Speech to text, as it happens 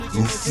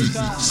Them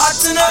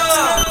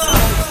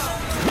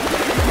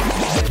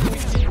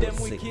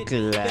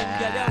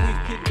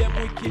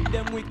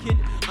wicked.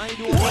 I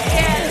do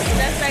Yes,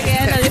 that's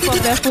again a lift up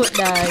their foot,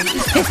 dog.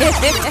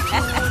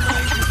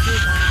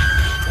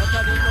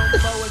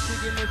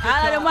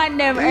 All of the man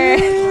them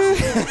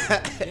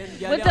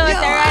put out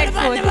the right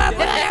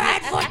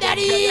foot.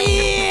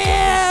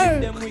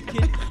 Them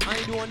wicked.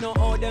 I don't know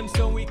how them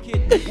so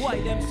wicked.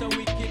 Why them so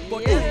wicked?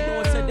 But I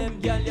know say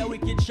them gyal ya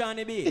wicked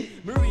shiny be.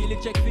 Me really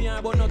check for you,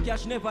 but no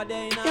cash never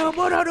there now. You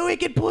put out the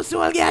wicked pussy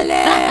all gyal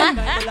them.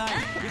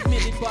 If me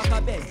did walk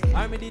a bed,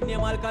 or me did name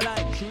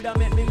alkaline, shoulda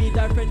make me meet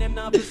her friend them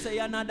now to say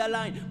another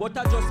line. But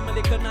I just me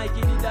like a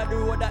Nike did that the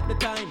road at the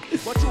time.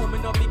 But you me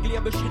no big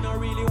label, she no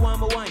really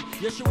want me wine.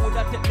 Yeah, she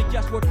woulda take me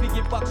cash, but we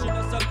give back, she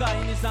no so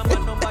kind. It's a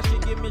man number, she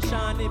give me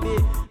shiny be.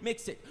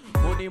 Mix it,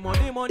 money,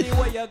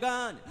 where you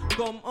gone?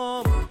 Come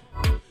home.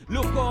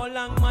 Look how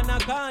long man I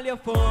call your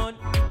phone.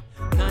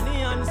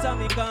 Nanny answer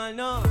me call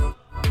now.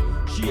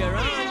 She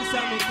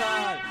answer me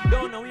call.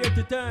 Don't know where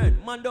to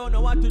turn, man don't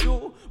know what to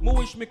do. Me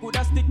wish me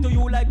coulda stick to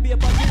you like paper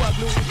to a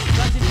glue.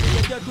 Cause if me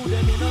get you to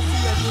them, me no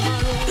see you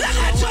tomorrow.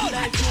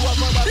 Like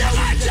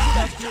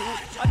you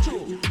a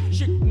true.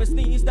 Shit, me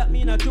sneeze that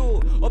mean a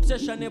true.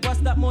 Obsession never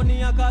stop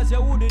money cause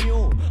you wouldn't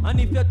know. And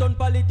if you turn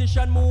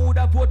politician, me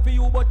woulda vote for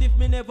you. But if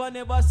me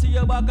never see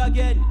you back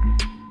again.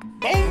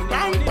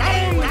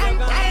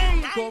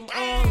 Come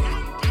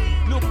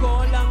on. Look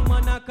how long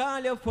man I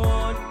call your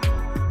phone.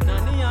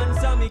 Nanny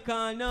answer me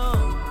call now.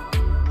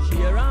 She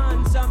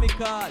answer me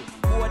call.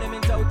 Who are them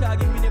in South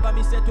Target? We never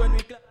miss it when we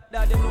clap.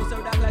 That them know so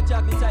dark like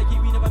chocolate psyche.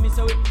 We never miss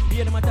it.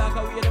 Hear them attack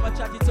we never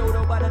chat it so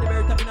down bad at the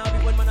very top in our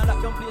when man a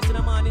lock down place in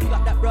the morning.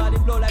 Got that broad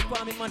in flow like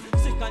farming man.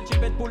 Sick and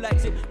chip and pull like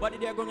zip. Body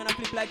there going and a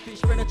flip like fish.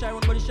 Friend a try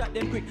one body shot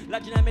them quick.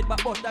 Lodging I made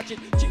back bust that shit.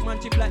 Chick man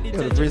chip like the Sick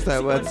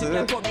man chip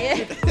like fuck.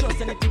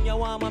 Trust anything you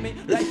want mommy.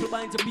 Rifle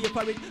binds to pay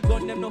for it.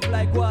 Gun them enough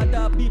like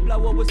water. People are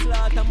what we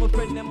slaughter. My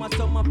friend them a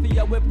some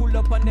mafia. We pull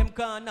up on them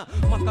corner.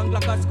 Mac and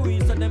Glock a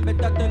squeeze. So them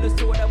better tell the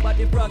soda.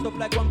 Body brought up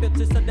like one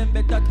Pepsi. So them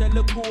better tell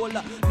the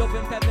cola. Love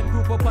them have them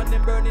group up and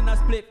them burning a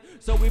split.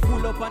 So we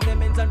pull up on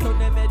them ends and turn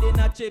them head in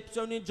a chip.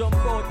 So we jump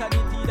out of the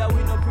tea that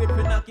we no afraid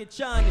for knock it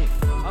shiny.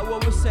 And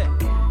what we say,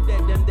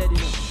 dead them dead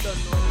enough. Don't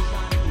know the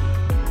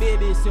shiny.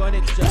 Baby, so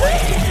next job.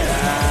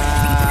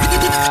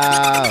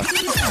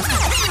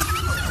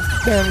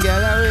 Dem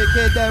gyal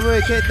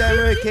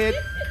Yah wicked.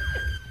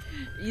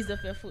 Ease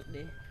up your foot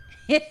there.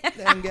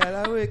 Dem gyal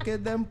Yah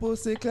wicked, them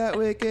pussy clap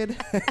wicked.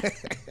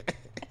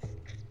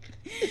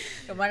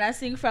 Come on, I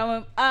sing from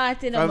him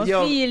heart and I From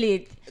feel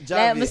it.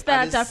 Like me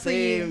start the to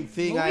feel. same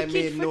thing I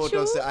made note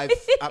of. So I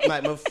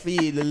like me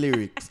feel the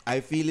lyrics. I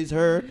feel his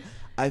hurt.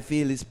 I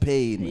feel his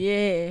pain.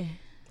 Yeah.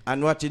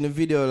 And watching the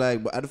video,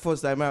 like, but at the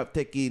first time I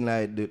taking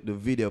like the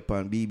video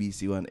upon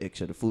BBC One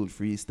Extra, the full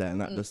freestyle,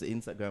 not just the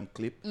Instagram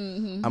clip.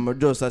 I'm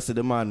just as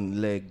the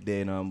man leg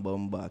then on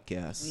Bomba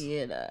cast.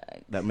 Yeah,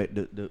 that made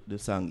the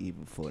song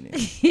even funny.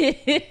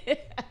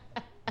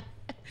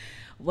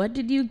 What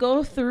did you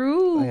go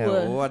through?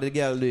 Yeah, what did the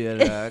girl do?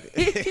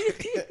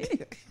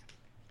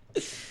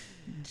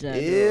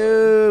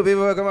 Ew,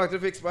 people, welcome back to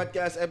the Fix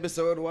Podcast,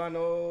 episode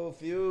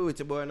 102. It's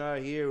your boy Nar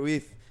here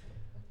with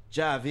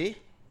Javi,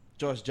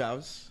 Josh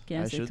Javs,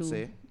 I should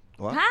say.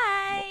 What?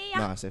 Hi.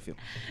 No, I say you.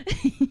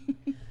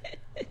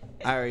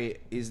 Ari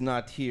is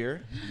not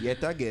here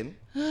yet again.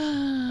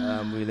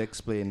 We'll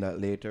explain that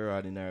later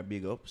on in our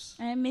big ups.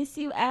 I miss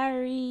you,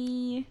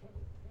 Ari.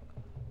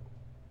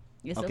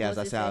 Okay, as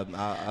I said,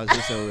 I'll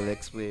just will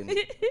explain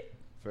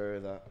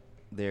further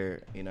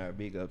there in our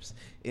big ups.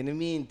 In the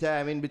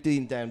meantime, in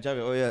between time,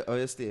 Javi, how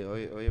you stay? How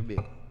you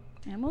been?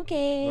 I'm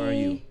okay. How are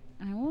you?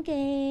 I'm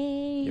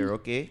okay. You're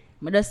okay?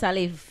 I just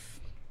live.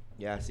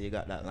 Yeah, so you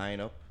got that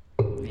line up.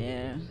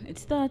 Yeah, it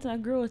started to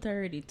grow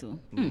already too.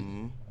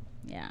 Mm-hmm.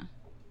 Yeah,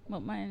 but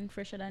mine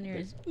fresher than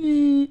yours.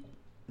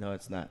 No,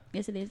 it's not.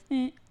 Yes, it is.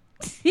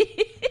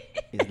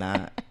 It's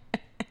not.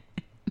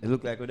 It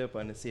look like we're up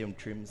on the same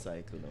trim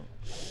cycle now.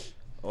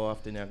 How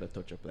often you have to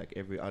touch up, like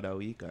every other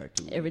week or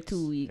 2 weeks? Every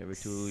 2 weeks. Every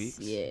 2 weeks?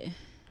 Yeah.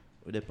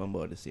 We're up on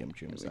about the same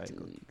trim cycle. Every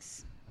 2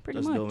 weeks. Pretty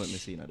Just much. don't make me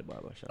see at the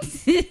barber shop.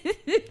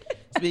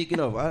 Speaking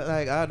of,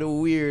 I had the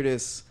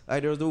weirdest,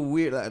 there was the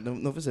weird, like,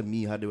 not if it's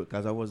me had it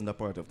because I wasn't a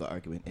part of the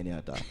argument any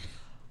at all.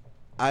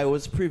 I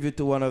was privy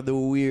to one of the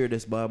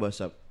weirdest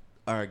barbershop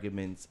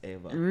arguments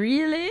ever.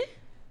 Really?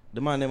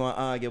 The man them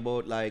argue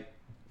about like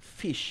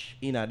fish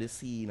in the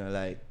sea,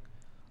 like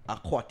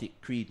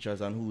aquatic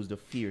creatures and who's the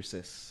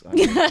fiercest.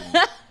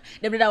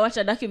 They did watch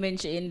a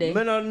documentary in there.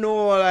 I don't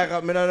know, like, I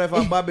don't know if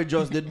a Bobby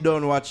just did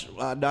done watch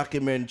a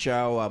documentary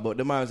or what, but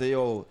the man say,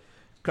 yo,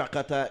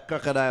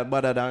 crocodile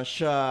better than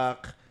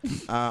shark.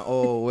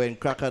 When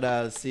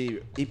crocodiles see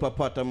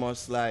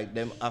hippopotamus, like,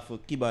 them have to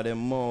keep out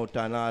them mouth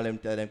and all them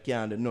tell them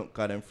can't do nothing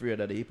because them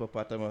afraid of the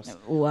hippopotamus.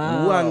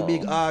 Wow. One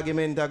big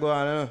argument to go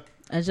on,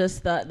 I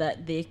just thought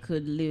that they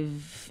could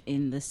live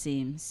in the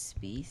same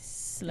space.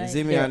 Like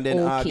See me and then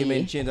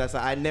argument changed. I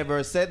said, I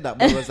never said that.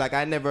 But it was like,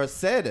 I never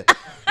said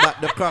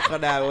that the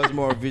crocodile was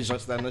more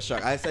vicious than the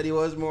shark. I said he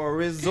was more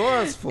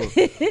resourceful.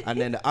 And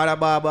then the other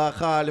barber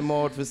called him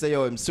out to say,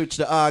 yo, him switch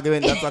the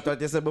argument. That's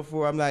what you said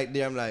before. I'm like,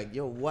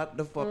 yo, what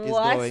the fuck is going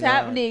on? What's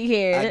happening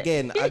here?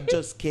 Again, I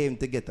just came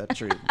to get a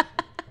treat.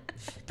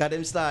 Cause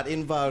him start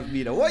involved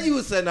me. What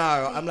you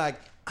scenario? I'm like,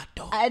 I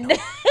don't know.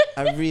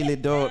 I really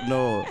don't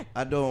know.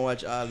 I don't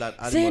watch all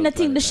that. Saying I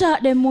think the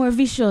shark them more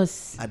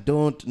vicious. I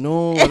don't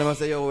know. When I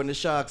say, yo, when the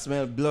shark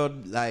smell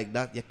blood like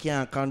that, you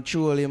can't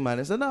control him, man.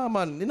 I said, no,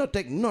 man, you know,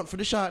 take nothing for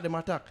the shark them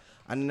attack.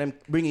 And then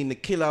bring in the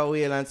killer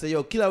whale and say,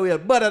 yo, killer whale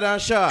better than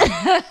shark.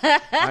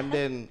 And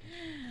then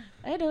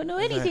I don't know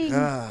anything.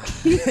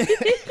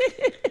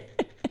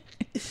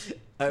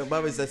 Like,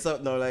 Bobby said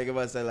something now, like if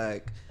I say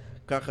like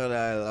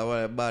crocodile, I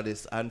want to buy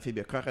this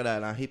amphibian,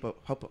 crocodile and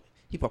hippopotamus.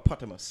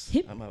 Hippopotamus.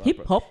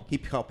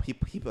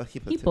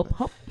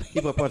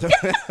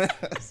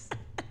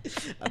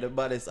 And the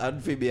baddest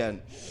amphibian.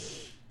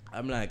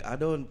 I'm like, I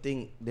don't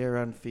think they're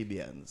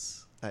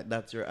amphibians. Like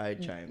that's your eye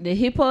chime. The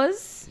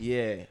hippos?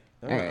 Yeah.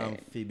 They're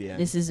amphibians.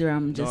 This is where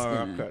I'm just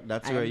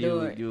that's where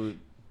you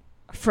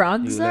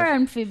frogs are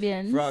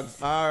amphibians.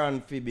 Frogs are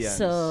amphibians.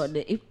 So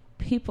the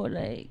hippo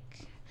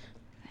like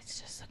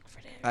let's just look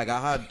for them. Like I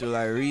had to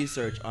like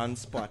research on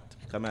spot.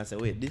 Come and say,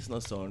 wait, this no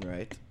sound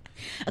right.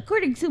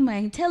 According to my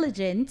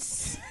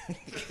intelligence.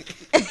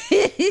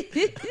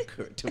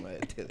 According to my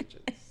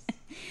intelligence.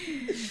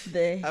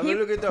 I mean,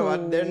 look at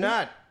them. They're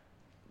not.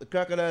 The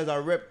crocodiles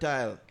are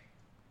reptile.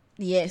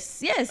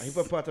 Yes. A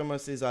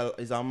hippopotamus is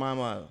a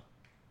mammal.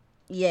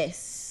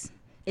 Yes.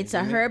 It's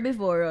a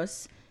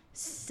herbivorous,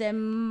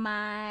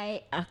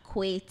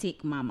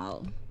 semi-aquatic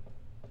mammal.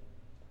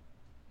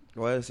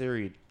 What else you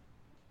read?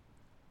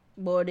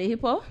 About the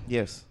hippo?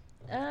 Yes.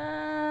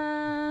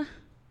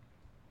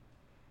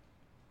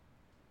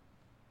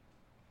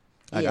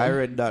 Like I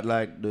read that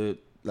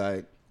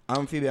like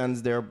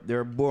amphibians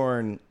they're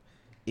born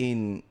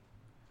in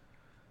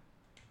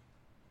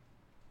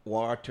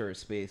water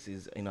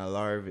spaces in a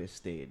larvae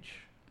stage.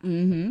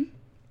 Mm-hmm.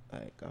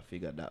 Like I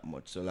figured that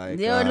much. So like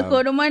look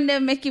how the man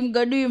them make him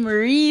go do him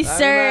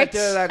research.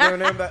 Them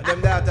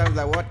that times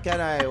like what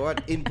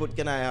input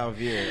can I have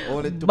here?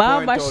 Only to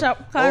point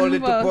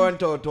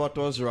out what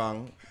was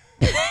wrong.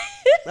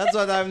 That's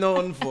what I'm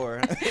known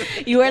for.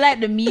 You were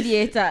like the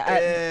mediator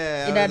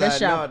in the like,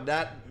 shop.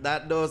 No,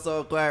 that don't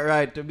sound quite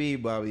right to me,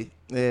 Bobby.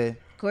 Yeah.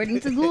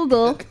 According to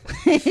Google.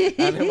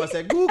 And he must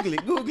say, Google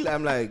it.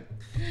 I'm like,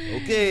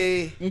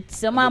 okay.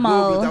 It's a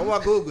mammal. And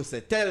what Google say?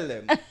 Tell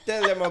them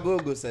what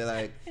Google say.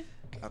 Like,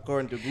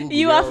 according to Google.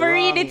 You have to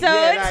read it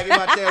out. Yeah, like, you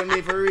might tell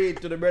me to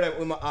read to the brother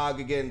we might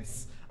argue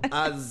against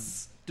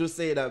as to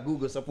say that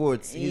Google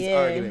supports his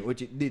argument,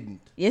 which it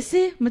didn't. You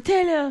see? I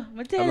tell you.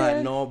 I'm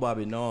like, no,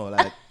 Bobby, no.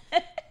 Like,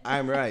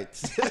 I'm right.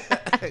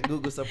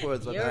 Google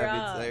supports what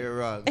you're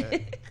wrong.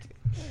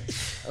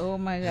 Oh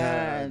my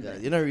God.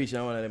 You're not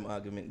reaching one of them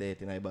argument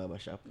dating in a barber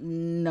shop.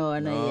 No,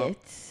 not yet.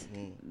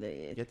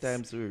 Your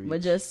time's to reach.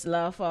 But just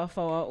laugh off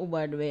our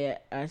Uber the way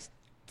I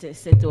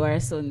say to our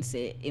son,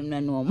 say, him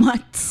not know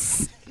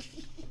maths.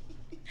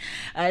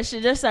 And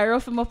she just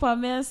rough him up on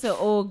me and say,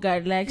 oh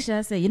God, like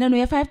she say, you don't know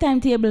your 5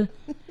 times table.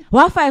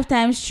 What 5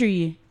 times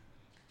 3?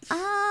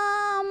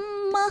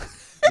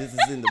 This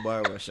is in the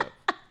barber shop.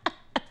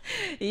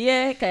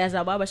 Yeah, because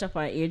a barber shop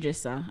and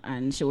hairdresser,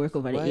 and she work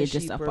over the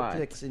hairdresser part. Why is she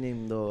perplexing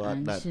him though?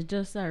 And she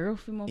just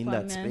rough him up on me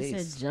and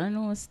said,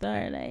 John will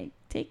start like,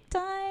 take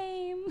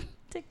time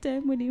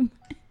with him.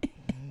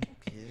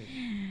 Okay.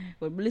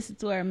 But listen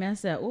to her, I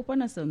say,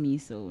 open us some me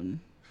soon.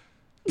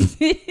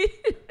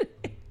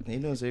 You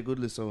know, say good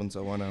listen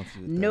so one after.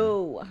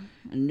 No.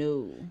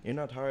 You're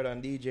not hard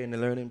on DJ in the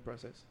learning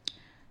process?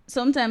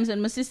 Sometimes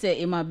when my sister,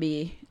 it might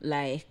be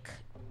like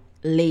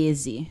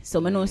lazy. So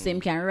I know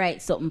him can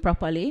write something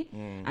properly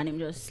and him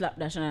just slap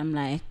that and I'm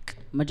like,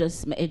 my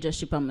edge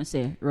ship and I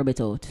say, rub it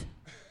out.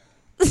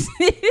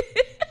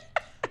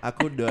 I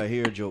could do a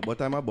hair joke, but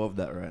I'm above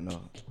that right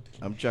now.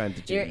 I'm trying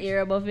to change.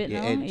 You're above it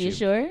now? You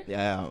sure?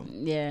 Yeah,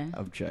 yeah.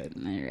 I've tried.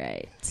 All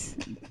right.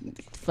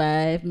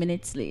 5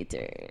 minutes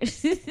later.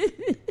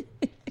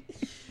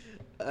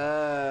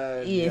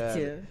 Yeah,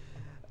 too.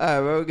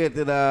 Alright, we'll get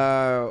to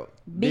the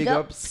Big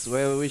ups,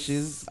 well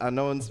wishes,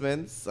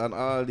 announcements, and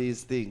all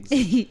these things.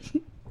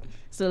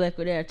 So like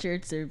with our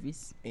church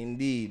service.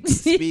 Indeed.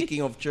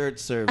 Speaking of church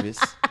service,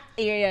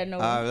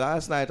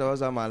 last night I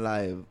was on my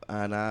live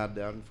and I had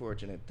the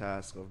unfortunate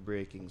task of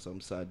breaking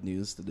some sad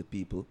news to the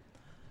people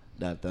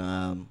that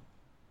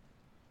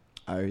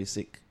Ari is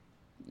sick.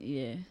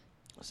 Yeah.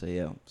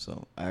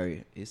 So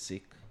Ari is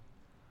sick.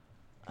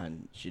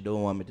 And she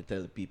don't want me to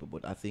tell the people,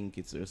 but I think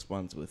it's a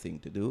responsible thing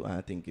to do. And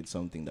I think it's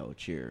something that will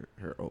cheer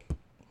her up.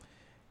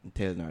 And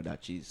telling her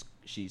that she's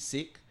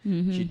sick.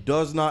 Mm-hmm. She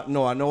does not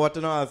know. I know what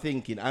I'm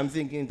thinking. I'm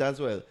thinking it as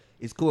well.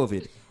 It's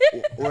COVID.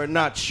 We're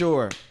not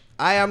sure.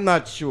 I am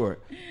not sure.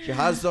 She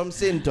has some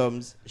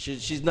symptoms.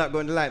 She's not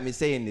going to like me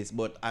saying this,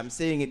 but I'm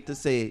saying it to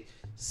say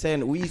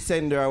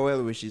send her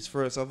well wishes.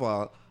 First of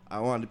all, I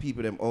want the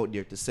people them out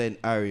there to send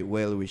Ari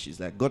well wishes.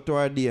 Like, go to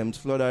our DMs,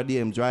 flood our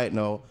DMs right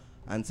now,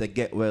 and say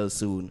get well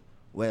soon.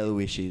 Well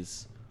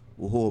wishes.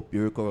 We hope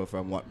you recover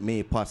from what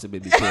may possibly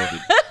be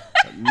COVID.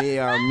 May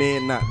or may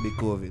not be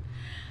COVID.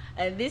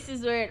 And this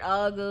is where it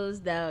all goes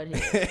down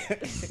here.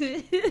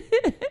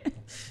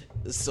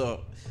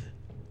 So,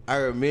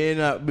 Ari may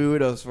not be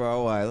with us for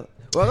a while.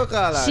 Well,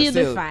 call her She'll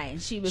still. be fine.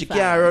 She'll be She fine.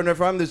 can't run her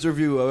from this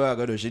review. What we're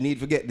gonna do? She need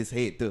to get this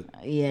hate too.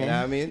 Yeah. You know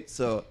what I mean?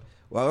 So,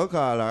 we'll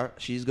call her.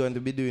 She's going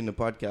to be doing the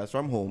podcast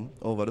from home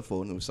over the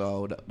phone. We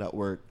saw that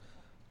worked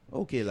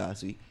okay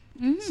last week.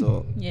 Mm-hmm.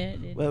 So, Yeah,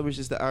 it did. well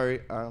wishes to Ari,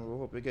 and we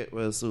hope we get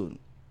well soon.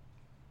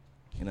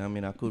 You know what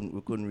I mean?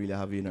 We couldn't really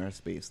have you in our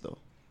space though.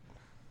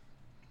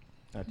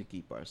 Have to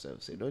keep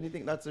ourselves safe. Don't you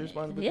think that's a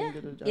responsibility? Yeah,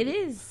 to do the job? it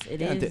is. It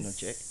Can't is. take no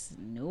check.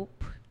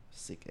 Nope.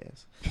 Sick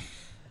ass.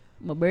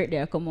 My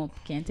birthday come up.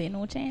 Can't take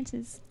no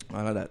chances.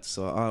 All of that.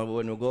 So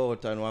when we go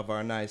out and we have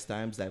our nice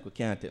times, like we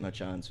can't take no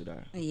chance with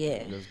her.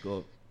 Yeah. We just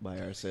go by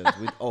ourselves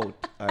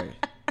without her.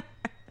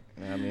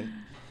 You know what I mean?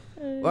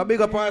 We'll big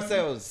up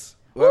ourselves.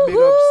 We'll big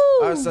up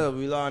Woohoo! ourselves.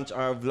 We launch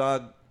our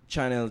vlog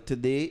channel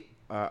today.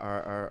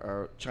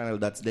 Our channel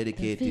that's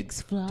dedicated Fix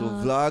to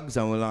Vlog. vlogs,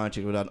 and we launch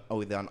it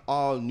with an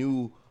all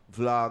new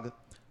vlog.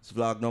 It's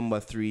vlog number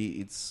 3.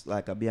 It's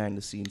like a behind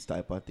the scenes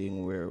type of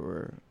thing where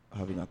we're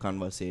having a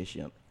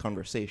conversation.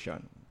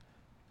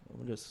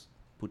 We'll just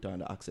put on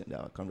the accent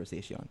there,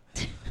 conversation.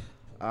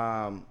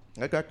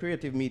 Like a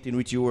creative meeting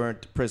which you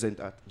weren't present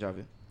at,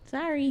 Javi,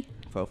 Sorry.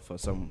 for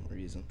some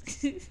reason.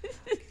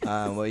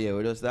 But yeah,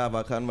 we just have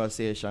a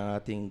conversation. I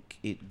think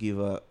it give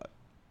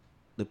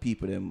the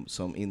people them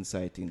some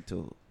insight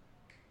into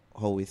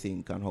how we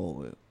think and how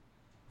we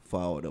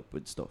forward up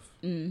with stuff.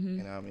 Mm-hmm.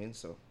 You know what I mean?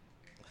 So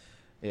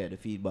yeah, the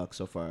feedback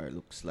so far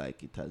looks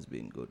like it has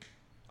been good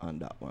on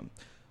that one.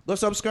 Go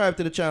subscribe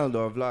to the channel,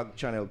 though, vlog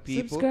channel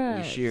people.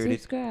 We shared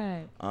it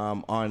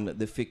on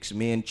the Fix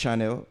main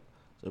channel.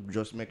 So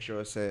just make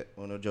sure say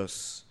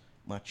just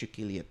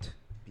matriculate,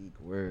 big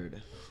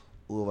word,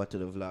 over to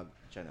the vlog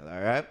channel.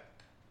 All right.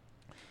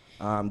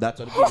 That's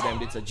what the people them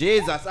did. So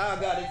Jesus, oh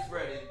God, it's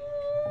spreading.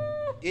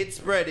 It's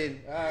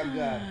spreading. Oh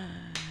God.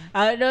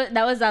 I know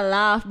that was a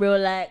laugh, bro.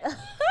 Like,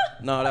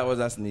 No, that was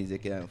a sneeze. You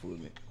can't fool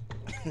me.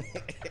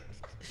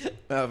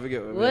 No,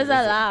 forget what it was a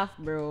laugh,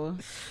 bro.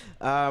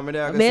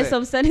 Made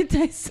some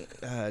sanitizer.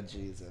 Ah,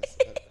 Jesus.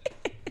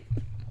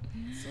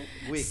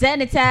 Wait,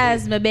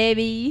 Sanitize, my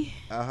baby.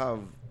 I have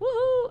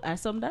Woohoo! I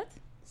some that.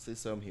 see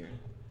some here.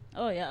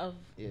 Oh yeah.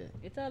 Yeah.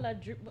 It's all a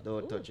drip.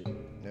 Don't Ooh. touch it.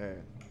 Yeah.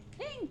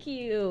 Thank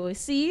you.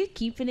 See,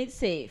 keeping it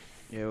safe.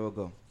 Here we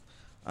go.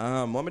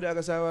 Mommy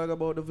dog say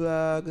about the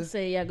vlog. So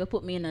you're gonna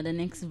put me in the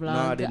next vlog.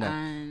 No, I didn't.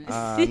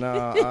 And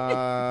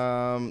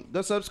No.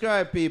 Go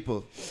subscribe,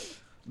 people.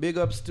 Big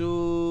ups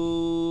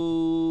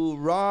to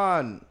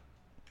Ron.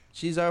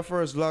 She's our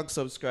first vlog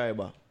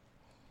subscriber.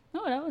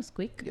 Oh, that was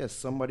quick. Yes,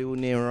 somebody who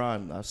named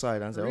Ron. I saw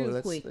it and said, Real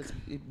let's quick.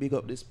 big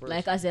up this person.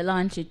 Like as they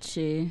launch it,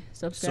 she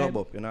subscribe. Sub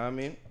up, you know what I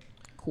mean?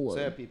 Cool. So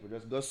yeah, people,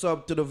 just go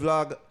sub to the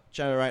vlog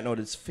channel right now.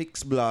 It's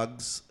Fix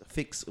Vlogs,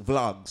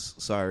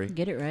 sorry.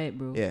 Get it right,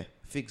 bro. Yeah,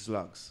 Fix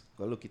Vlogs.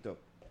 Go look it up.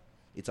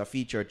 It's a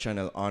featured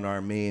channel on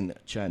our main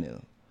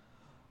channel.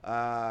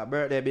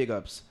 Birthday big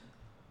ups.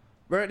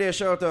 Birthday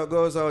shout out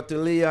goes out to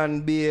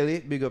Leon Bailey.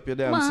 Big up your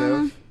damn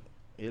self.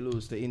 He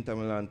lose to Inter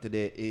Milan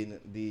today in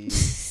the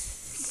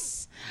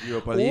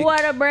Europa League.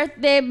 What a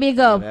birthday, big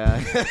up.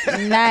 Yeah.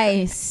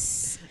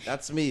 Nice.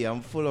 That's me.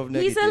 I'm full of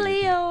He's negativity. a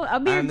Leo.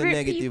 I'm I'm the great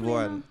negative people,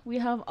 one. you know? We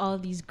have all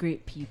these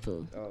great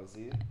people Oh,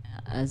 see?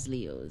 as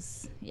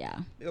Leos. Yeah.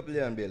 Big up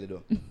Leon Bailey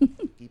though.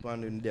 Keep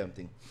on doing the damn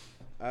thing.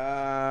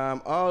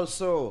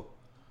 Also,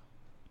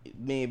 it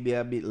may be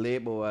a bit late,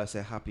 but I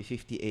say happy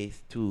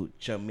 58th to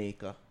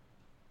Jamaica.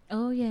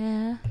 Oh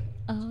yeah.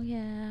 Oh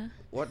yeah.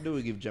 What do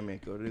we give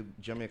Jamaica? We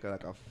give Jamaica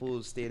like a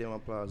full stadium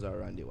applause or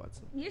Randy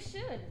Watson? You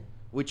should.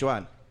 Which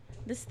one?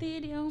 The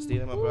stadium.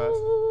 Stadium applause.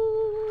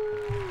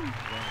 Ooh.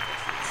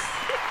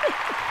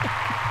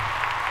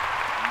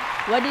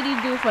 What did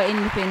you do for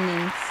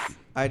independence?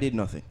 I did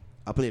nothing.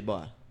 I played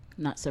ball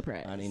Not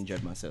surprised. and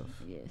injured myself.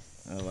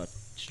 Yes. I have a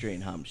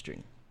strained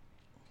hamstring.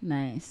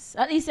 Nice.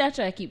 At least I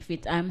try to keep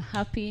fit. I'm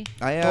happy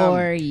I am.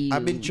 for you.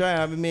 I've been trying.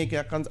 I've been making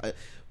a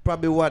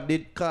probably what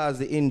did cause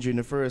the injury in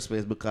the first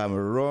place because I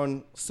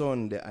run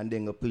Sunday and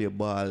then go play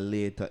ball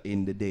later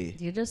in the day.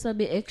 You're just a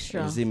bit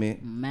extra. You see me?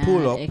 Man,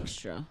 Pull up.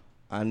 extra.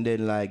 And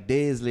then like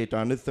days later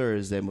on the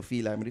Thursday, I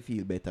feel like I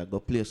feel better. Go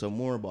play some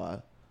more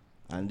ball.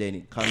 And then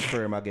it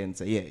confirm again.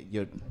 Say, yeah,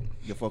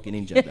 you're fucking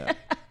injured. There.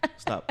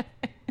 Stop.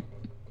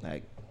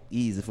 Like,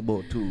 easy for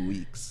about 2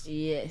 weeks.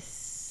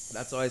 Yes.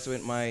 That's how I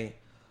spent my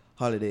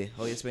holiday.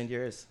 How you spent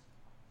yours?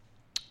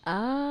 What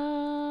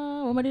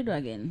am I do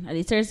again? Are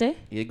it Thursday?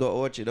 You go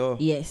watch it, oh.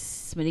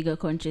 Yes, I go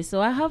country. So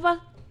I have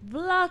a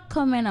vlog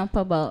coming up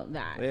about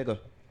that. Where you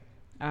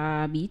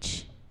go?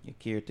 Beach. You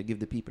care to give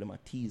the people them a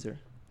teaser?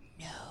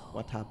 No.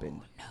 What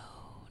happened? No.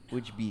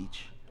 Which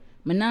beach?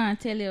 But now I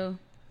tell you,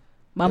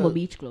 Bamboo Well-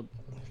 Beach Club.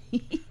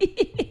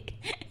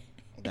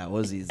 That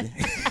was easy.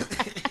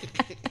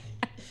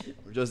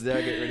 We're just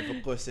there getting ready for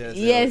questions.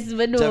 Yes,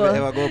 but no. Never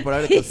ever go for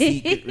a little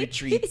secret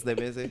retreats, let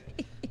me say.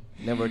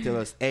 Never tell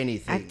us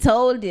anything. I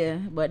told you,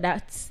 but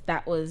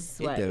that was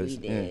what we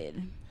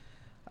did.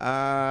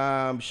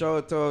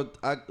 Shout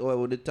out,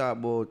 we did talk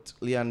about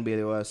Leon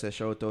Bailey was say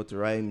shout out to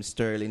Raheem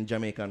Sterling,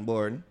 Jamaican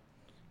born.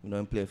 You know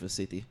him play for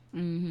City.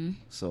 Mm-hmm.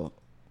 So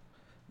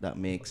that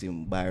makes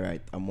him by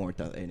right a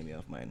mortal enemy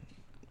of mine.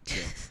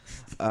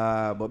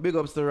 Yeah. But big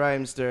ups to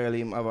Raheem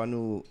Sterling, have a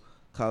new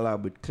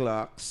collab with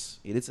Clarks.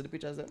 You did see the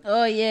pictures there?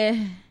 Oh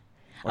yeah.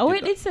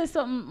 Wait, it says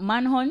something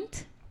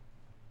manhunt.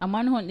 A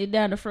manhunt did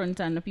there on the front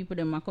and the people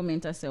them a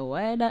comment and say,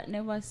 why that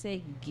never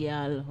say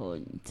girl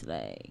hunt?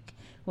 Like,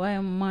 why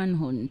a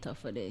manhunt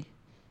for the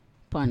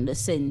on the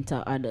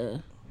center at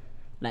the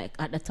like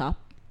at the top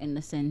in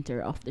the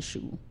center of the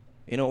shoe?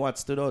 You know what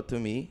stood out to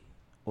me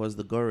was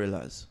the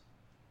gorillas.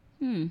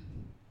 I'm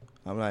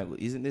like,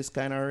 isn't this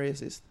kind of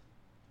racist?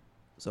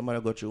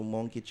 Somebody go through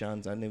monkey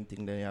chants and them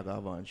think they have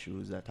on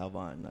shoes that have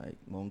on like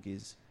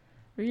monkeys.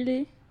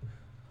 Really?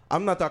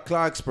 I'm not a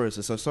Clarks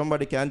person, so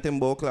somebody can tell me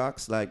about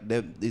Clarks. Like,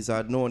 is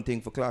a known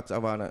thing for Clarks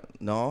Havana.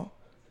 No?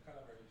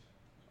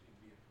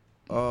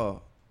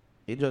 Oh,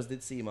 it just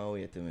did seem my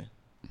way to me.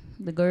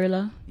 The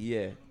gorilla?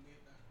 Yeah.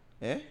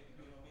 Eh?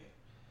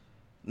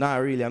 Nah,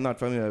 really, I'm not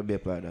familiar with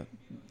Bape like that.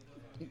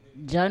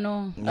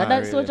 Jano. Nah,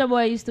 That's really. what a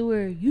boy used to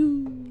wear.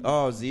 You.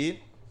 Oh, see?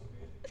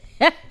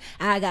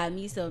 I got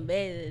me some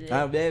better.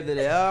 I'm Babe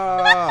today.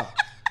 Oh!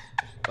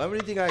 How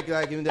many think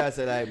like him that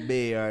said like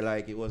Bay or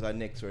like it was a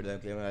next word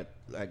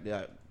like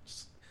that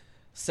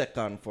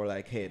second for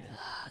like head.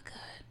 Oh God.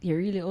 You're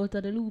really out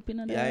of the loop, you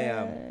know. Yeah, I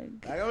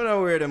am. I don't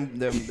know where them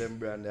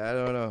brand. I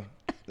don't know.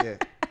 Yeah.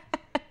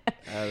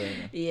 I don't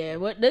know. Yeah,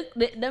 but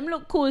them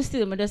look cool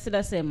still. But just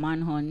that say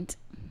manhunt,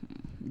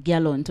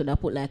 gallon to that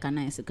put like a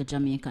nice like a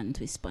Jamaican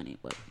twist on it.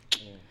 But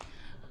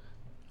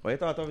what you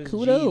thought of his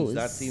kudos. jeans?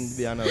 That seems to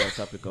be another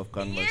topic of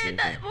conversation.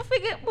 Yeah, I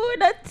forget more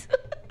that.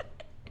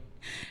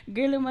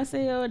 Girl, must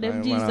say, oh, them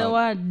I'm jeans gonna-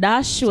 are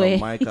dash Some way.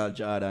 Michael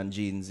Jordan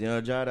jeans. You know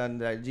Jordan,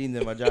 like jeans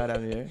them a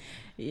Jordan here.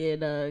 Yeah,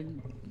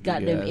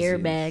 got them Yes,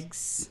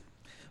 airbags.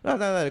 No,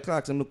 the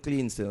Clarks them look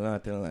clean still.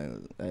 Not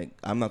like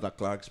I'm not a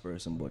Clarks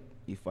person, but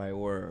if I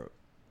were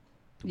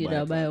to You'd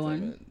buy, buy Clarks,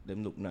 one?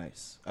 them look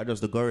nice. I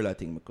just the gorilla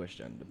thing, my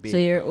question. The big So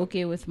you're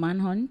okay with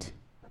manhunt?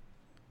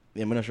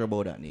 Yeah, I'm not sure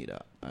about that neither,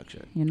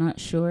 actually. You're not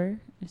sure?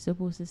 You're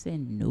supposed to say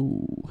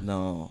no.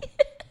 No.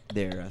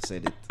 There, I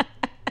said it.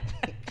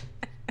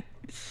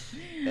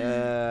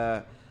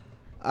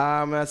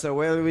 I say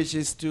well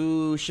wishes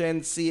to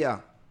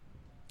Shensia.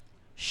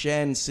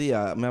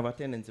 I have a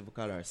tendency to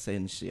call her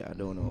Sensia. I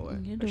don't know why.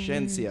 You don't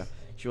Shensia.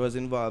 She was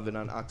involved in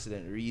an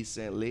accident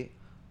recently.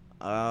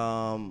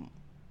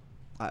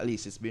 At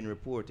least it's been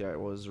reported. It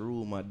was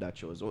rumored that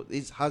she was.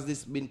 Has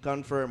this been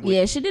confirmed?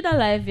 Yeah, she did a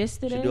live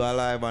yesterday. She do a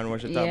live and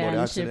what she talk about the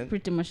and she accident.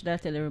 pretty much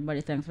did tell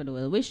everybody thanks for the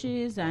well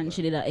wishes, and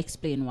she did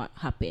explain what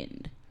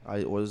happened.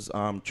 It was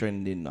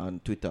trending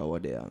on Twitter over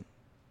there.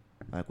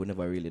 I could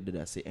never really did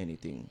I say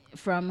anything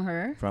From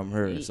her? from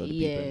her, so the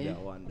people Yeah.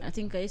 there wonder. I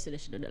think I said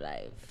she did the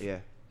live. Yeah.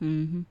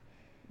 Mm-hmm.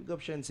 Big up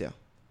Shensia.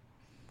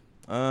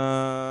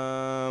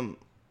 Alright,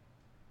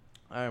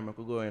 I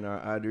could go in our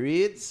ad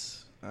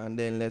reads and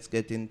then let's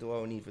get into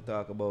what we need to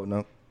talk about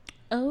now.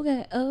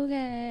 Okay.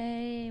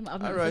 I'm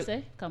Alright. right.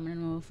 Say. Come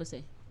on, for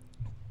say.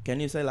 Can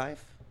you say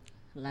life?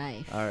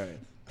 Live. Alright.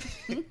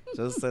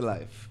 Just say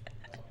life.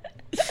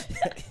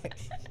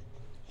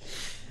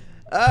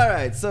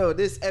 Alright, so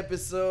this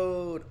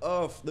episode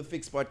of the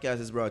Fix Podcast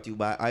is brought to you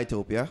by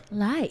Itopia.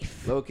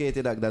 Life.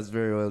 Located at, that's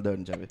very well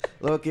done, Javi.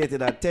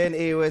 Located at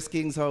 10A West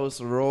Kings House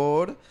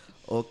Road.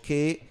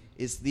 Okay.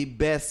 It's the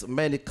best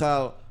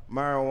medical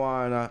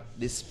marijuana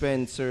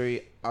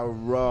dispensary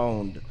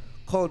around.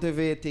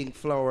 Cultivating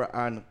flower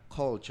and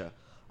culture.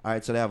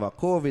 Alright, so they have a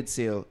COVID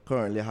sale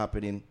currently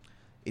happening.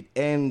 It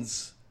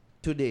ends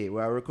today.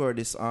 We are recording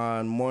this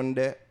on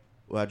Monday.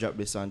 We'll drop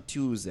this on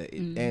Tuesday.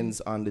 It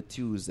ends on the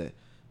Tuesday.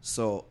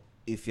 So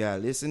if you are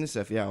listening, so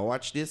if you are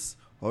watch this,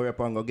 hurry up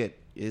and go get.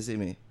 You see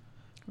me?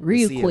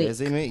 Real See it, quick. you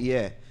see me?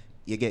 Yeah.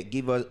 You get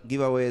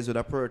giveaways with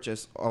a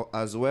purchase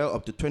as well,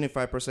 up to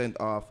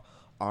 25% off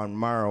on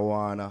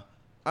marijuana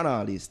and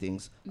all these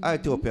things.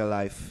 Itopia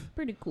Life.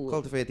 Pretty cool.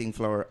 Cultivating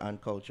flower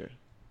and culture.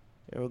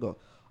 Here we go.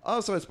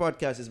 Also, this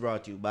podcast is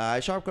brought to you by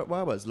Sharpcut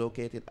Barbers,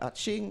 located at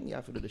Shing. You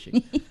have to do the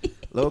Shing.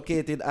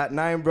 Located at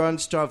 9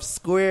 Brunstroph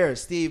Square.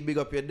 Steve, big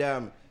up your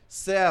damn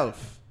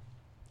self.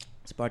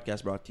 This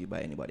podcast brought to you by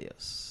anybody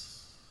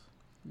else?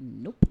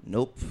 Nope.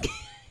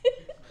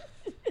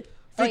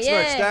 Fix yeah.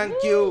 merch, thank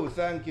you.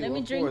 Let me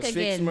Of drink course,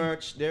 again. Fix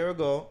merch, there we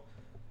go.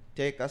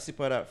 Take a sip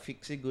of that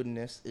fixy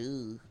goodness.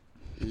 Ooh.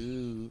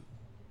 You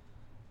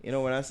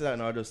know, when I say that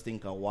now, I just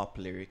think of WAP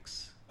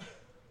lyrics.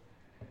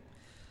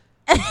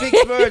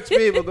 Fix merch,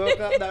 people. Go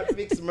cop that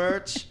Fix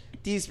merch.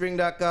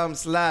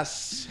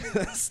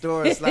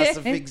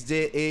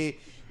 teespring.com/store/fixja.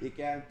 You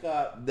can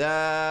cop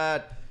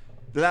that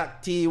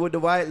black tee with the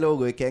white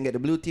logo. You can get the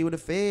blue tee with the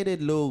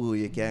faded logo.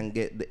 You can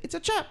get it's a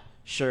chap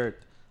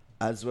shirt,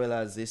 as well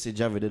as this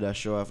Javi did a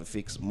show off a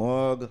Fix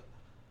mug.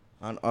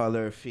 and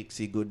other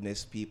fixie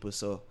goodness people.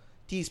 So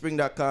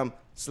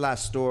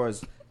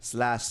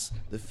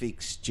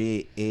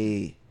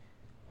teespring.com/stores/thefixja.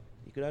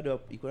 You could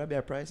have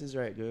their prices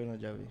right, girl, no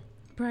Javi.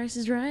 Price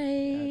is I right.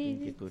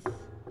 think you could.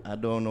 I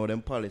don't know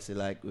them policy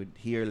like with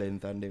hair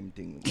length and them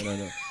things. I don't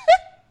know.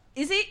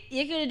 You see,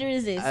 you couldn't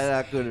resist.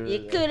 I couldn't.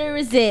 You couldn't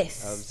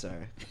resist. I'm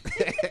sorry.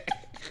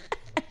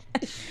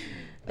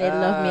 They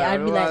love me.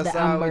 I'd be like the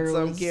Amber with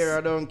some Rose. care.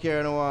 I don't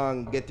care. No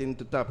one get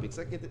into topics.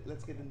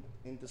 Let's get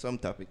into some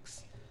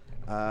topics.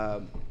 I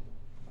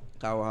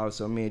will have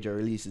some major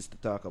releases to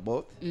talk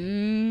about.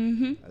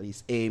 Mm-hmm. At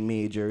least a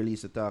major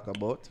release to talk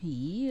about.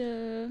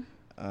 Yeah.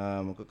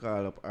 I could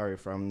call up Ari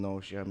from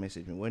now. She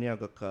message me. When you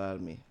gonna call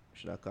me?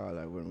 Should I call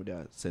her when we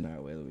send her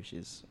well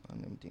wishes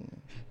and them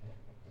thing?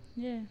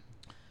 Yeah.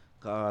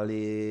 Call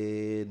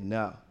it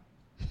now.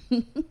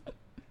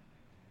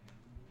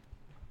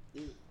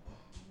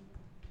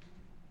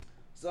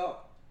 So,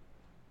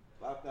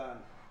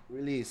 Popcorn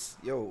release.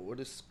 Yo, what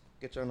is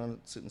get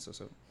on sitting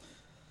so?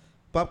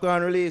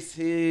 Popcorn release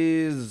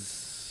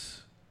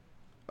his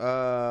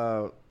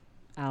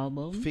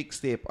Album.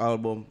 fixed tape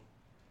album.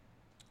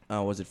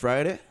 Was it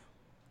Friday?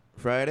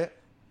 Friday?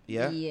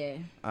 Yeah. Yeah.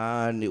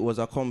 And it was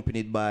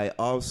accompanied by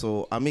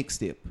also a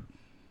mixtape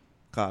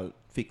called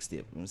Fixed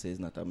Tape. I'm saying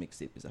it's not a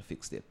mixtape, it's a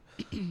fixed tape.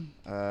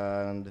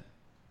 And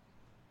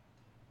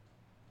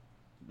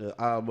the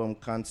album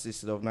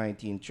consisted of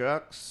 19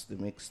 tracks, the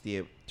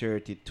mixtape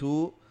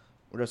 32.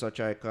 We just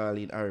try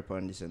calling Harry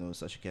on this and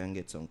so she can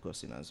get some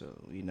cussing as well.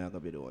 We're not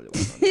going to be the only one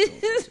on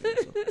this one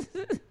cussing,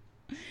 so.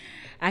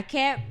 I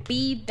can't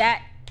be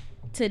that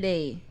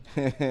today.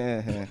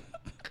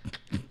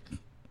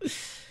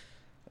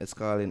 Let's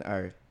call in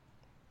Ari.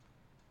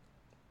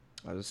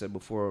 As I said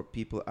before,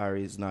 people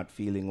Ari is not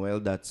feeling well.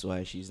 That's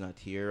why she's not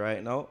here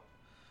right now.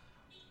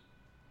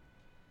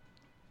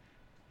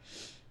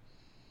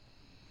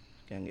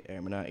 Can't get her.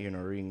 I'm not hearing no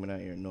ring. I'm not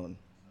hearing none.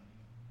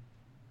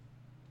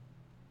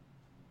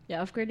 You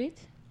off credit?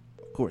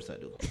 Of course I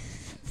do.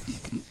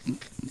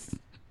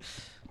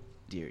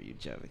 Dear you,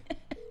 Javi.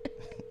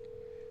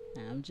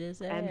 I'm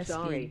just asking. I'm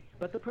sorry,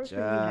 but the person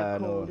you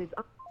have called is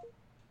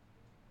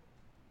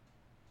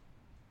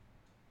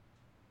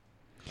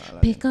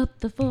Pick up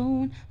the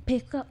phone, girl.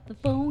 Pick up the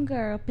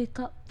phone,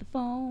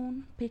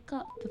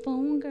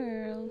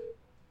 girl.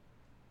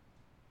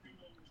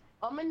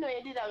 I know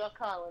you did have a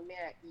call when me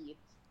I eat.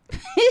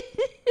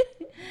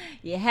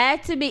 You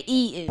had to be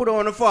eating. Put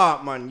on the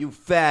fork, man, you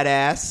fat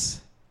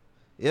ass.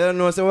 You don't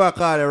know so what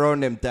call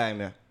around them time,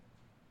 yeah.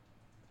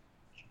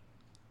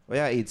 What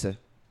you eat, sir?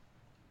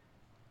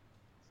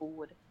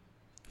 Food.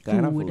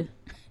 Kind of food.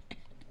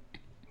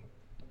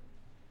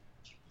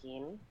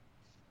 Chicken.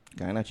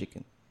 Kind of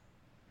chicken.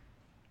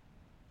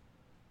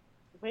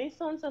 When you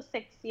sound so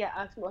sexy, I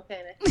ask what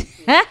kind of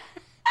chicken.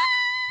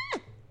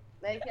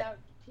 Like you have to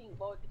think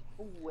about the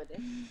food.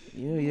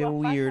 You're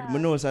weird. I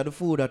know so the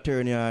food that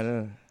turn you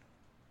on.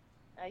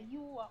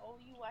 You are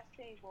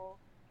say about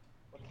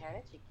what kind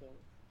of chicken?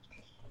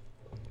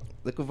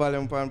 Look at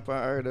volume pan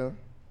her though.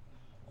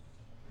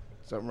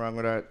 Something wrong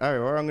with that.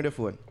 Alright, what's wrong with the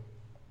phone?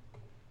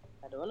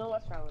 I don't know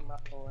what's wrong with my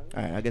phone.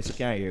 Alright, I guess you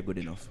can't hear good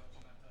enough.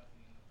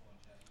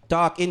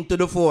 Talk into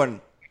the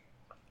phone.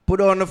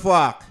 Put on the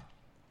fork.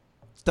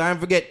 It's time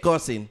to get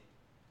cussing.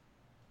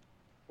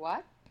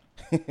 What?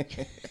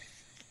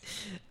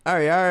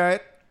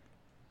 Alright.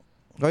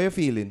 How you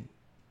feeling?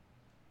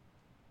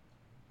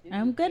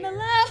 I'm gonna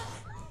laugh.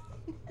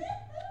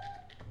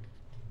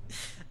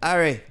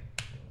 Alright.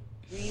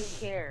 Do you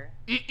care?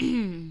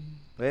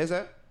 What is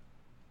that?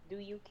 Do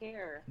you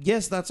care?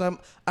 Yes, that's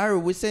Ari,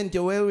 we sent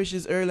your well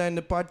wishes earlier in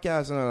the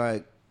podcast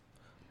and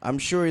I'm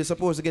sure you're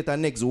supposed to get a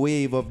next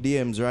wave of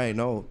DMs right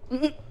now.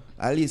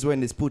 At least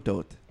when it's put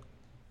out.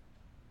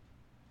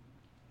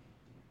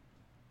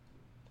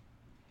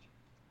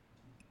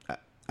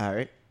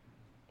 Alright.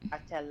 I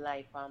tell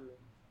lie for me.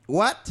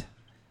 What?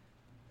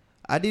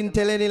 I didn't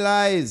tell any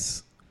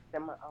lies.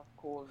 Them have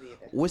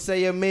COVID. We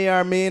say you may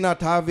or may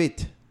not have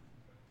it.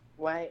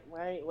 Why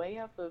you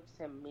have to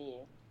say me?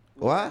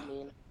 What?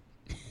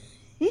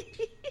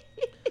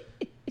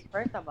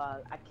 First of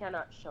all, I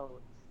cannot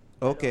shout.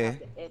 Okay. I don't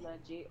have the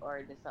energy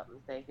or the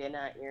something. So if you're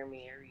not hear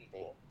me or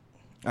reading.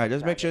 Alright,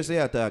 just make sure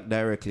you talk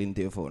directly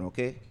into your phone,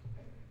 okay?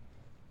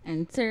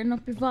 And turn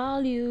up your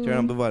volume. Turn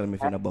up the volume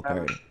if you're not buck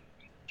already.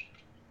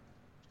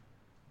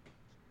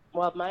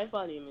 Well, my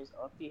volume is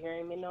up. You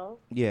hearing me now?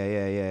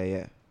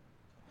 Yeah.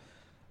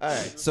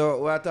 Alright,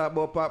 so we'll talk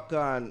about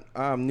Popcorn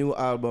new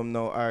album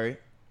now, Ari.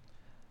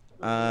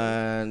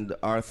 And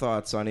our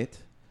thoughts on it.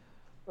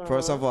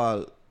 First of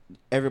all,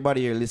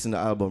 everybody here listen to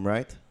the album,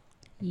 right?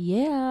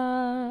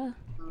 Yeah.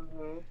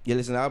 You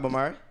listen to the album,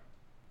 Ari?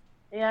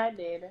 Yeah, I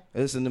did.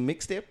 You listen to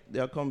mixtape,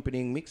 the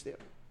accompanying mixtape.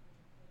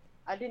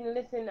 I didn't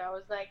listen. I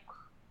was like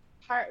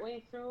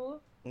partway through,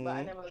 but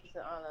I never listened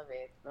to all of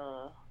it.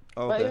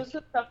 Okay. But it was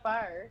just a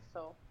fire,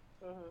 so.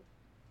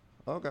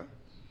 Okay.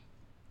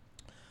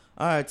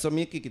 Alright, so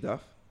me kick it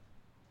off.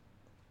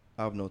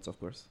 I have notes, of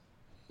course.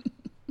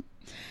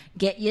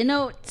 Get your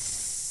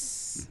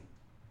notes.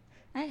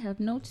 I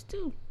have notes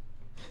too.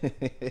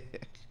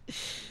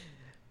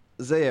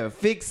 So yeah,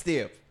 fixed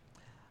tape.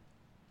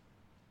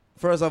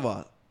 First of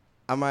all,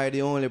 am I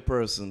the only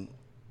person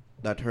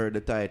that heard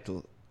the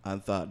title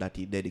and thought that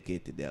he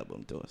dedicated the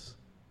album to us?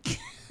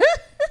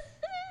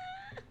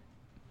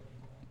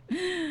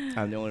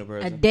 I'm the only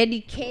person. A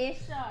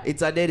dedication.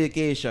 It's a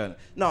dedication.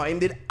 No, him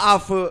did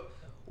half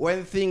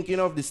when thinking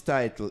of this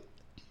title,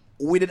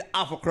 we did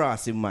half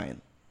cross in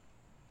mind.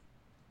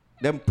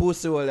 Them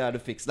pussy all had to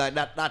fix. Like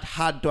that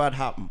had to have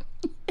happened.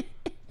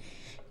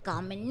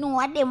 Come and know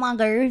what they want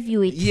to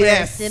review it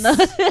Yes. first, you know.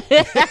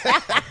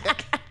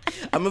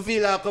 I'm gonna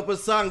feel like a couple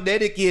songs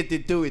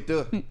dedicated to it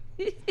too.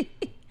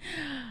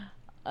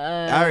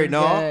 Alright,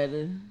 no?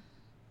 God.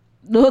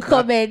 No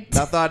comment.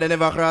 That thought they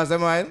never crossed their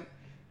mind.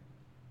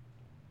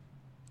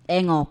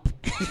 Hang up.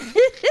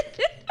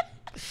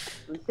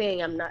 I'm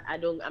saying I'm not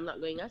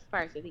going as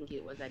far as to think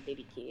it was a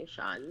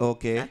dedication.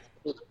 Okay.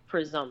 That's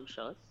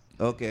presumptuous.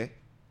 Okay.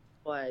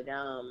 But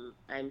I'm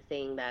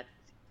saying that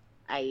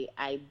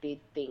I did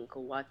think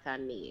what a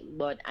name.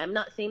 But I'm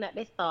not saying that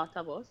they thought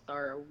of us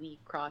or we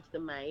crossed the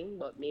mind,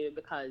 but maybe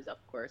because of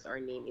course our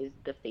name is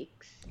The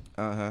Fix.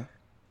 Uh-huh.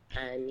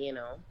 And you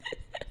know.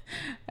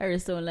 I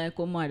sound like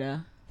a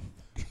mother.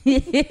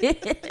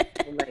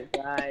 Oh my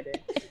God.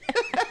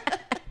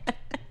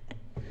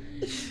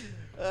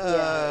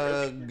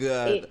 Oh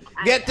God.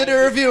 Get to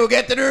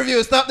the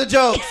review. Stop the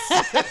jokes.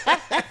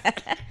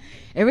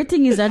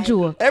 Everything is a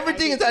joke.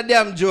 Everything is a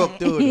damn joke,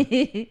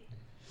 dude.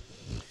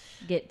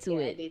 Get to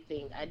I it.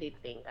 did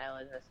think I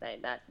was just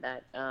like that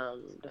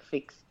the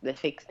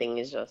fix thing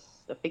is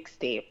just the fix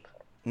tape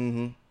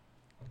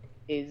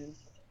is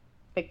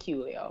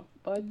peculiar.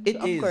 But It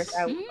of is. course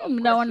I I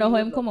wonder how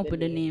him come up with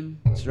the name.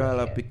 It's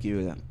rather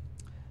peculiar.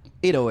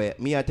 Either way,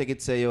 me I take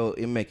it say yo,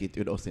 he make it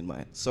with us in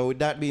mind. So with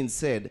that being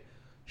said,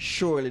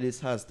 surely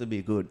this has to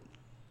be good.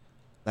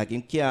 Like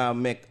him can't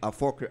make a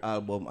fucker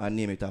album and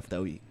name it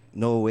after week.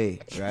 No way,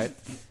 right?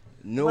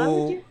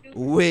 No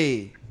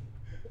way.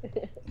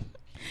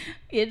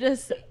 You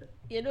just,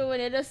 you know, when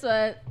you just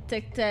want to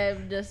take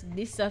time, just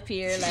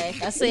disappear.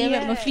 Like, I saw you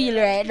make me feel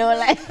right now.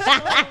 Like,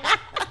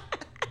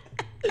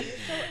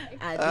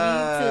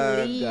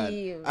 I need to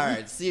leave. All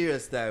right,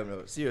 serious time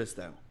now. Serious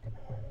time.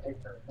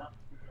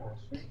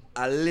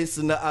 I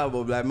listen to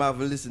albums, like I have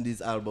listened to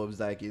these albums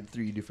like in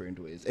 3 different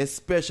ways,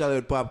 especially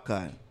with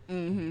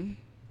Popcorn.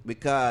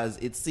 Because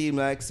it seemed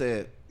like,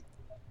 say,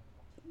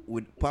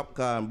 with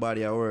Popcorn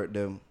body of work,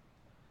 them,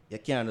 you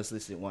can't just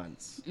listen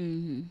once.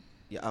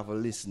 You have to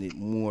listen it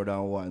more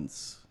than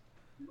once.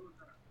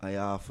 And you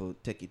have to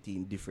take it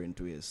in different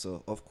ways.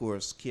 So, of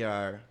course,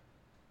 car,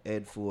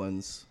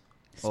 headphones,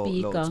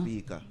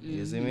 loudspeaker.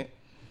 You see me?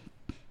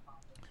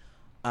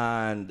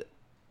 And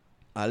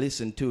I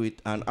listened to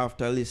it, and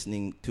after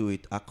listening to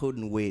it, I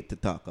couldn't wait to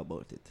talk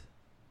about it.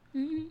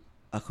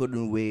 I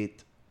couldn't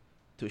wait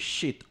to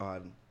shit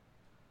on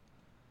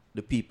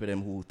the people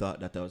them who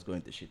thought that I was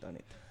going to shit on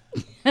it.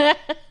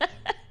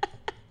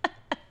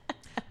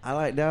 I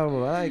like the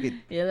album. I like it.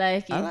 You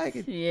like it? I like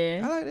it.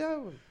 Yeah. I like the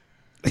album.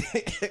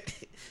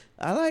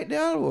 I like the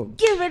album.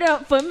 Give it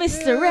up for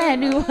Mr.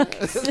 Randy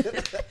Watson.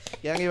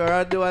 Can I give a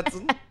Randy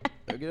Watson?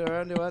 Give a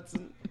Randy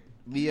Watson?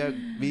 Me, I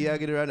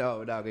get a Randy.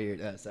 Oh, dog,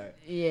 here. Sorry.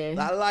 Yeah.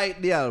 I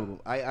like the album.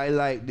 I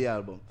like the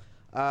album.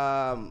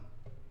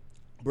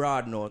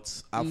 Broad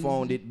notes. I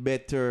found it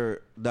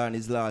better than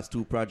his last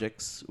 2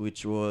 projects,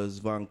 which was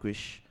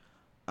Vanquish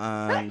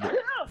and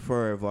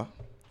Forever.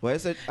 What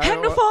is it?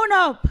 Hang the phone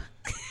up.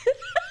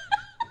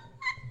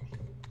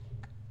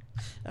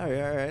 All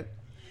right.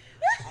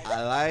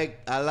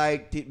 I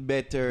liked it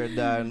better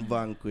than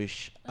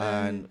Vanquish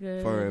and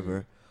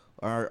Forever.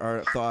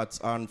 Our thoughts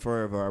on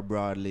Forever are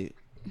broadly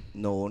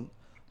known.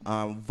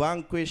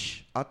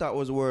 Vanquish, I thought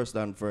was worse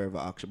than Forever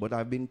actually, but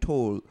I've been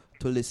told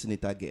to listen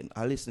it again.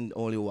 I listened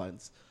only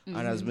once,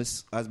 and as me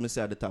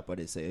say at the top of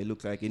this, it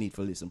looked like you need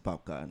to listen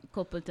Popcorn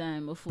Couple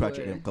time before.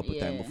 project them couple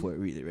time before it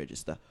really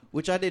register,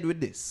 which I did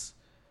with this.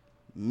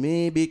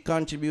 Maybe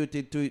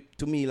contributed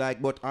to me,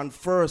 like, but on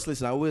first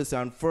listen, I will say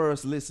on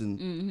first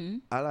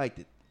listen, I liked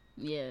it.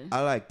 Yeah.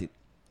 I liked it.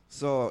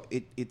 So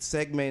it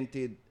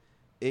segmented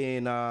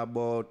in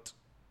about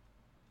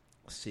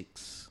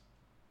 6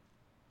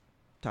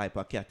 type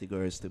of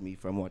categories to me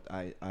from what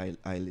I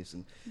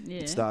listen. Yeah.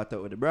 It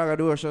started with the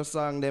Braggadocious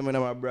song, then when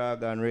I'm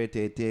brag and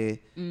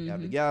Retete. You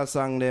have the girl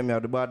song them, you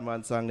have the bad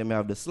man song them, you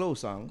have the slow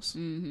songs.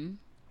 You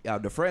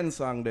have the friend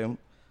song them.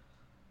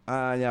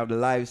 And you have the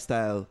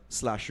lifestyle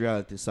 /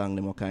 reality song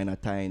them are kind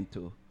of tied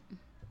to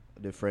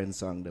the friend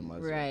song them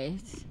as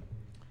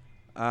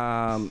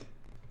well.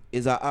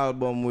 It's an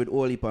album with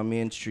all heap of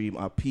mainstream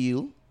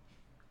appeal,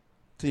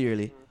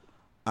 clearly.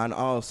 And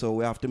also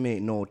we have to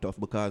make note of,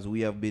 because we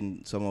have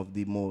been some of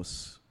the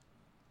most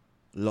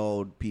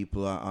loud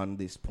people on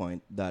this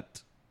point,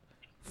 that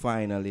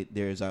finally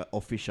there's an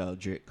official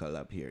Drake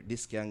collab here.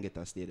 This can get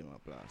a stadium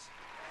applause.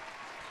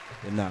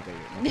 They're not going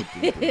to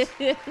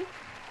get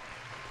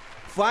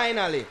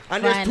Finally.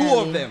 And there's 2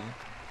 of them.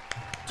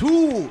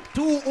 Two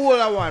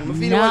older one. I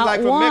feel it was Not like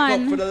a make one.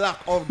 up for the lack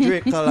of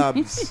Drake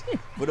collabs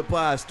for the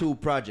past 2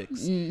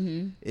 projects.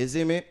 You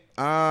see me?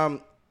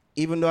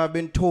 Even though I've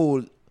been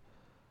told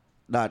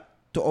that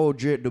to how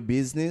Drake do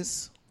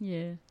business,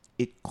 Yeah.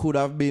 it could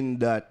have been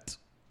that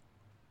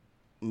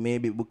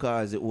maybe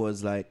because it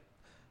was like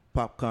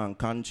popcorn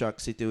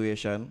contract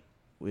situation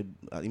with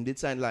him did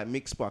sign like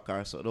mix pack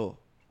or so though.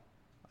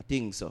 I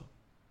think so.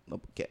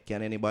 No,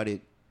 can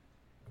anybody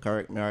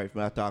correct me or if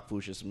I talk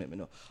foolish, just let me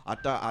know.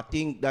 I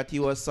think that he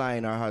was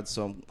signed or had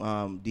some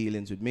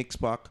dealings with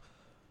Mixpack.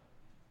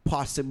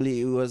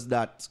 Possibly it was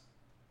that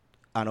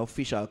an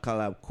official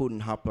collab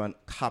couldn't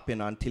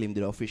happen until him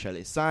did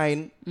officially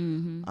sign.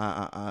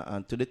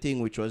 And to the thing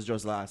which was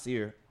just last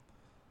year.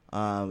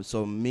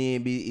 So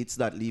maybe it's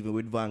that leaving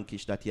with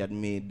Vanquish that he had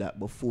made that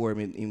before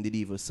him did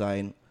even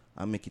sign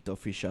and make it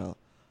official.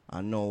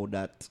 And now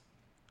that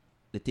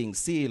the thing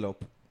seal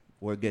up,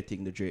 we're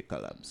getting the Drake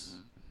collabs.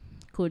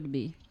 Could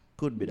be.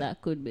 Could be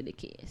That could be the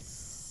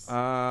case. So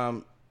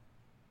I'm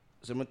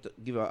going to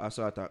give a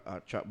sort of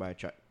a track by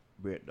track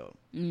breakdown.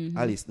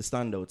 At least the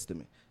standouts to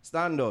me.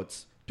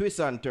 Standouts, Twist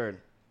and Turn.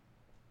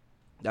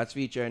 That's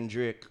featuring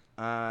Drake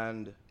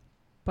and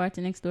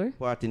Party Next Door?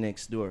 Party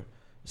Next Door.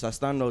 It's a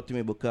standout to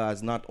me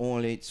because not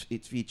only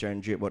it's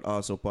featuring Drake but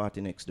also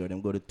Party Next Door.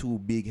 Them got the 2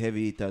 big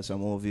heavy hitters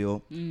from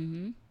OVO.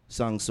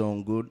 Song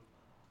sound good.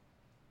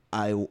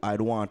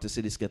 I'd want to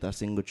see this get a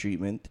single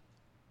treatment.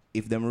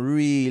 If them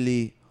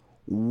really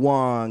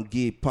want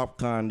give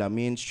Popcorn the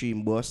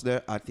mainstream buzz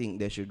there, I think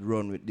they should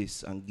run with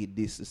this and give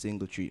this a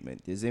single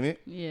treatment. You see me?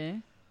 Yeah.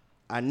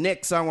 And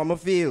next song I'm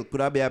feel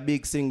could have be a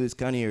big single is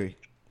Canary.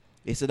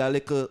 You see that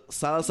little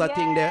salsa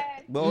thing there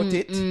about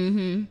it?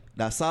 The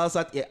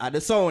salsa, at the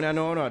sound, I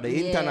know,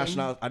 the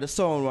international, at the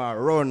sound where I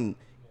run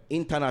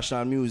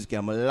international music. I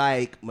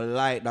like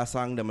that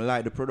song, I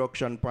like the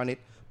production on it.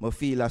 I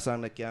feel that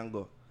song that can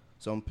go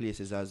some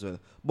places as well.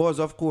 But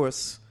of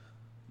course,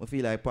 I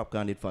feel like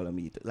Popcorn did follow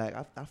me. Like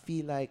I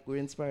feel like we're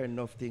inspiring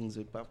enough things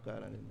with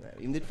Popcorn.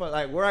 And him did follow,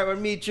 like right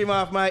when me trim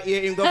off my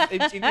ear, him go.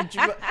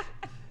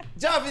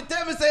 Javi,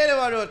 tell me say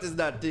anyone noticed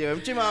that to you.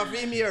 I'm trim off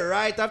him here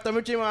right after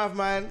me trim off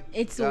mine.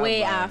 It's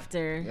way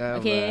after. Yeah,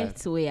 okay, man.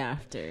 it's way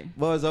after.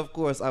 Buzz, of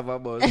course, have a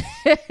buzz.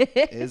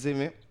 You see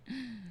me?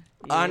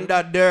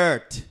 Under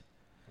Dirt.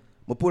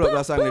 I pull up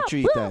that song the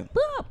 3 times.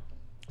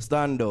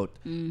 Stand out.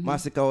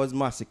 Massacre was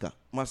Massacre.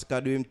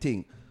 Massacre do him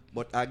thing.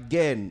 But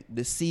again,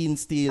 the scene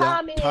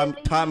stealer,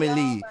 Tommy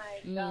Lee.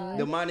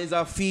 The man is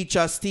a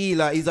feature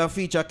stealer. He's a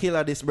feature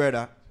killer, this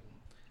brother.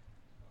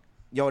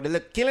 Yo, they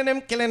look killing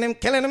him.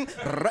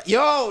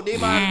 Yo, the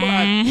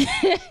man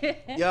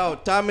bad. Yo,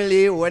 Tommy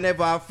Lee,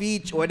 whenever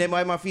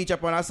I'm a feature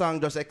upon a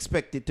song, just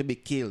expect it to be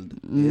killed.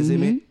 You see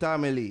me?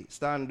 Tommy Lee,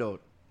 stand out.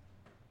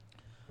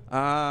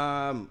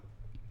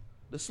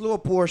 The slow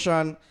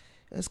portion,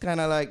 it's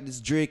kind of like this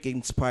Drake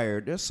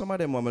inspired. There's some of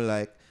them I'm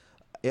like,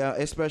 yeah,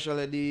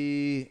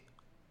 especially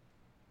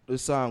the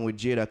song with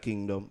Jada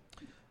Kingdom.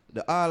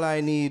 The All I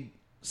Need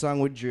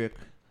song with Drake.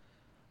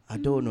 I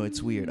don't know,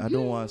 it's weird. I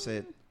don't want to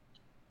say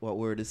what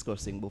we were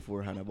discussing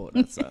beforehand about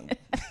that song.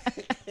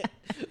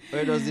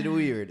 Or does it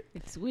weird?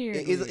 It's weird.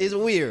 It's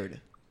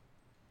weird.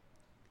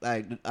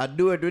 Like, I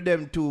do it with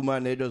them too,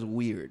 man. They're just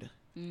weird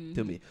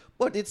to me.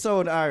 But it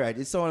sound alright.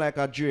 It sound like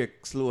a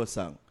Drake slow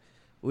song.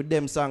 With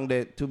them song,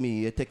 that to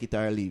me, you take it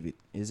or leave it.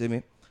 You see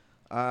me?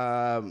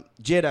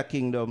 Jada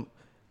Kingdom.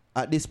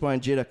 At this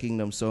point, Jada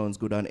Kingdom sounds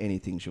good on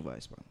anything she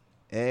voice, man.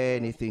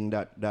 Anything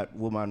that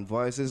woman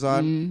voices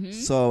on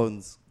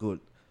sounds good.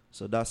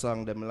 So that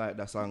song, them like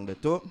that song the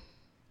too.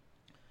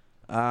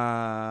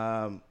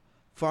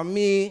 For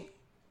me,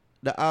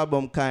 the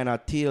album kind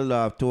of tailed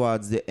off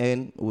towards the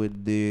end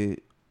with the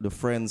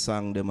Friends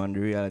song them and the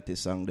Reality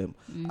song them.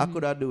 I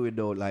could have do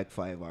without like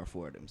 5 or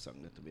 4 of them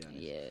song, to be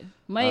honest. Yeah.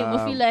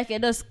 I feel like I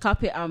just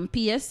copy and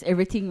paste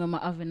everything I'm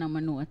having on my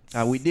notes.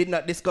 And we did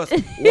not discuss.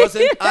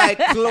 Wasn't I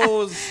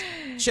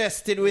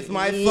close-chested with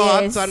my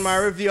thoughts on my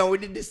review? And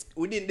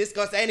we didn't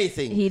discuss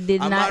anything. He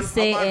did not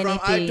say anything.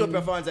 From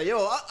Ethiopia fans say,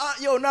 yo,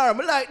 Nara,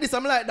 I like this,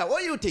 I'm like that.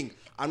 What do you think?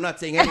 I'm not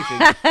saying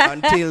anything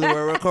until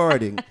we're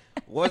recording.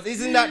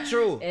 Isn't that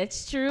true?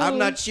 It's true. I've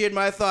not shared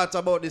my thoughts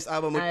about this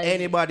album with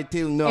anybody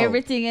till now.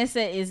 Everything I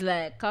said is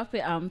like copy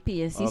and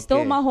paste. He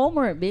stole my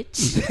homework,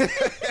 bitch.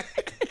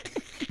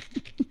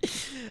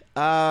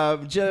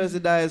 Jealousy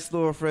Dies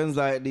Slow, Friends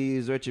Like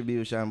These,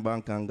 Retribution,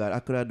 Bank and God. I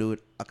could have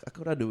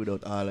do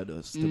without all of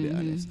those, to be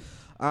honest.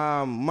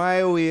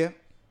 My Way,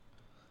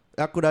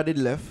 I could have did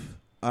left.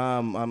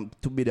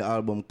 To be the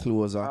album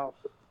closer.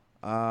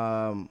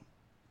 Wow.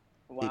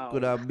 It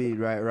could have been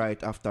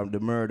right after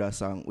the Murder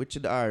song, which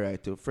is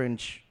alright too.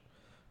 French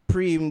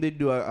Preem did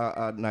do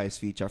a nice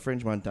feature.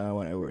 French Montana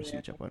one of the worst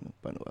feature on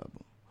the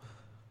album,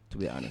 to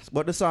be honest.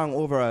 But the song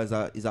overall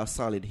is a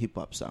solid hip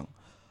hop song.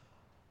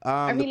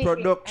 The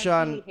production.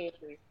 I really hate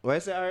this. What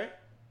is it, Ari?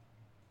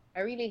 I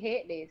really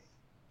hate this.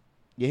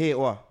 You hate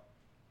what?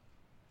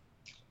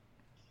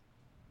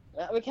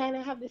 We kind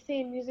of have the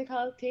same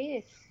musical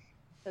taste.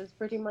 Because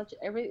pretty much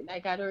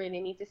like I don't really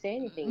need to say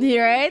anything.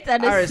 Right?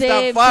 And the Alright,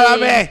 same stop follow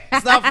thing. me.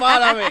 Stop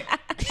follow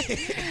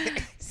me.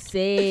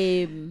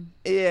 Same.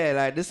 Yeah,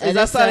 like this And is a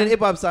this solid song- hip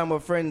hop song, but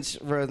French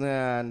version,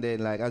 and then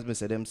like as me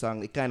said, them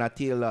song it kind of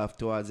tailed off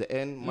towards the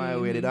end. My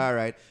way did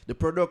alright. The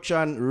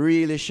production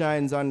really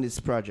shines on this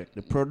project.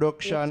 The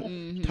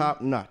production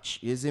top notch.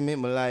 You see me?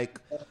 Me like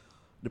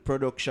the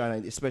production,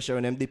 especially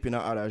when them dip in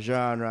other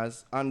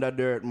genres. Under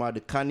Dirt,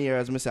 the Canary,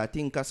 as me say, I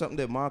think something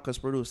that Marcus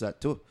produced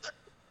that too.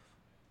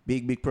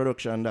 Big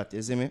production that.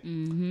 You see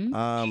me?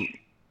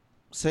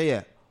 So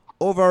yeah,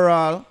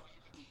 overall,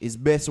 it's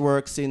best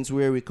work since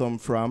Where We Come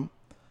From.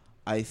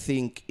 I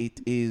think it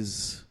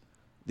is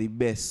the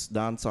best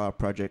dancehall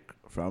project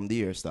from the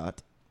year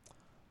start.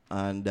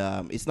 And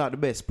it's not the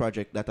best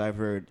project that I've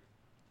heard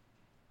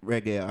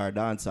reggae or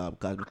dancehall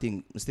because I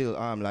think still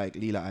like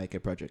Lila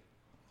Ike project.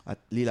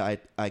 Lila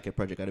Ike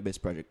project are the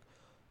best project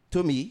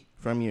to me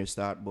from year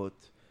start, but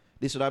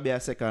this would be a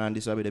second and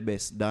this would be the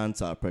best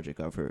dancehall project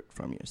I've heard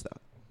from year start.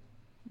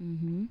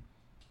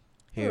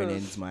 Here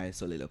ends my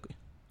soliloquy.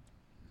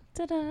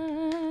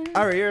 Ta-da.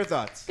 Ari, your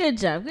thoughts? Good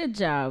job. Good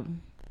job.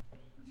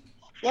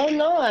 Well,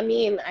 no, I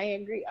mean, I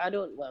agree.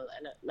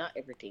 Not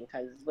everything,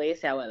 because what you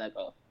said a while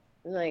ago.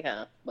 It's like,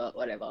 but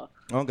whatever.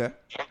 Okay.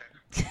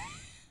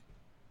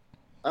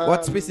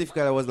 What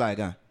specifically was like,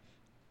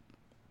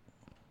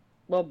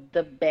 Well,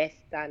 the best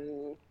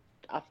and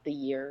of the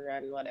year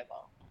and whatever.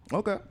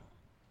 Okay.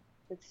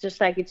 It's just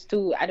like it's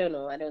too, I don't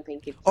know, I don't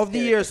think it's... Of the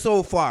fair. year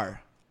so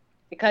far.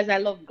 Because I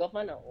love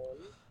Governor Own.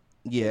 Listen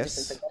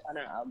Yes. to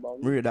Governor album.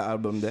 Read the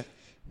album there.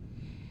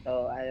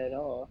 So, I don't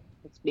know.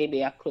 It's maybe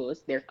they're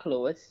close.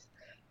 It's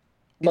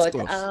But,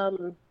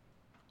 close.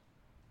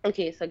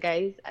 okay, so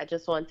guys, I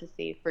just want to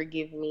say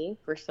forgive me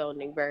for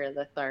sounding very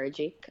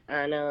lethargic.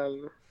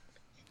 And,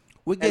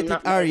 We get I'm it,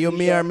 not Ari. You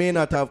may or sure. may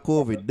not have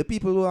COVID. The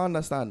people who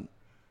understand.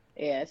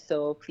 yeah,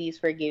 so please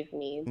forgive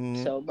me.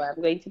 Mhm. So, but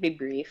I'm going to be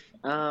brief.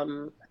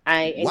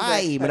 I enjoyed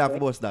Why? the Me have to project.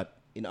 boast that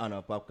in honor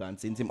of Popcorn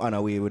since him on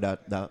away with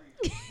that.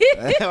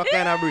 What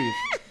kind of brief?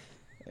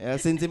 Yeah,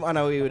 since him on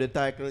away with the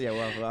title, yeah, we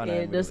have to honor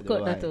Yeah, him just with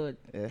cut the that why.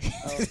 out.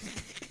 Yeah.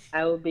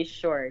 I will be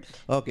short.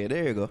 Okay,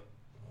 there you go.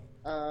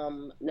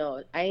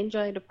 No, I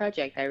enjoyed the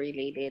project. I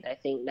really did. I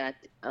think that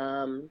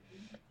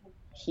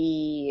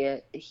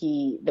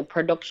the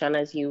production,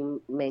 as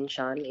you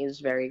mentioned, is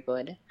very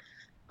good.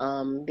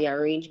 The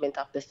arrangement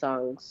of the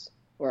songs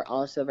were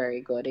also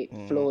very good. It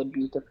flowed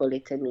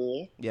beautifully to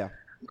me. Yeah.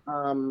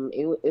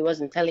 It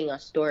wasn't telling a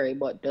story,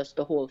 but just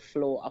the whole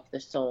flow of the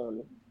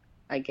song.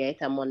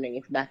 I'm wondering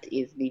if that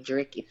is the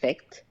Drake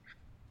effect.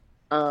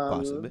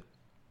 Possibly.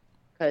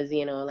 Because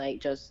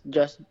like just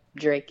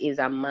Drake is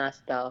a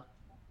master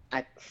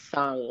at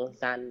songs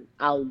and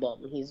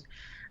album.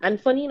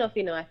 And funny enough,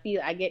 I feel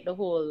I get the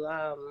whole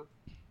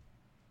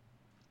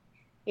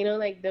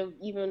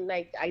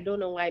like I don't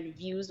know why the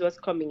views was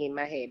coming in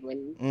my head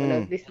when I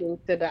was listening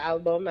to the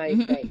album. Like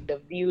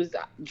the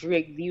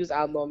Drake views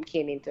album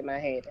came into my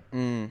head.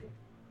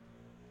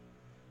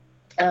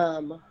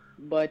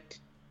 But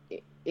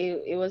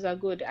it was a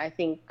good. I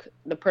think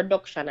the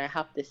production, I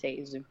have to say,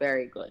 is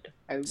very good.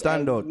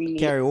 Stand I out. really,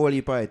 Carry all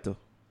your part too.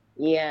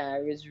 yeah,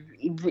 it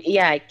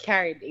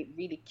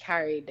really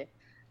carried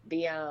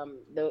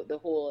the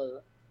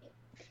whole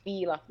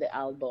feel of the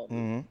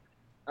album.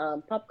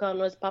 Popcorn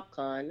was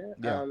Popcorn.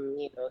 Yeah.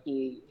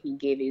 He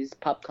gave his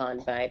Popcorn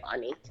vibe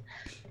on it.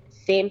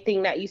 Same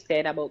thing that you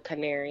said about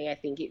Canary. I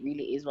think it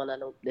really is one of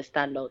the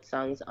standout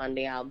songs on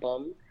the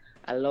album.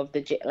 I love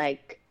the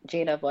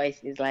Jada voice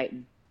is like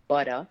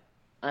butter,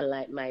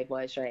 unlike my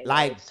voice right now.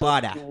 Like It's so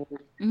butter.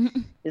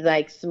 smooth. It's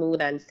like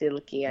smooth and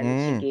silky,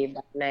 and she gave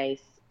that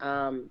nice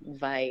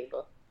vibe,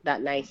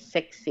 that nice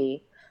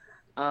sexy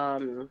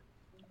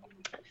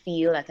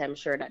feel that I'm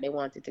sure that they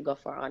wanted to go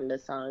for on the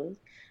songs.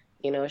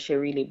 She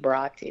really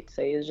brought it.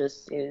 So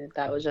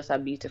that was just a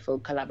beautiful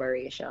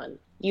collaboration.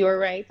 You were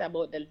right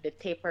about the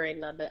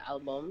tapering of the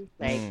album.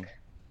 Like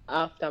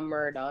after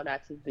Murder,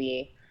 that's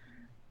the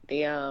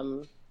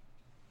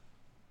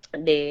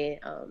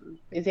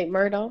is it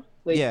Murder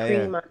with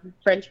Cream and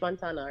French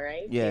Montana,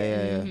 right?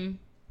 Yeah.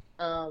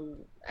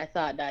 I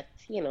thought that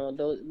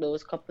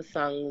those couple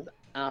songs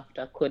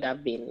after could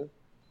have been.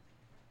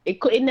 It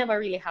never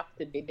really have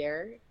to be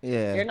there.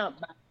 Yeah. They're not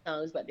bad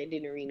songs, but they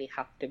didn't really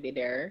have to be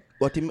there.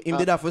 But him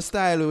did have a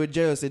style with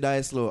Jealousy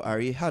Die Slow, or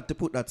he had to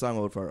put that song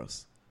out for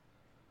us.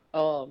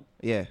 Oh,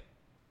 Yeah.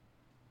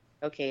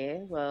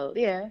 okay. Well,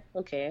 yeah,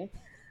 okay.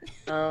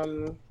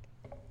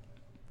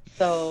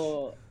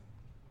 So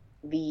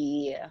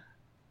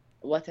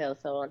what else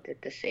I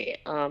wanted to say?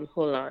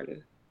 Hold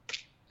on.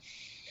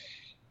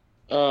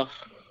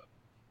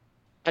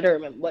 I don't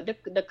remember. But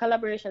the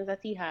collaborations that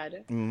he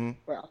had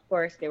were, of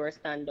course, they were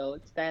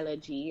standout. Stylo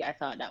G, I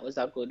thought that was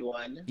a good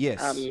one.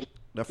 Yes.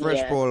 The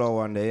Fresh Polo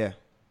one there,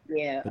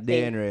 Yeah. The I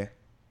think DNA.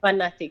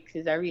 Fanatics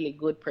is a really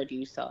good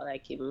producer.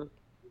 Like him.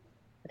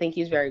 I think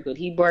he's very good.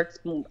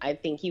 I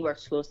think he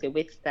works closely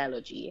with Stylo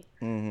G.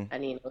 And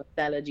you know,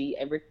 Stylo G,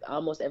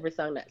 almost every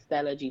song that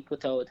Stylo G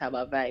put out have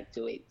a vibe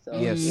to it. So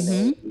Yes,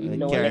 you they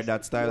know, carry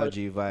that Stylo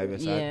G vibe.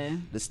 Yes,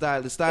 Yeah.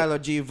 the Stylo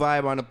G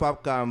vibe and the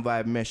popcorn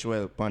vibe mesh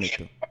well upon it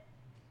too.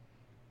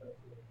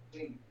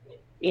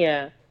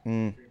 yeah.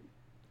 Mm.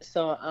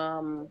 So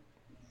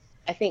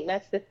I think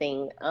that's the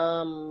thing.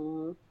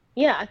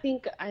 Yeah, I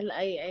think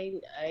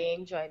I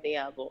enjoyed the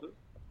album.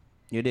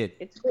 You did.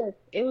 It's good.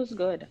 It was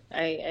good.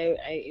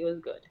 It was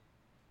good.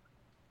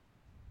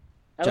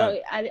 Jam.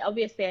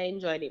 Obviously I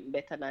enjoyed it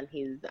better than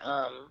his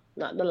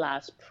not the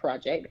last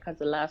project, because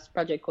the last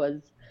project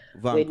was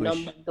with Vanquish.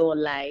 Numbers Don't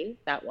Lie,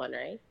 that one,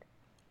 right?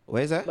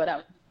 Where is that?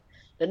 But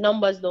the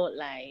Numbers Don't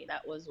Lie,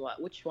 that was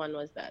which one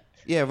was that?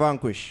 Yeah,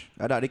 Vanquish.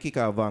 I thought the kick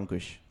out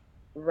Vanquish.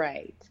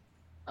 Right.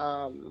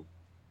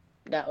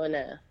 That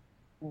one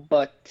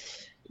but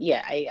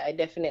yeah, I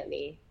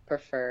definitely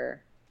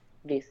prefer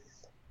this.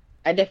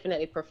 I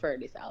definitely prefer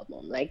this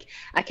album. Like,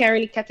 I can't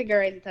really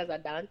categorize it as a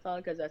dancehall,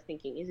 because I was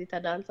thinking, is it a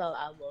dancehall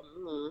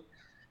album?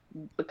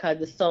 Because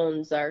the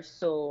sounds are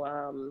so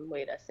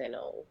wait I say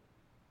no.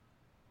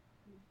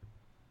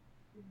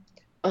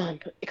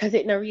 Because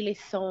it not really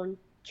sound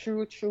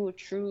true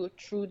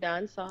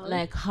dancehall.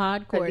 Like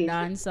hardcore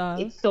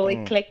dancehall. It's so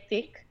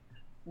eclectic,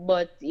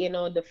 but you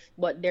know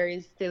but there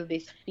is still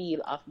this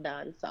feel of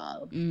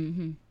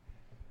dancehall.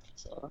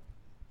 So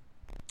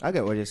I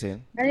get what you're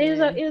saying. and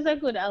it was a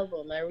good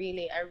album. I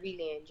really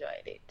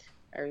enjoyed it.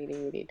 I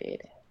really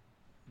did.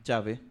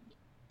 Javi,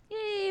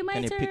 Yay, my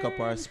can you turn. pick up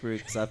our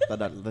spirits after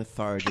that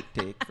lethargic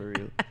take for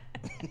real?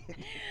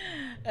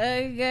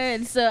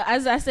 Good. So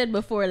as I said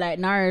before, like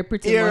Nara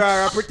pretty Here much.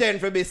 I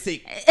pretend to be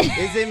sick.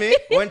 You see me?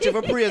 When she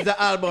praise the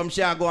album,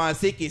 she'll go on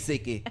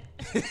sicky.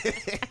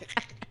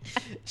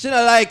 She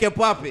don't like your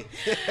poppy.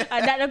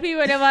 And that the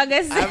people never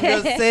gonna say. I'm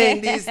just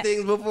saying these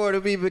things before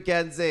the people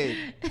can say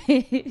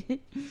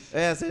it.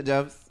 Yes,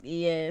 Jobs.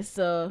 Yeah,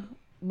 so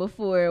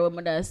before what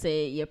mother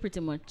say, you pretty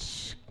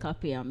much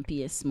copy and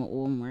paste my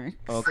homework.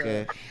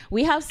 Okay. So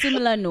we have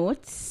similar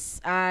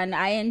notes, and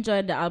I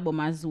enjoyed the album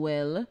as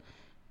well.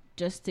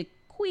 Just to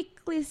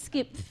quickly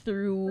skip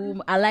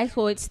through, I like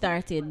how it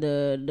started,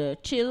 the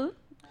chill.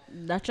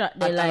 That track,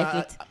 they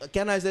like it.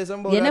 Can I say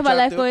something about You that never track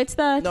like too? how it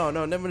started?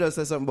 No, never just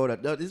say something about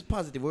that. No, this is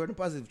positive. We're in a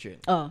positive train.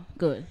 Oh,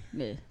 good.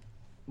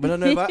 But I don't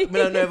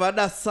know if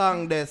that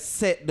song they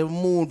set the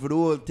mood for the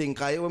whole thing.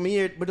 Cause when I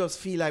hear it, I just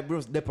feel like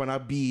bro step on a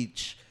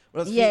beach.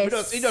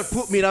 Yes. It just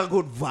put me in a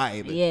good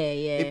vibe.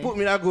 Yeah. It put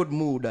me in a good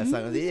mood, that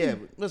song. I say, yeah,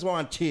 just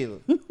want to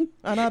chill.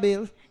 And I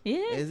Bill.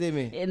 Yeah. You see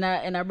me? In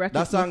a bracket.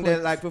 That song they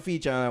like for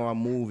feature in a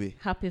movie.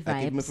 Happy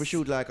Like if me vibes. for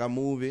shoot like a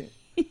movie,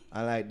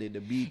 I like the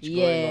beach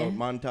Yeah.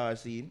 going on, montage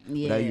scene. But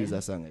Yeah. I use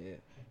that song, yeah.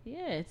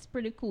 Yeah, it's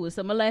pretty cool.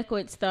 So I like how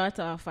it starts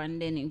off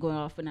and then it go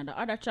off in the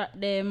other track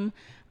them.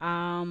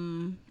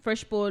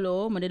 Fresh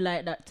Polo, I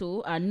like that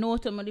too. And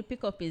note I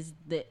pick up is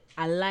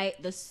I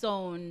like the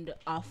sound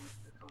of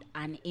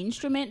an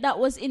instrument that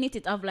was in it.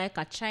 It have like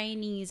a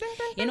Chinese,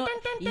 you know,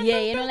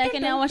 like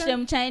when I watch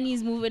them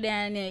Chinese movie there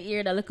and you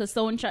hear the little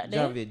soundtrack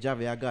there.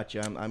 Javi, I got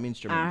you. I'm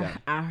instrument guy.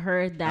 I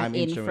heard that I'm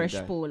in instrument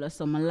Fresh guy. Polo,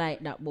 so I like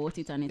that about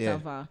it, and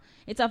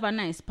it have a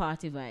nice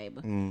party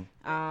vibe.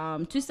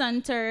 Twist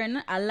and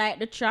Turn, I like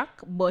the track,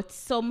 but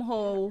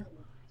somehow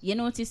you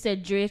notice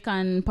that Drake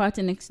and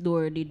Party Next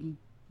Door did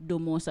do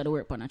most of the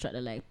work on a track.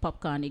 Like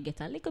Popcorn, they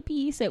get a little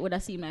piece. It would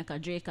have seemed like a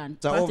Drake and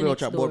It's an Party overall Next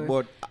track, Door.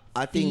 but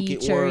I think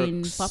it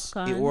featuring works.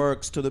 Popcorn. It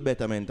works to the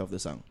betterment of the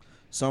song.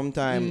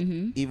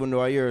 Sometimes, even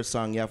though I hear a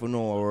song, you have to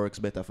know what works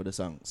better for the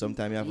song.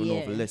 Sometimes you have to know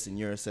Yeah. to listen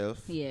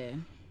yourself Yeah,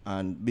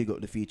 and big up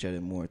the feature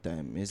them more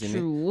time. You see me?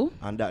 true.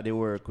 And that they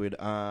work with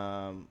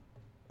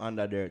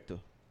Under There too.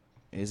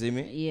 You see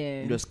me?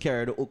 Yeah. Just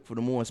carry the hook for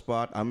the most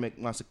part and make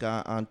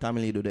Massacre and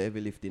Tamale do the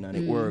heavy lifting and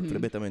it work for the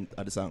betterment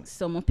of the song.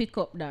 So I pick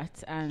up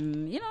that,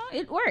 and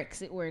it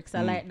works.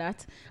 I like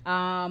that.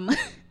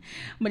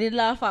 But did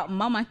laugh at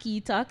Mama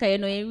Kita, cause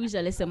you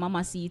usually say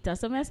Mama Sita.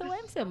 So I say, why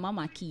am say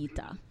Mama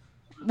Kita?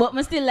 But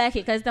I still like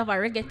it because it have a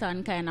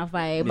reggaeton kind of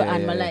vibe,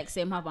 and I like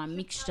say him have a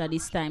mixture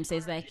this time. So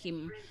it's like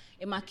him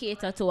a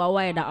cater to a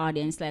wider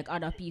audience, like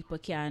other people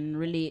can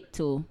relate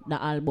to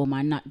the album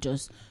and not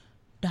just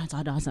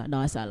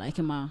dancer. Like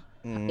him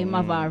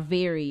have a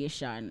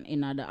variation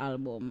in the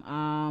album.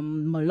 I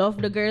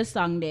love the girl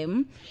song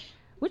them.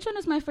 Which one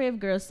is my favorite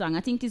girl song?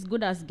 I think it's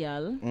Good As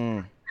Girl.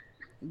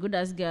 Good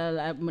As Girl,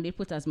 I'm going to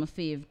put as my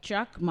favorite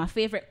track. My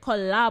favorite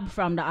collab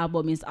from the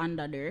album is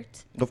Under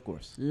Dirt. Of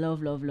course.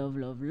 Love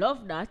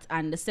that.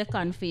 And the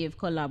second favorite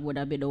collab would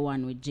have been the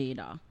one with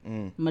Jada.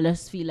 I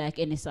just feel like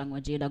any song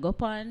with Jada go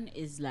on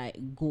is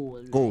like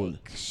gold.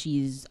 Like,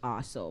 she's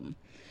awesome.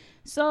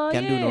 So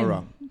Can do no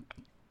wrong.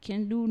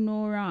 Can do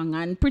no wrong.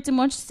 And pretty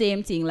much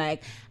same thing.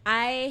 Like,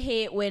 I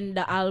hate when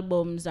the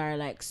albums are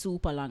like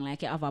super long,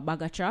 like you have a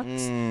bag of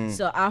tracks.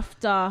 So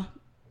after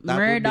That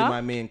Murder would be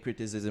my main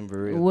criticism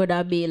for real. would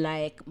I be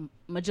like,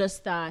 I just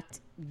start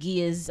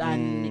gaze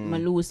and I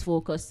lose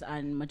focus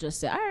and I just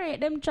say, all right,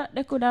 them track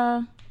they could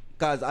have.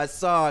 Cause I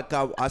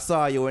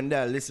saw you when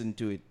they listen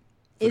to it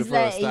for It's the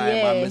first like, time.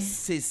 yeah. And my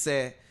sis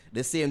say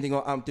the same thing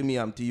will happen to me,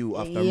 I'm to you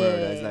after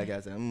murder. It's like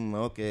I said,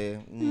 okay.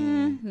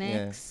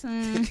 Next.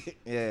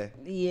 Yeah.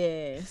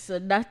 Yeah, so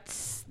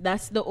that's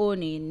the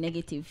only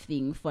negative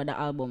thing for the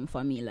album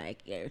for me.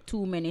 Like,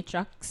 too many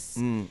tracks,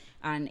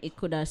 and it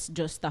could have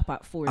just stopped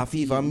at 14. I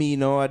feel for me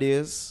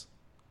nowadays,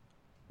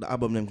 the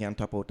album them can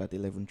top out at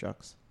 11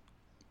 tracks.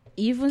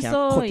 Even Can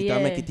so, cut it yeah.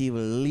 and make it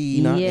even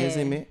leaner, Yeah. you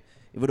see me?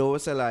 If it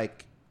always say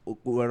like,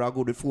 we're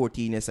good with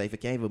 14, yes, if you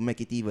can't even make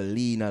it even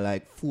leaner,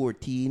 like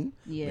 14,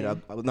 Yeah.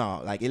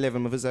 no, like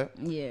 11 of us,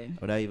 Yeah.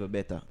 or that even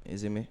better, you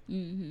see me?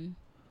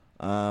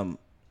 Mm-hmm.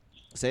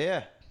 So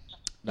yeah,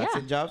 that's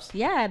it, Jobs.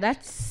 Yeah,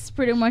 that's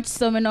pretty much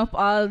summing up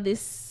all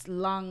this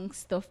long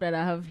stuff that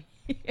I have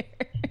here.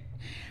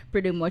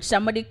 Pretty much.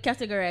 Somebody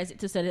categorized it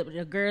to say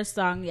the girl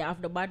song, you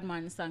have the bad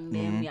man song,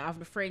 them, you have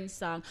the friend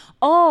song.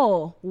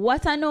 Oh,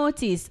 what I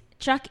noticed,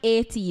 track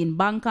 18,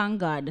 Bank on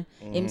God.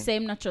 Him say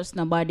him not trust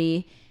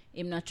nobody,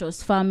 him not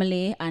trust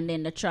family, and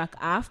then the track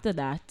after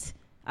that,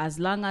 as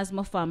long as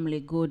my family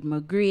good, my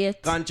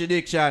great.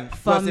 Contradiction.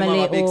 Plus, him Family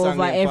have a big song over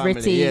named Family,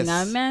 everything. yes.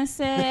 I mean,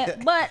 say,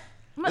 but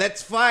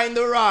Let's find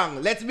the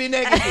wrong. Let's be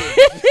negative.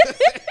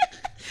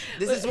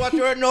 This is what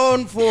you're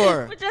known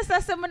for. but just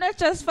as someone not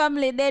trust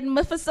family, then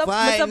me for some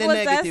Find the supposed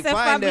to negative, say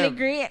find family them.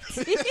 great.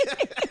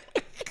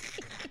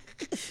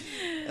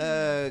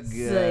 God.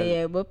 So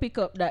yeah, but pick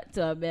up that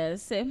tab and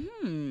say,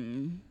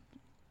 why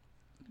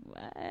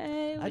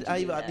would I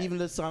you do even, that? even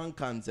the song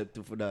concept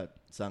for that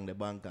song, the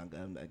Bank on God,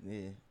 I'm like,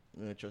 yeah,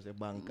 I don't trust the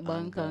bank.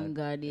 Bank on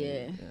God,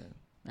 yeah.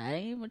 I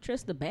ain't even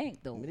trust the bank I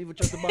though. don't even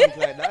trust the bank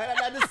like that.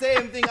 That's the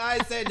same thing I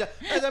said. I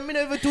said, I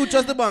never too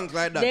trust the bank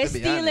like that. They're to be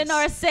stealing honest.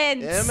 our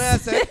cents. Yeah, man, I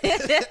said.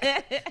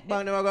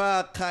 Bank never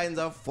got all kinds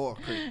of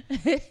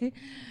fuckery.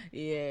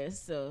 Yeah,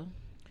 so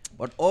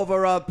But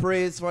overall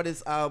praise for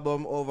this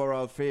album,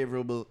 overall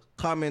favorable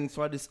comments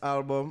for this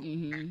album.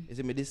 You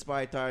see me,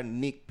 despite our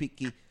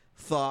nitpicky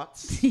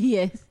thoughts,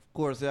 yes. of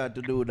course, we had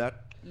to do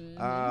that.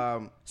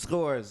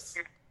 Scores.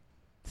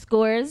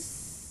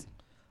 Scores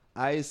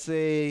I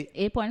say,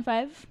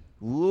 8.5.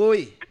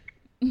 woi.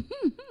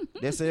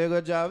 They say you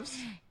good jobs.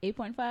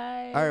 8.5.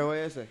 All right, what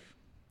you say?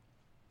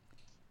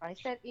 I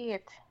said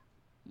 8.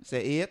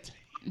 Say 8.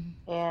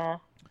 Yeah.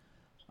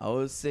 I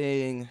was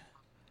saying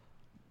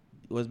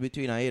it was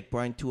between a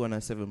 8.2 and a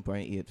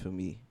 7.8 for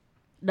me.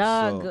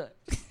 Dog.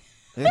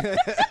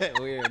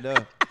 Weird,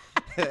 though.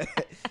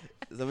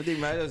 So I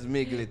think I just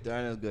make it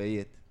and just go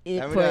 8. I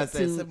mean, I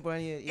said 8.2.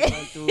 7.8,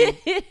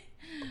 8.2.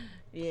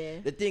 Yeah.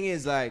 The thing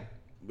is, like,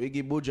 we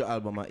give Buju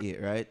album a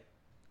 8, right?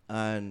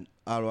 And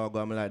all I go,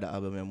 I like the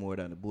album more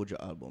than the Buju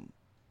album.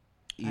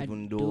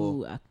 Even I though,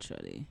 do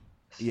actually.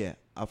 yeah,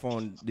 I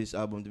found this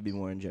album to be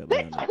more enjoyable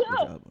than the Buju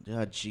album.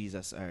 Oh,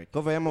 Jesus, all right.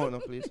 Cover your mouth now,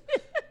 please.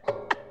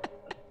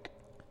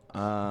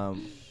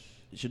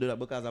 You should do that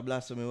because I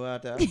blasphemy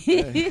water.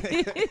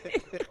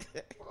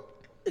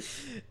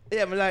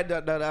 Yeah, I like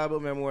that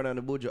album more than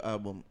the Buju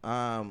album.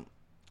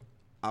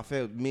 I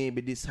felt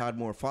maybe this had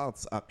more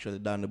faults actually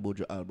than the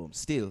Buju album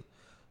still.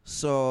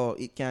 So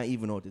it can't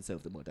even out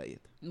itself to about a 8.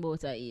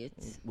 Both are 8.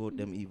 Both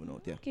them even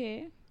out, yeah.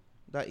 Okay.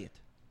 That 8.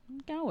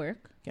 Can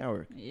work. Can't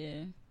work.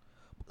 Yeah.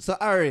 So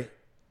Ari,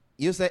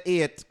 you say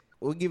 8.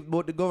 We give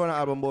both the Governor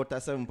album about a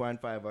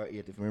 7.5 or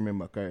 8 if I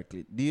remember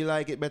correctly. Do you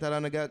like it better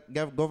than the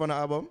Governor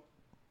album?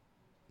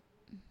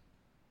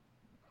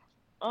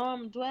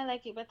 Do I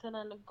like it better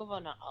than the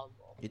Governor album?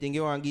 You think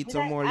you want to get Did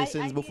some I- more I-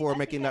 listens I before did- I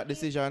making think I that did.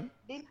 decision?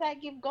 Did I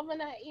give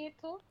Governor 8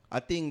 too? I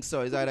think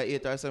so. It's either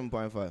 8 or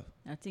 7.5.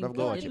 I think I've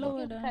got it's it.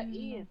 lower It's than. at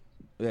 8.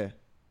 Yeah.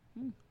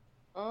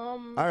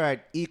 Um.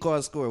 Alright,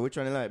 equal score. Which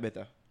one you like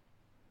better?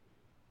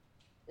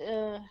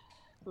 In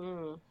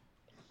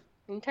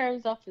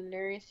terms of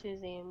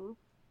lyricism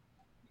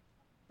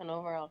and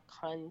overall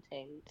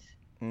content,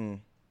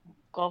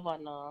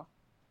 Governor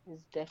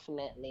is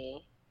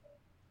definitely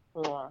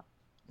more.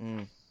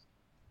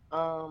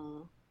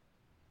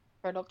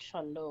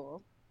 Production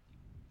though,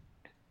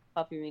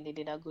 Poppy really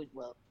did a good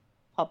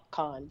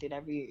Popcorn did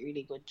a really,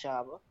 really good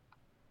job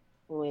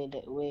with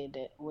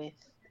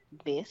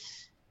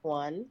this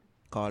one.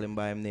 Call him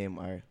by his name,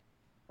 Ari.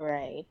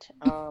 Right.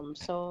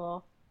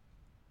 So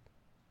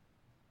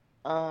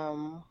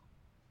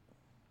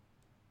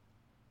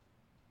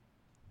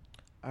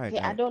Alright.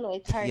 yeah, I don't know.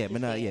 It's hard Yeah, to me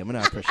not, say. yeah, me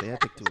not pressure. You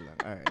take too long.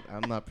 Alright,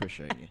 I'm not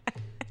pressuring you.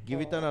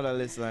 Give it another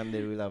listen and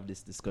then we'll have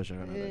this discussion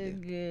another day.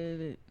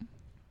 Good.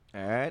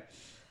 Alright.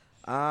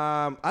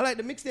 I like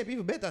the mixtape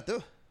even better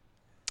too.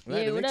 I like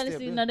Yeah, the we don't mixtape,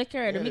 listen yeah. to the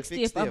carry. The Yeah, the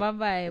mixtape have a mixtape.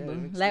 vibe. Yeah,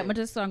 Like mixtape. my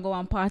just song go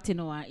on party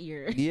now and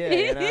ear. Yeah,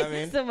 you know what I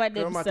mean? Some of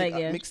them Chromatic,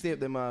 song, yeah. mixtape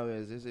them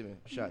always, you see me?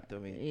 Shot to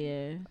me.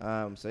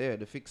 Yeah. So yeah,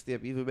 the fixed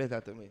tape even better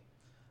to me.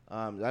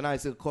 And I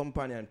a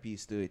companion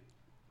piece to it.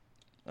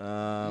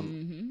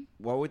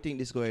 What we think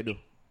this going to do? In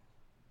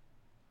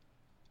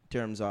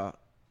terms of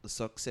the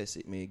success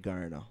it may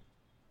garner.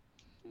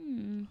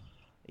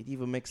 It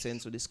even makes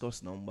sense to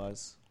discuss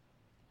numbers.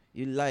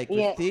 You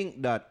Yeah.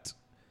 think that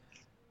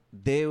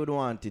they would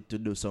want it to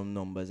do some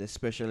numbers,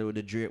 especially with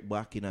the Drake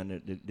backing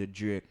and the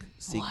Drake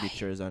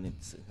signatures on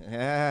it.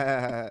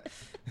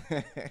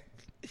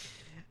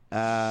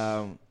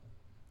 Yeah.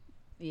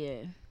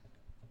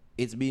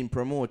 It's being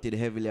promoted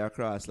heavily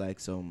across like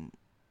some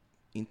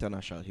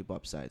international hip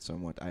hop sites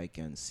from what I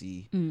can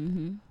see.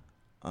 Mm-hmm.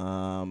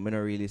 I don't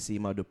really see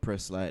him at the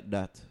press like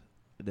that.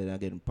 Then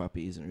again,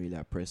 Papi isn't really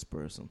a press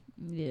person.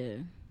 Yeah.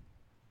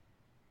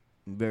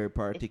 I'm very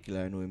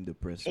particular. I know him the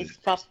press. It's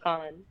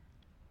Popcorn.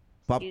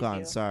 Popcorn,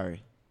 you.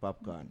 sorry.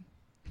 Popcorn.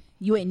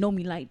 You ain't know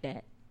me like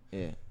that.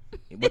 Yeah.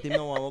 But him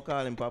no one will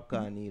call him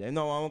Popcorn either. Him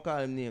no one will call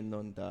him name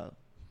none tal.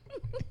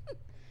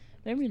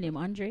 Let me name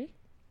Andre.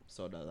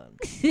 Sutherland.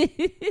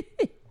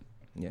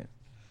 Yeah.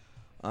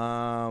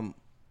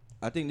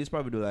 I think this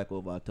probably do like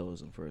over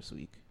 1,000 first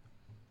week.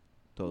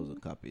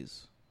 1,000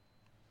 copies.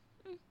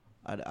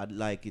 I'd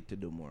like it to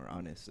do more,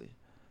 honestly.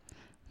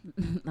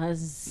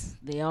 As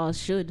they all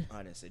should.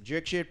 Honestly.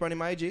 Drake shared on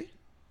him IG?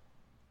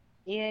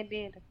 Yeah, I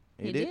did.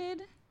 He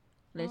did?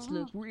 Let's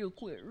look real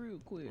quick.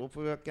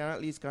 Hopefully I can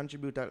at least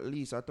contribute at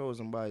least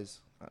 1,000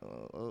 buys.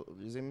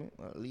 You see me?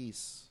 At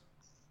least.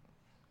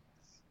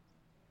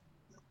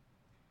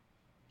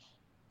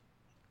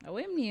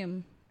 What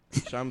name?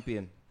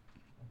 Champion.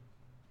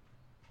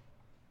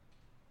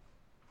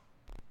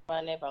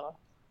 Whatever.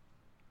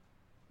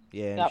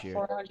 Yeah, Got sure.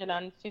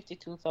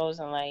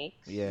 452,000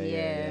 likes.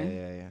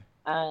 Yeah.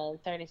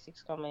 And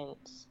 36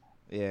 comments.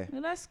 Yeah.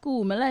 Well, that's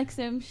cool. I like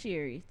them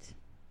share it.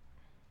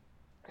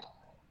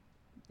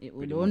 It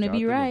would Pretty only much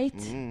be out to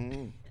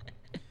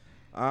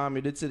right.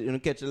 You did see, you know,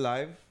 catch it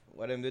live.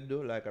 What them did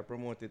do? Like I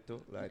promoted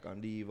too, like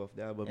on the eve of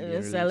the album being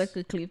It's a released.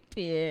 little clip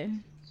here.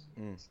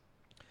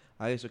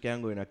 I also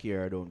can go in a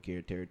care or don't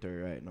care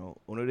territory right now.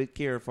 You know they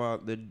care for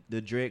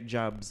the Drake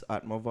jobs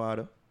at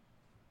Movado.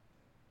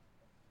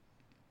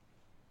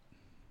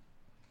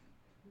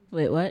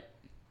 Wait, what?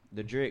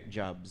 The Drake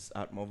jobs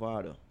at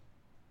Movado.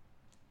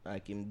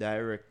 Like him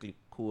directly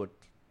quote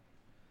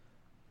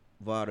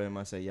Vado, him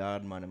a say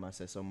Yardman, him a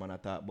say some man a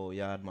talk about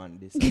Yardman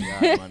this and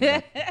Yardman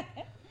that.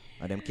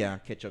 And them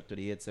can't catch up to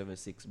the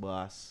 876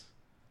 boss.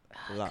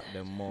 Lock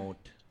them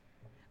out.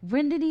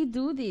 When did he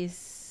do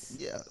this?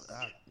 Yeah,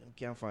 I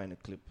can't find a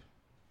clip.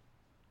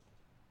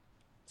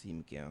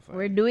 Team can't find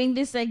We're it. doing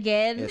this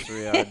again. Yes,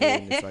 we are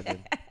doing this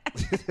again.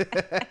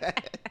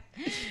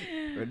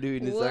 We're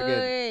doing this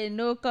again. Whoa,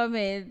 no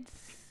comments.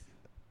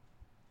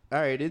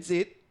 Alright, that's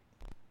it.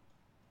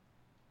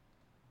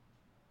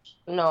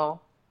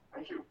 No.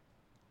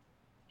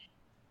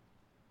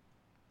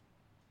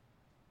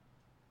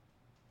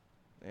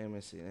 Let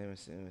me see. Can't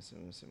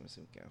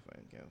find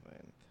it.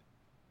 Again.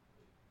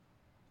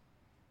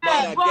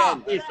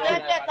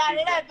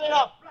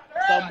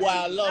 Some boy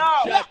I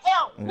love chat.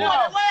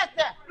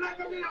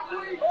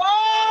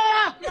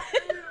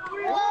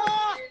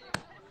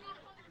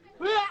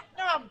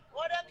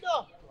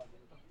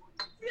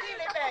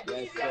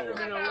 Yes, sir.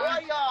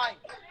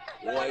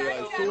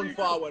 Boy, soon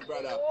forward,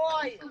 brother.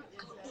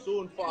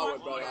 Soon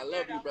forward, brother. I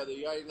love you, brother.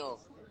 You already know.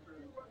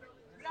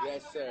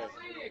 Yes, sir.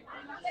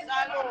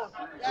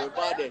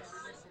 Everybody.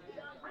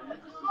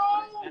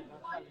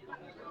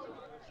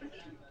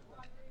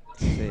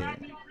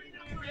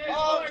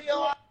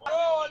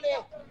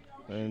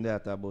 And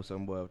that about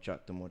some boy have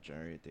chat too much and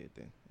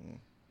irritating.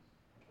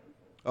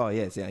 Oh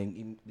yes, yeah,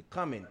 in the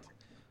comment.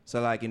 So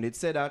like in it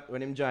said that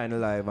when him join the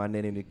live and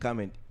then in the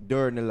comment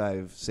during the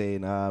live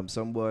saying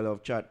some boy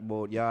love chat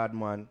about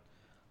Yardman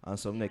and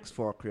some next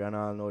fuckery and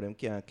all know them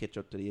can't catch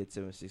up to the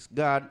 876.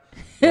 God,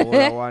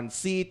 one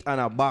seat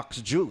and a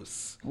box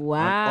juice.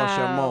 Wow. And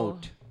usher him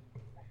out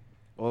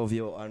of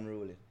your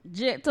unruly.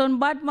 Jeton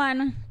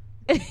Batman.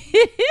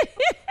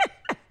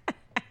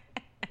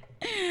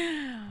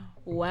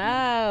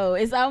 Wow.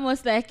 It's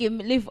almost like him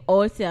live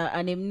out here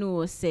and him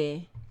know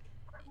say,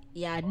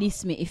 yeah,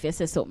 diss me if you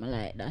say something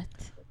like that.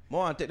 I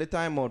want to take the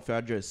time out to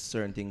address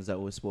certain things that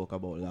we spoke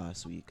about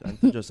last week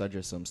and to just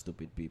address some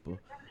stupid people.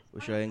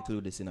 We should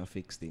include this in a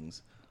fix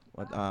things.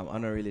 But I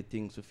don't really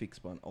think to fix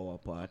on our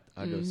part.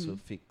 I just to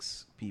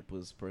fix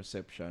people's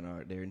perception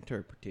or their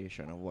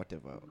interpretation of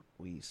whatever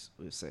we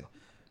say,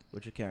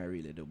 which you can't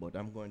really do. But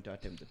I'm going to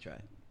attempt to try.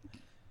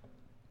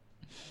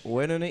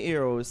 When on the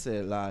hero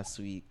said last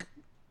week,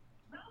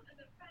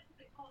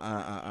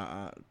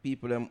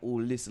 people them who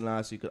listen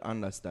last week could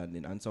understand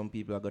it, and some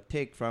people are going to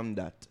take from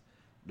that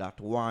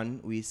one,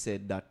 we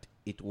said that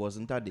it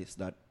wasn't a this,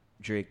 that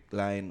Drake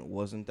line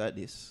wasn't a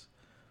this.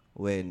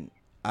 When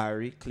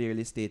Ari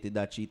clearly stated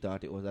that she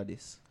thought it was a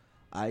this.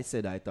 I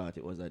said I thought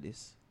it was a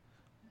this.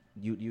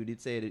 You did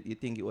say that you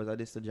think it was a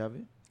this to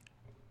Javi?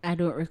 I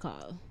don't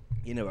recall.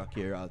 You never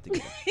care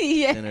altogether.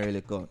 Yeah. Then I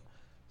really count.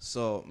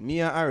 So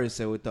me and Ari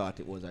said we thought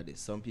it was a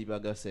this. Some people are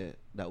gonna say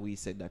that we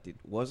said that it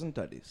wasn't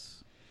a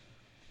this.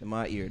 They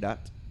might hear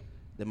that.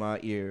 They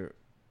might hear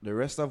the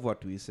rest of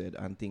what we said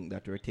and think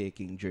that we're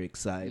taking Drake's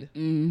side.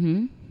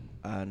 Mm-hmm.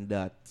 And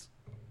that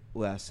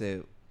we I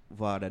say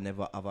Vada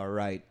never have a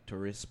right to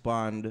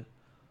respond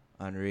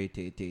and rate.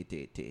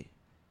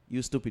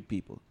 You stupid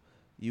people.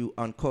 You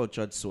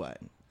uncultured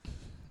swine.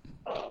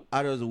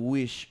 I just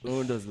wish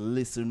you just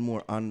listen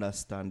more,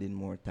 understanding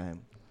more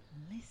time.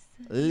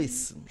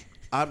 Listen.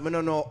 I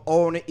don't know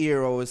how the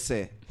hero will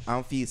say.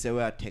 and feel say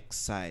we are take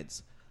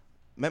sides.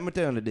 Let me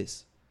tell you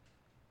this.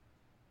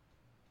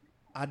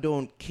 I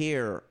don't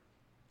care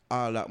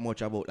all that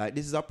much about, like,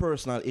 this is a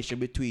personal issue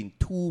between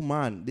two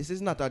men. This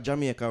is not a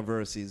Jamaica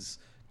versus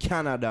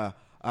Canada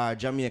or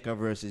Jamaica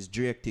versus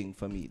Drake thing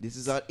for me. This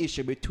is an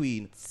issue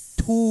between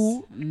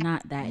two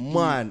not that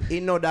man.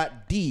 It's not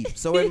that deep.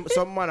 So when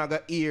some man I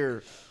got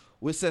ear,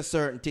 we say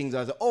certain things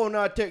as, oh,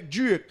 no, take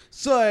Drake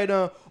side,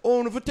 oh,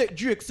 if I take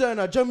Drake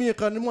side,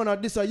 Jamaica, the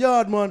man this a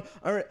yard man.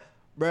 All right,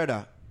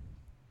 brother,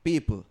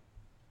 people,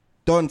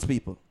 dunce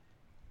people.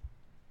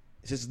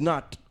 This is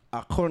not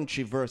a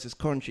country versus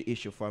country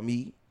issue for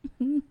me.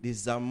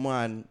 This is a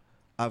man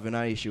having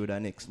an issue with the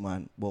next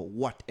man, but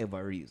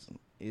whatever reason.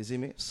 You see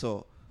me?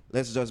 So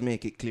let's just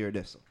make it clear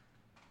this.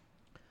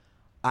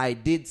 I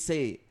did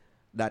say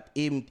that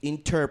him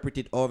interpret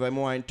it however he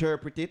want to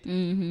interpret it,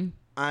 and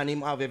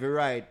him have every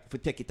right to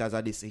take it as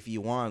a diss if he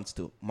wants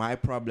to. My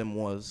problem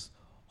was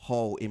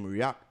how him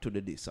react to the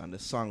diss and the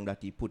song that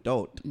he put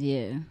out.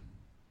 Yeah.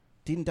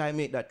 Didn't I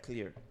make that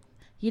clear?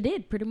 You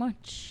did, pretty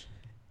much.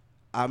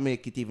 I'll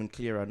make it even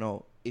clearer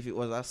now. If it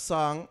was a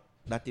song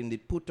that him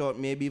did put out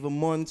maybe even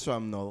months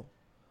from now,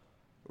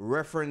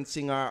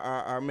 referencing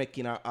or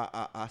making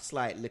a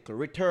slight little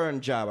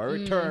return job, a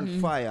return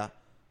fire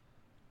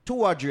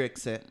to a Drake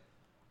set,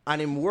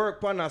 and him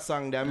work on a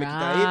song that make it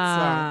a hit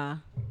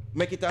song,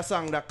 make it a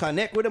song that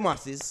connect with the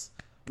masses,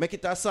 make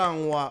it a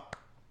song what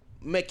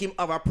make him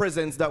have a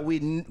presence that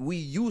we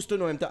used to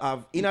know him to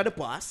have in the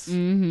past,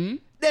 then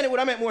it would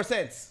have made more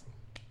sense.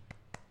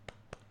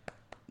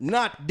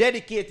 Not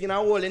dedicating a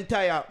whole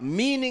entire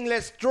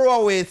meaningless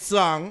throwaway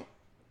song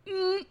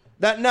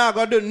that now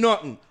gonna do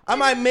nothing.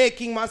 Am I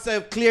making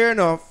myself clear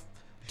enough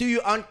to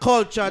you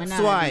uncultured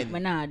swine?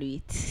 I'm not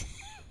do it.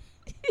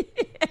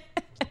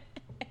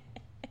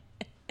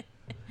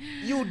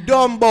 You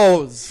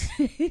dumbos.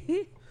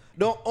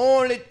 The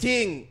only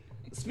thing,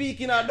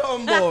 speaking of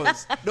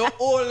dumbos, the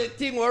only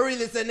thing we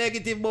really say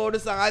negative about the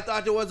song, I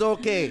thought it was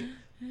okay.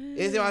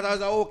 You see, I thought it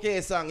was an okay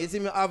song. You see,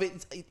 me have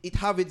it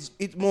have its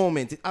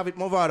moments. It have its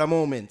other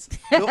moments.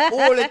 The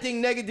only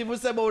thing negative we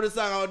say about the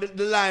song, or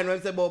the line when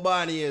we say about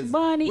Barney is,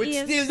 which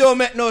still don't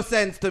make no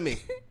sense to me.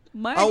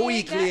 A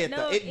week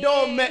later, it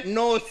don't make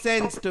no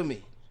sense to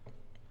me.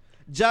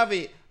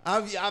 Javi,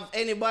 have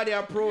anybody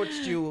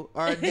approached you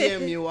or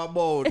DM you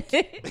about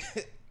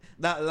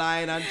that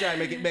line and try to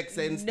make it make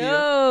sense to you?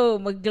 No,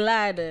 I'm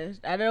glad.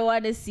 I don't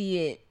want to see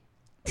it.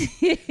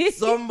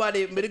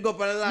 Somebody go up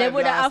on the line they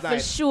would have last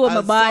night, for sure my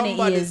body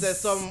somebody is. said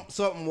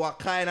something what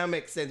kind of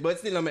makes sense, but it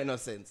still don't make no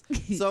sense.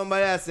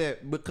 Somebody else said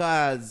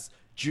because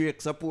Drake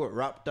support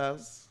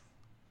raptors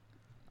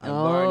and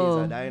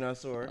Barney's a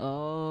dinosaur.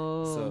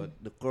 Oh. So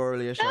the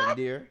correlation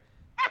there.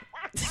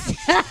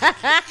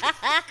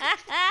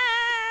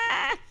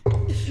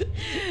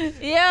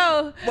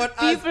 Yo, But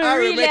as people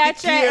Ari really make are it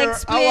trying to clear a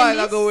explain while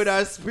this. ago with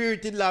her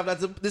spirited laugh,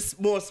 that's the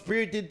most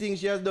spirited thing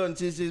she has done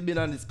since she's been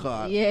on this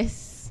call.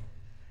 Yes.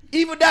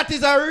 Even that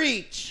is a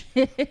reach.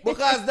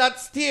 Because that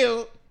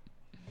still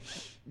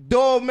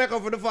don't make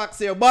up for the fact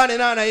say you're burning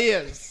on her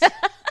ears.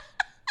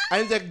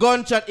 And it's a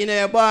gunshot in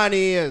her burning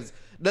ears.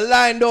 The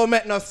line don't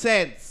make no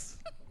sense.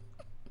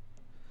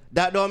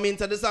 That don't mean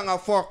that the song a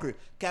fuckery.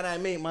 Can I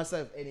make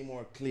myself any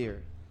more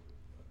clear?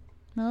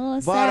 No,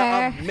 But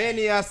I sir. have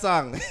many a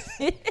song.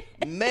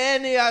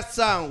 Many a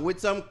song with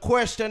some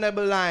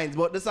questionable lines,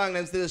 but the song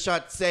them still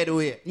shot said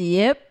way.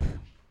 Yep.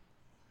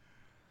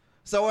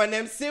 So when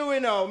them see we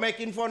now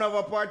making fun of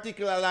a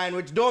particular line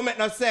which don't make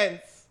no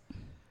sense,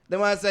 they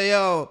might say,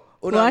 yo,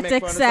 who don't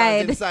make fun of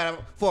songs inside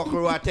of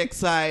fucker or tech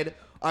side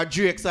or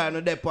Drake side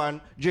no dep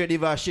on Dre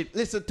Diva shit.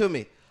 Listen to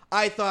me.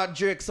 I thought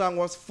Drake's song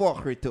was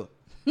fuckery too.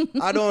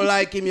 I don't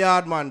like him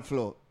yard man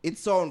flow. It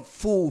sound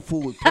fool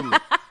to me.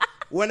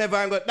 Whenever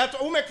I'm going, that's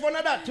who make fun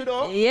of that too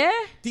though. Yeah.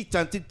 Tit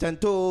and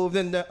toe,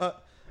 then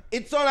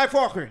it sound like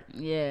fuckery.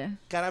 Yeah.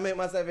 Can I make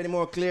myself any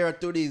more clearer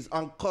to these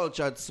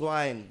uncultured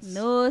swines?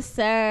 No,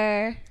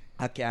 sir.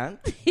 I can't.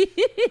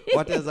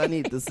 What else I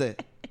need to say?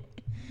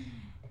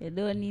 You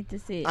don't need to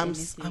say I'm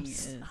anything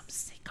else.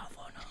 sick of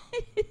her.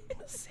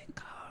 I'm sick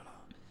of her.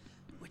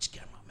 Which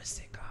camera am I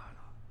sick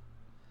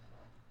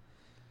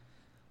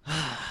of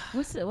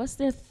her? What's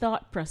their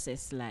thought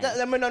process like?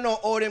 Let me know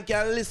how them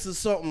can listen to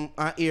something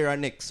and hear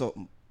and next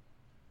something.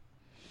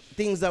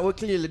 Things that we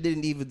clearly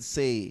didn't even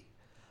say.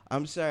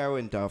 I'm sorry I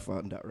went off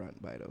on that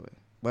rant, by the way.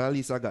 But at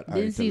least I got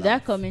Ari Didn't to see laugh.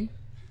 that coming.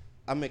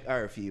 I make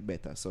Ari feel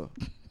better, so.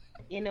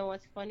 You know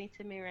what's funny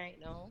to me right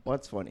now?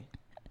 What's funny?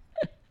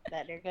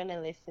 That they're gonna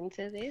listen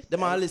to this. They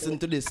might listen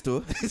to this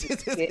too.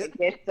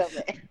 Get some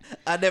it.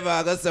 I never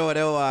gonna say what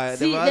they want.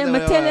 See, them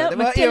tell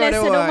you, say they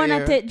want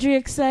to take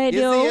Drake's side,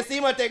 yo. You see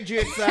me take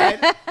Drake's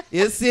side?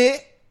 You see?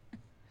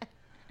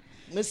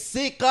 Me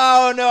sick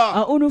how no.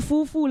 I only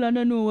fool and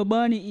I know what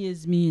Barney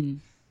is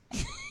mean.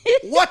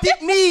 What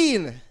it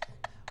mean?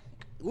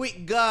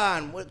 Week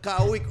gone.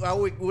 A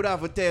week would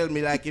have to tell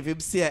me like if you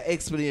see an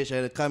explanation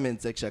in the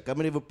comment section.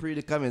 Come even pre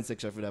the comment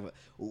section for that.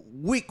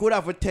 Week would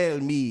have to tell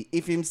me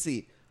if him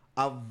see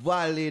a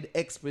valid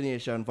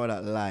explanation for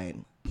that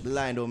line. The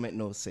line don't make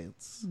no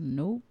sense.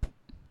 Nope.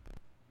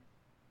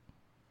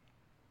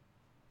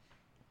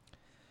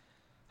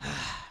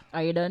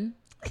 Are you done?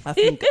 I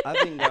think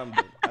I'm done.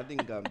 I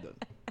think I'm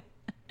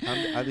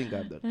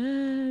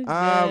done.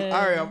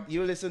 Ari,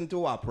 you listen to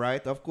WAP,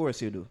 right? Of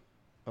course you do.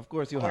 Of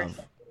course you have.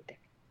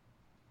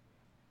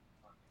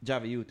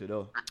 Javi, you too,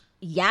 though.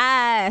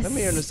 Yes. Let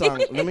me hear the song.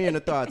 Let me hear the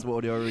thoughts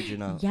about the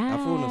original. Yes. I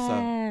found the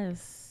song.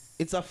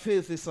 It's a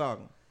filthy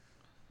song.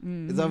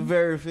 It's a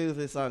very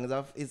filthy song.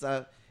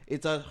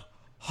 It's a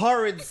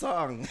horrid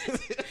song.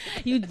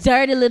 You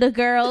dirty little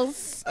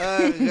girls.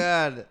 Oh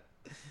God.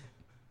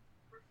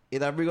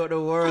 It'll bring out the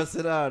worst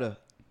in order.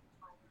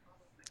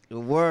 The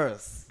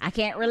worst. I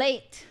can't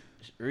relate.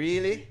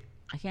 Really?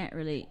 I can't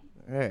relate.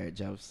 Alright,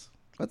 Jobs.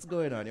 What's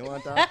going on? You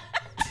want to talk?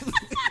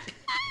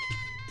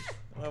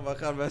 Have a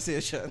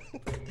conversation.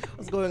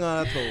 What's going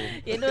on at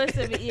home? You know it's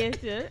a bit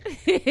easier.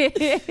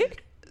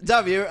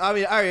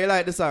 Javi, Ari, you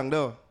like the song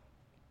though?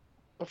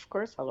 Of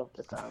course I love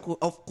the song.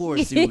 Of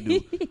course you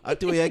do. I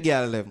tell you,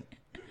 girl them.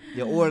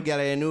 Your old girl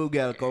and your new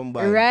girl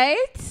combined.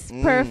 Right?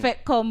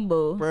 Perfect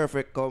combo.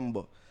 Perfect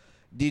combo.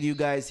 Did you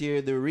guys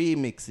hear the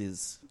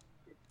remixes?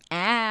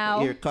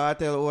 Ow. Your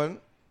Cartel one?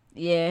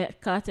 Yeah,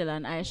 Cartel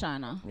and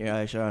Aishana.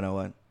 Yeah, Aishana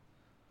one.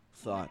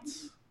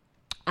 Thoughts?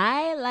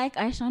 I like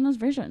Aishana's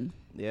version.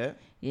 Yeah?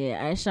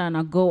 Yeah,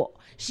 Aishana go.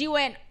 She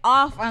went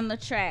off on the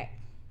track.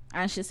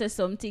 And she said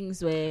some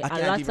things where I a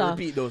can't lot even of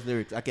repeat those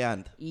lyrics. I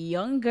can't.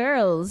 young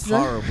girls,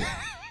 Horrible.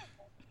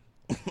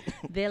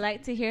 they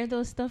like to hear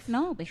those stuff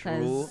now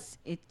because True.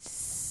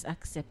 it's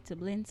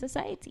acceptable in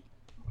society.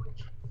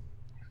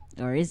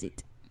 Or is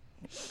it?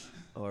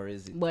 Or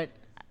is it? But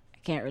I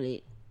can't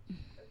relate.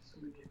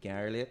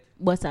 Can't relate?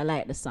 But I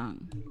like the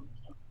song.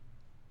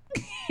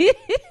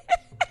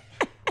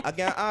 I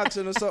can ask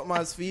you something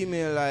as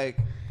female, like,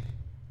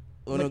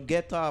 when you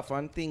get off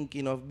and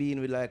thinking of being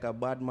with like a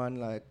bad man,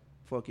 like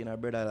fucking a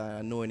brother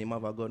and knowing him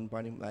have a gun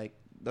on him, like,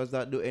 does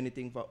that do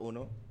anything for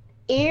Uno?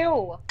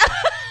 Ew.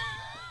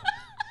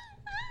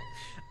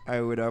 I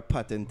would have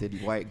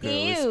patented white girl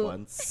Ew.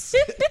 response.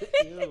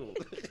 Ew.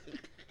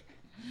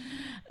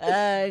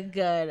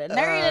 God.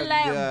 Not really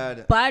like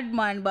God. bad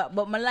man, but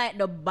I like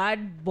the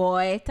bad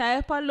boy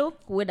type of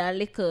look with a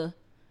liquor.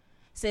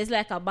 So it's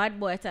like a bad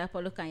boy type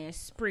of look and you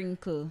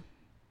sprinkle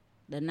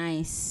the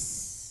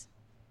nice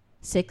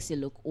sexy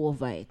look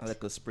over it. A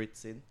little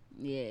spritzing.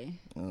 Yeah.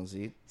 You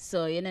see?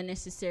 So you're not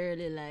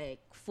necessarily like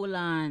full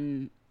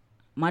on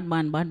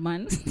madman.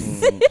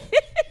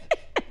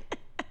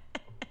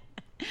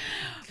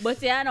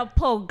 But you're not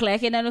punk,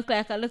 like you don't look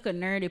like a little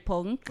nerdy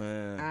punk.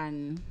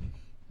 And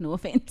no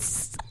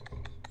offense.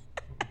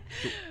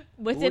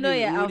 But you know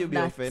you have you be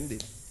that.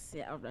 offended?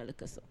 You have that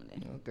little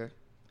something. Okay.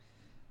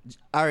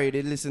 Ari,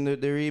 did you listen to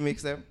the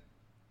remix them?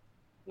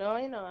 No,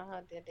 you know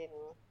I didn't.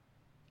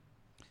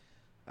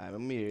 Let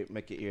me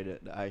make it hear the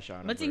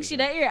Aishana. I think she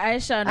don't hear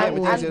Aisha Yeah, no but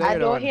more. I I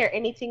don't one. hear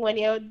anything when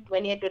you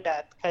do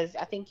that because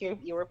I think you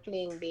were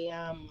playing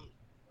the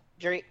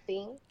Drake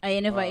thing. I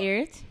never hear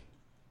it.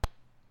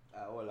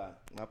 Hold on.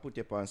 I put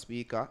it on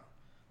speaker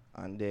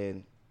and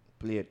then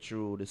play it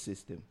through the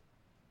system.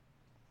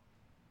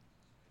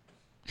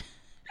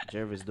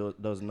 Jervis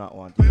does not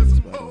want to do this,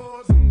 by the way.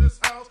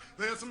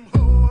 There's some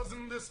hoes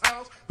in this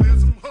house.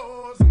 There's some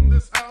hoes in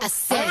this house. I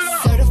said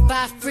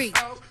certified free,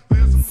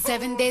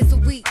 7 days a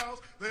week.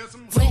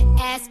 Wet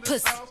ass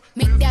pussy,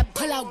 make that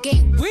pull out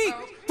game weak.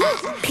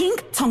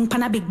 Pink tongue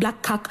pan a big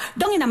black cock.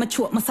 Down in a my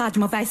throat, massage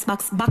my vice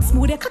box. Back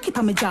smooth, cock it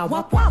on my jaw.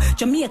 Wap wap.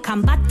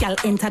 Jamaican bad gal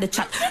enter the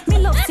chat. Me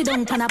love sit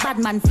down pan a bad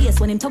man face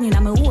when him tongue in a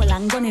my hole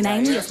and gun in a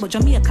waist. But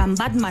Jamaican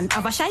bad man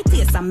have a shy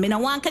taste and me no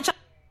want catch up.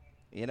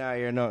 You know,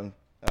 hear nothing.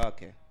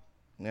 Okay.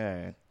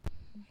 Alright.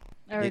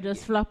 Or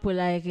just flop with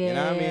like You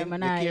know what I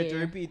mean? You care to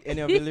repeat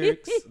any of the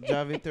lyrics?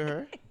 Javi to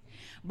her?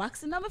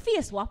 boxing on my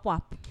face, wap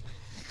wap.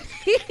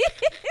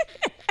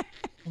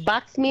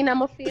 Box me in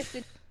my face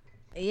with.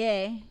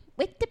 Yeah.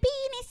 With the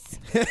penis.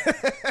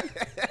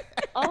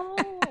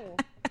 Oh.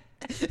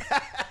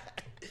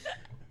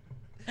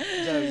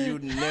 Javi,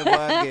 you'd never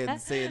again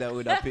say that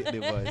with a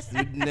pitney voice.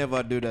 You'd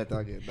never do that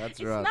again.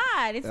 That's wrong.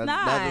 It's That's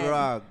not.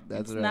 wrong.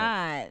 That's wrong.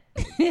 Not.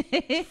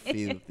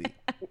 Filthy.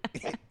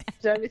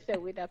 Johnny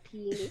said with a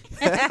penis.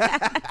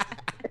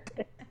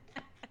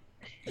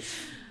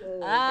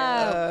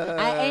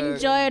 I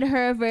enjoyed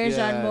her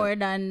version more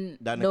than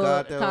the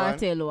the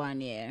Cartel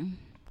one, yeah.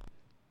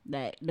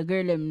 Like the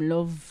girl them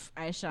love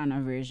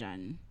Aishana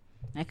version.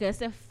 Like I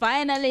said,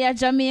 finally a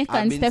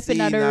Jamaican stepping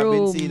in the room. I've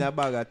been seeing a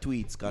bag of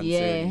tweets concerning Yeah,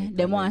 it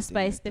they and want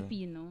everything, spice the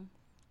you know.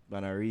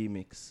 But a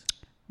remix.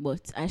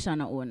 But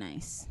Aishana oh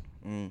nice.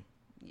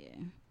 Yeah.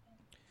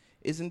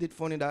 Isn't it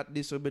funny that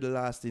this will be the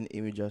lasting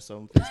image of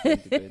some Fest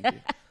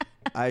 2020?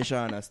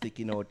 Aishana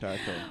sticking out her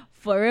tongue.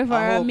 Forever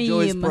I a hope Joe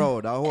is meme.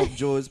 proud. I hope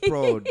Joe is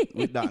proud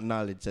with that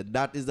knowledge. So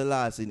that is the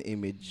lasting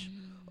image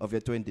of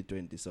your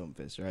 2020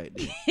 Sumfest right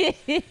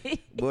there.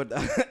 But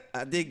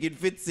I think it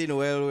fits in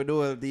well with the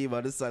whole team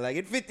of the song. Like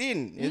it fit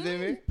in. You see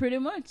me? Pretty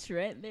much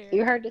right there.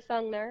 You heard the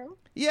song now?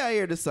 Yeah, I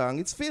hear the song.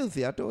 It's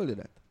filthy. I told you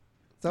that.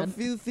 Some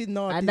filthy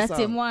naughty And that song.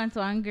 him want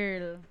one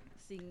girl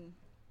sing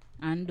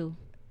and do.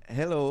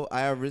 Hello, I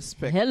have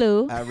respect.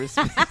 Hello. I have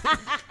respect.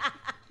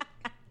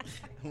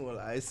 Well,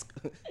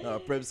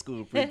 prep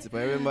school principal.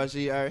 I remember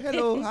she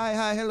hello,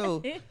 hi,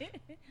 hello. You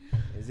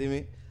see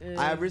me?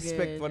 I have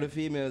respect for the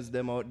females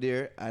them out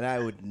there, and I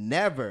would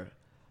never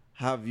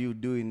have you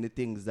doing the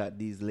things that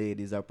these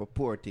ladies are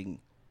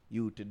purporting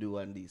you to do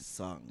on these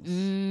songs.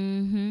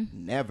 Mm-hmm.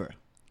 Never.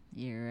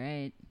 You're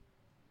right.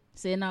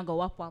 So you now go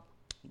wap wap.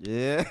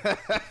 Yeah.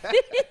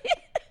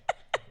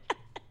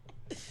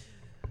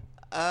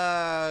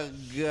 Oh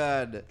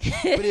God.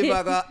 But if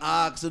I got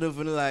asked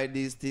nothing like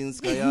these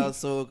things, cause y'all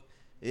so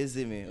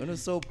easy me. You're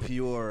so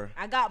pure.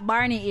 I got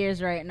Barney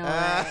ears right now.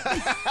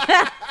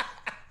 Right?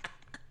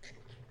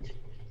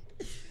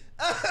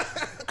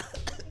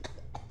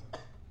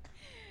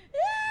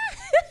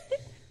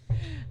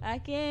 I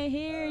can't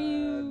hear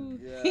you.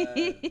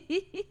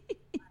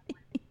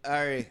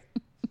 Alright.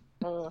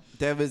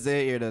 Tell me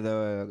say here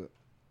that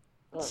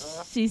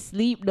She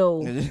sleep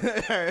though.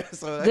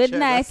 So Good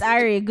night,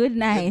 Ari. Good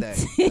night.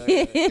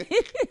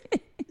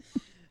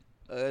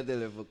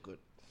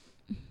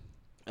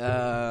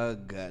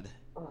 God.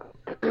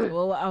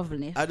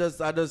 I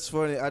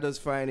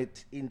just find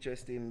it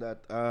interesting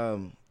that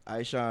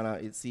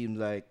Aishana, it seems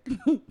like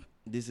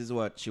this is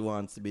what she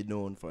wants to be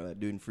known for, like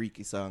doing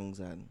freaky songs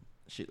and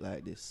shit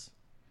like this.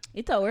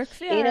 It'll work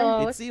for her. You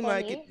know, It seems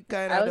like it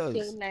kind I of was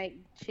does. saying like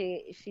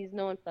she's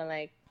known for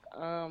like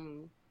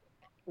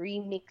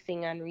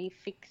remixing and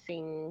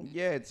refixing.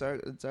 Yeah, it's our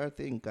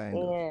thing kind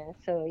of. Yeah,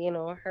 so you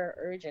know her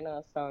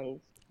original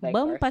songs. Like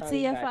Bumper to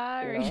your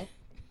fire. You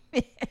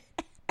know,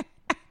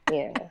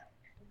 yeah.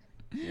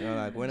 You know,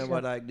 like whenever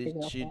like this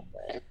shit,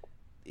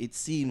 it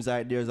seems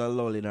like there's a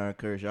lull in her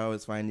career. I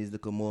always find these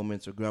little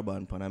moments to grab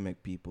on and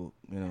make people,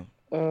 you know,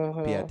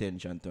 pay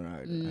attention to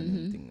her and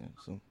everything.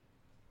 So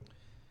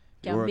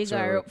can big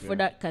her up for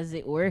that because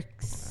it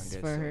works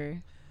for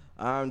her.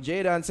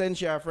 Jada and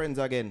Senshi are friends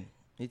again.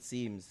 It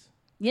seems.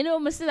 You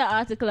know, I see the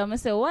article. I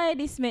say, why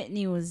this make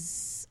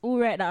news?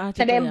 Who write the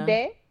article? So them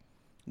there?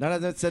 None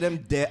of them say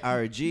them there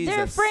are Jesus.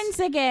 They're friends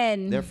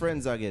again. They're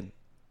friends again.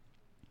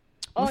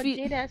 Oh,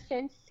 Jada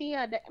and Shensi.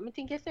 I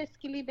think you said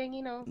Skilly Bang,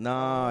 you know.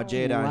 No,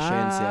 Jada and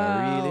Shensi,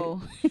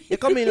 really. You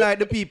come in like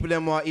the people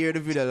them want to hear the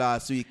video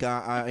last week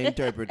and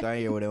interpret and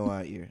hear what they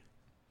want to hear.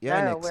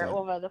 Yeah, no, we're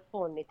over the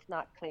phone. It's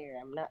not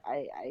clear.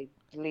 I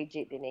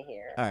legit didn't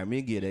hear. Alright,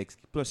 me get it.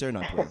 Plus you're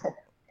not playing.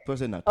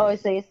 Plus you're not Oh, playing.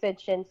 so you said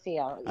Shensi.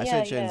 I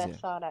said Shensi. I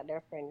saw that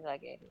they're friends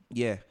again.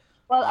 Yeah.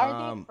 Well,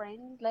 are they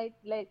friends? Like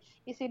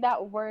you see,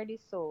 that word is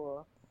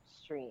so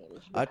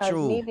strange because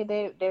true. maybe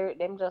they're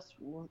them just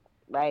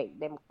like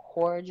them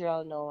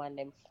cordial now and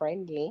them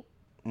friendly,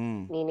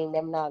 meaning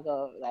them not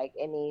go like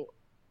any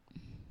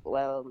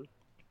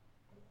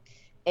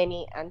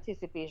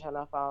anticipation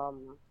of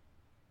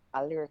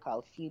a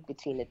lyrical feud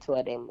between the two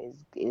of them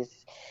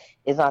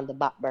is on the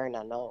back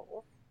burner now.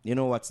 You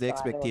know what's the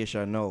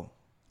expectation now?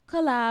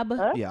 Collab.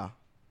 Huh? Yeah.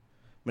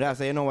 But I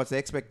say, you know what's the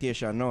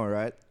expectation now,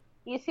 right?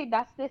 You see,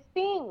 that's the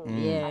thing.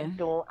 Yeah.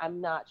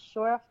 I'm not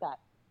sure of that.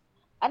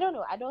 I don't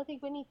know. I don't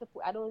think we need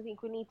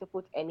to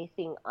put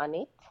anything on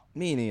it.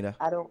 Me neither.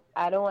 I don't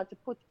want to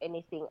put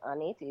anything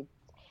on it.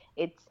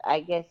 I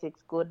guess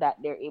it's good that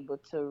they're able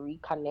to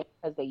reconnect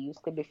because they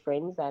used to be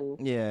friends and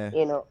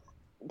you know,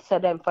 so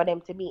for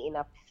them to be in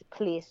a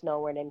place now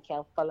where they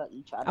can follow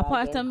each other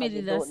Apart again, from me,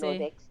 they don't know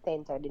the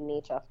extent or the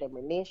nature of their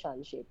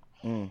relationship.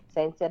 So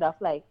instead of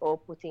like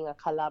putting a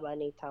collab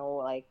on it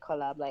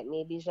and like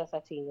maybe it's just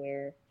a thing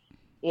where,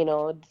 you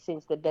know,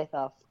 since the death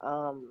of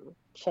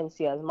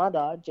Shensia's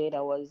mother,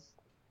 Jada was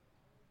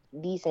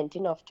decent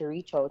enough to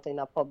reach out in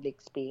a public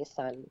space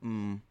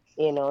and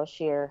you know,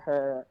 share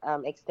her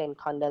extend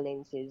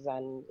condolences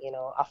and, you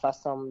know, offer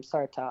some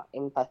sort of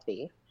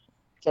empathy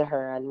to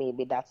her, and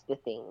maybe that's the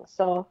thing.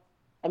 So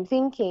I'm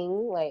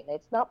thinking like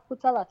let's not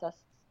put a lot of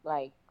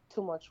like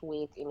too much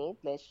weight in it.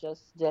 Let's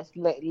just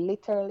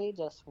literally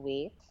just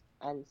wait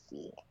and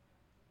see.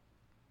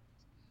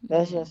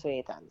 Let's just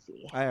wait and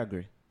see. I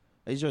agree.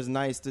 It's just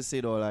nice to see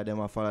though, like them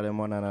and follow them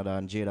one another,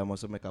 and Jada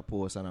must make a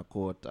post and a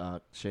quote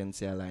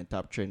Shensia line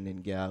top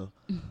trending girl,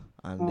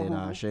 and then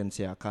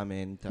Shensia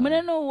comment. I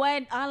don't know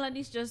why all of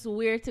this just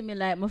weird to me.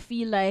 Like I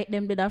feel like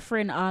them did a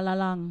friend all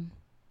along.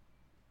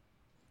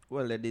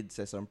 Well, they did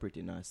say some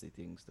pretty nasty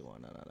things to one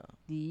another.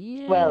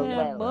 Yeah, well,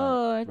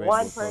 but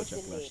one person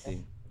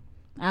did.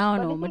 I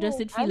don't know. I just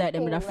did feel like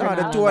them did a friend. No,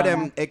 the all two of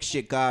along. them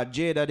ex-chick.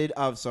 Jada did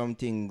have some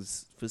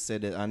things for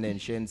said it, and then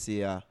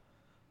Shensia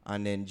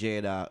and then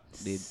Jada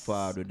did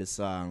forward with the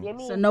song.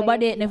 So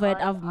nobody never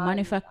have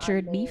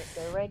manufactured beef?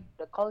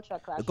 The culture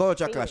clash.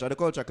 The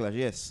culture clash,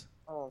 yes.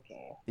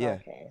 Okay. Yeah.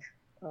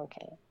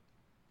 Okay.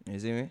 You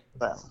see me?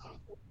 Well,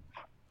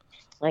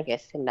 I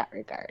guess in that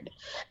regard.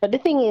 But the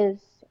thing is,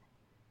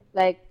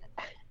 like,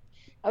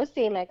 I was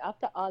saying, like,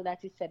 after all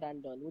that is said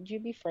and done, would you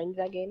be friends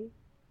again?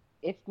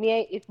 If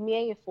me and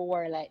you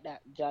were like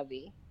that,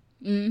 Javi,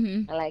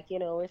 and like, you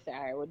know, we say,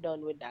 all right, we're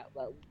done with that,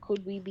 but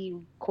could we be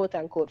quote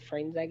unquote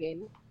friends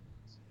again?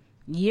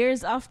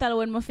 Years after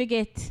when I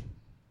forget.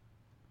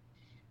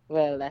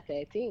 Well, that's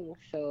the thing.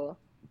 So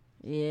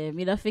Yeah,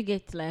 me don't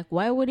forget. Like,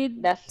 why would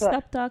it that's what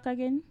stop talk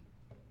again?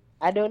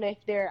 I don't know if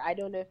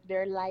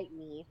they're like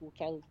me who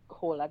can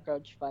hold a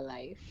grudge for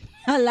life.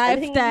 A And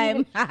the thing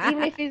is,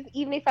 lifetime.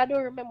 even if I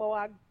don't remember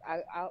why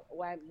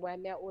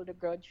me I hold a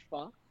grudge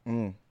for,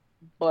 Mm.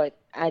 but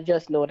I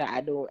just know that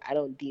I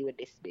don't deal with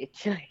this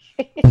bitch.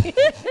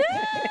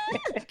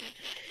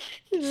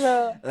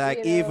 So Like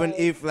you know, even like,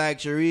 if like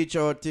she reach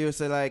out to you,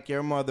 say like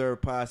your mother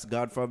passed,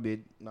 God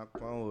forbid, knock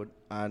on wood,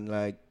 and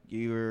like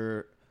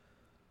your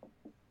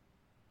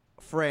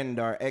friend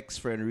or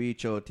ex-friend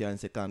reach out to you and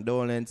say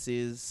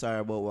condolences, sorry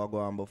about what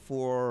going on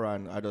before,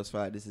 and I just feel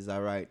like this is the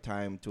right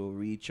time to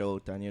reach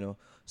out and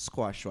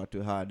squash what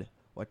we had,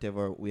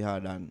 whatever we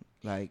had, and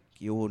like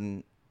you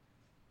wouldn't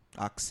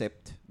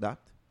accept that.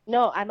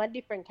 no, I'm a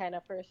different kind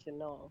of person.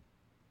 No,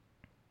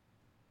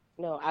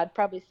 no, I'd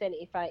probably send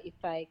if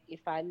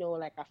I know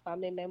like a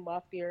family member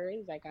of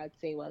yours, like I'd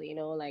say, well,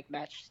 like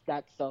that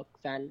sucks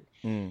and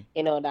Mm.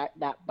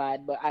 that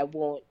bad, but I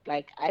won't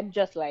like I'm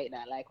just like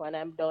that. Like when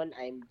I'm done,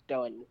 I'm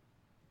done.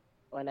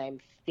 When I'm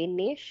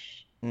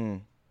finished,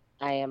 Mm.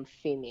 I am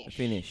finished.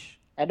 Finish.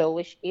 I don't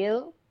wish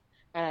ill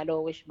and I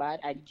don't wish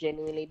bad. I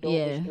genuinely don't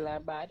wish Yeah. ill or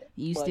bad.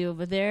 You But stay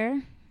over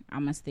there.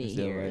 I'ma stay You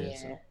stay over here.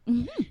 here.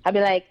 yeah. I'd be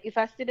like, if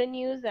I see the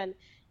news and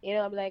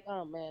I'll be like,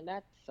 oh man,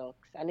 that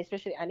sucks. And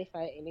especially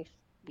if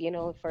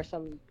for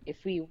some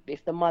if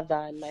the mother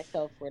and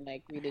myself were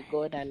like really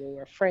good and we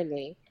were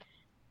friendly,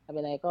 I'd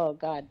be like, oh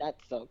God, that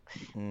sucks.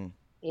 Mm.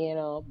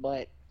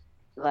 But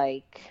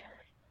like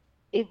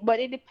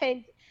it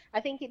depends. I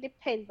think it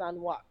depends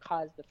on what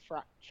caused the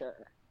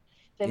fracture.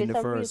 So if In it's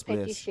the some real first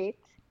petty place. shit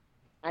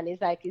and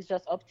it's like it's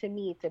just up to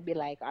me to be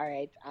like, all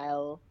right,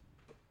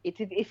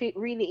 if it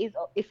really is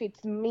if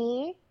it's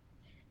me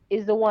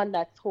is the one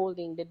that's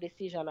holding the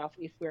decision of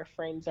if we're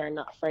friends or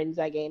not friends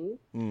again,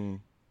 Mm.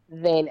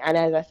 then and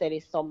as I said,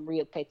 it's some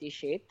real petty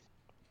shit,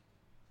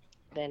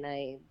 then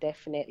I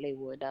definitely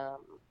would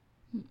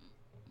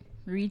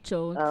Reach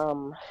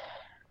out.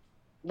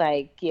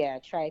 like yeah,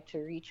 try to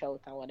reach out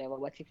and whatever.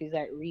 But if it's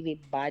like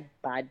really bad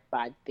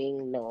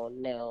thing, no,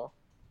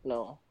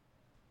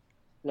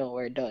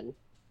 we're done.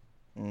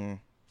 Mm.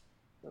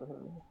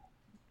 Mhm.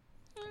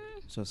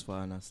 Just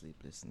falling asleep,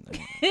 listen.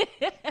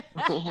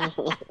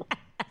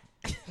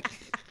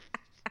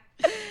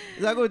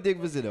 It's a good thing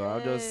for you, though.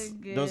 I'll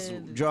just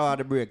draw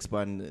the breaks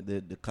on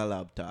the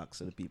collab talks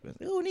to the people.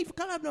 Oh, we need to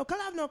collab now.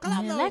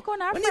 Yeah, like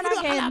on our We need to friend do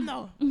a collab again.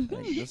 now.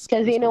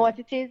 Because you know what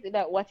it is,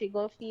 that what it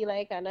gonna feel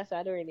like, and that's why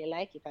I don't really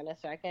like it, and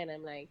that's why I kind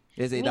of like.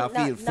 Is it me, that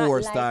not- feel not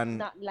forced like, and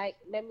not like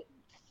let me. What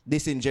I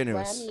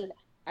disingenuous? mean,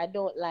 I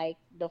don't like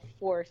the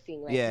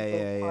forcing, like Yeah,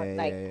 people yeah,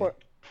 like yeah.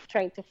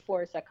 trying to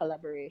force a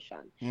collaboration.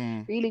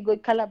 Mm. Really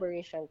good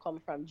collaboration come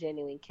from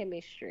genuine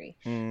chemistry.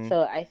 Mm.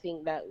 So I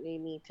think that we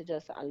need to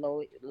just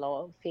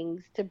allow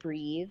things to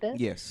breathe.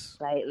 Yes.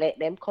 Like let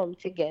them come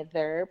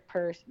together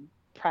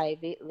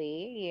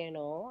privately,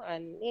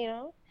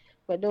 and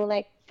but don't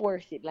like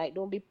force it. Like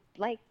don't be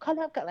like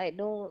like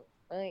don't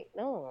like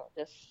no,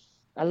 just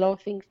allow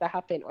things to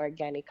happen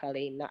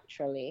organically,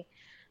 naturally,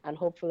 and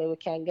hopefully we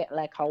can get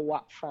like a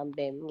whop from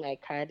them,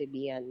 like Cardi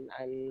B and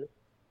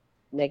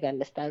Megan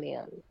Thee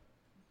Stallion.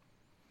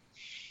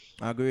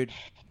 Agreed.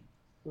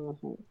 Hmm.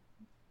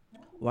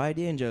 Why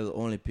the angel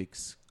only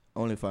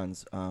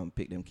fans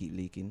pick them keep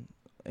leaking?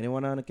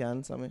 Anyone on the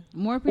can, Sammy?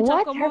 More picture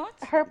What come her out?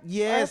 her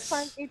Yes. her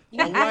fan is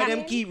And why them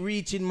leaking? keep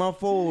reaching my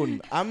phone?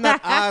 I'm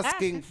not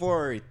asking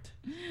for it.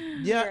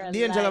 Yeah, You're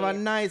the angel have a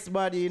lying. nice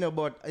body,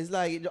 but it's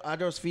like I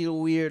just feel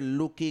weird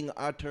looking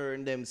at her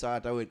in them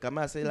sort of way. Come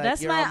I say like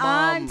That's you're my a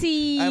mom.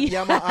 auntie.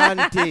 You're my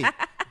auntie.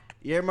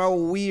 You're my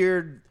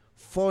weird,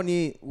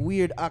 funny,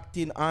 weird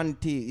acting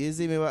auntie. You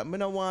see me? I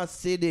don't want to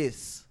see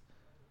this.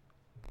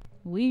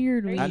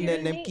 Weird. And then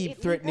It them leak- keep it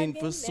leak threatening again?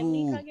 for Them sue.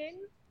 leak again?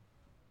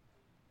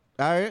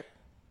 Alright?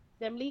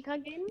 Them leak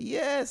again?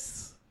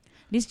 Yes.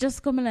 This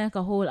just coming like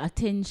a whole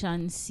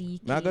attention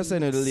seeking. I'm going to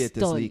send you the latest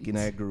stunt. leak in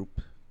our group.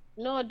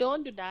 No,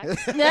 don't do that.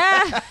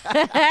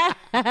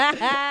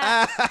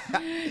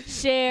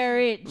 Share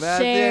it.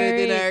 Man, Share send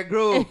it in our it.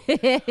 group.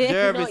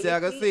 Jeremy No, say you I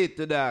can see- see it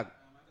to that.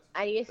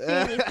 And you're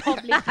saying it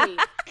publicly.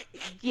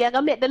 You're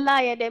gonna make the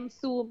liar them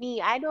sue me.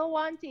 I don't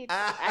want it.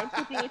 I'm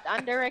putting it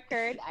on the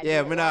record. I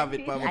Yeah, don't me not have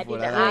want it, Papa, I for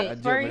didn't that. ask I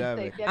for joke, me it. not have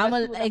So it. if you're I'm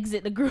gonna gonna sue them-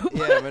 exit the group.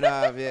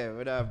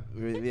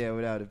 Yeah,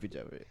 we have the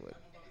picture of it.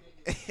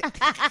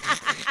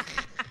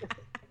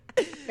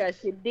 Because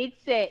she did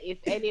say if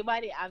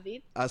anybody have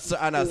it, And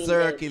doing them.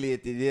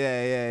 circulated.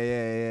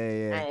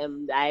 Yeah.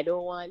 I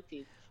don't want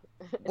it.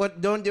 But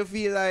don't you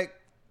feel like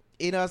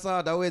in a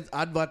sort of way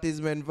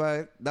advertisement for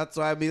it? That's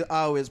why I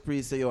always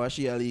pre-say you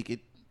she a leak it.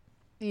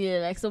 Yeah,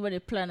 like somebody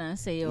plan and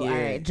say, "Yo, Yeah.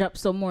 alright, drop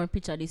some more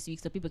picture this week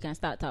so people can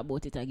start talk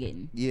about it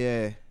again."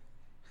 Yeah.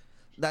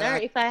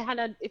 That, Or if I had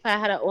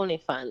a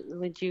OnlyFans,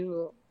 would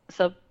you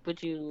sub?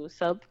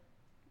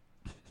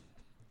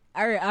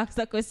 I ask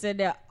that question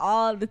there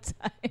all the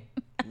time.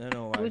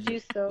 no, why Would she-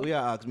 you sub? We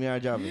are ask me our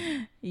job.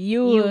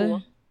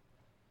 You.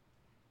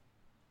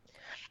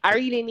 I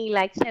really need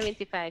like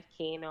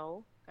 75K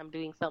now. I'm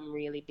doing something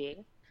really big.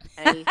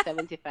 I need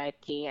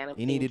 75K, and I'm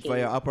You need it for your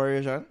thinking,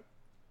 operation?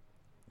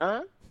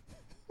 huh?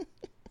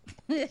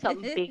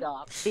 Something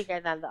bigger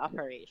than the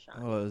operation.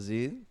 Oh,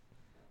 see?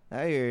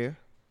 I hear you.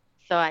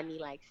 So I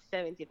need like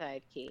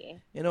 75K.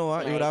 You know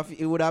what? Like,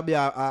 It would have been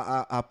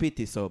a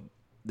pity sub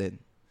then.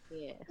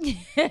 yeah.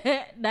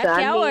 That So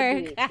I can need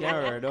work. it. Yeah,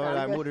 right. So I'm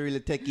I just- would really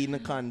take in the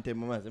content,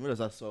 man. I'm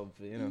just a sub,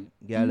 you know,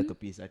 get a little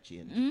piece of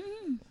change.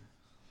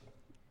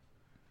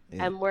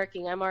 Yeah. I'm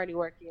already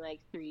working like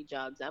 3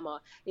 jobs.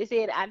 You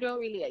see, I don't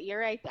really. You're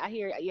right. I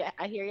hear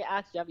you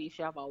ask Javi if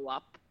you have a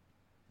WAP.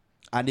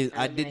 I did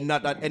like-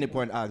 not at any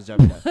point ask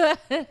Javi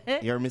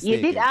that. You're You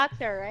mistaken. did ask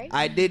her, right?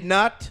 I did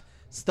not.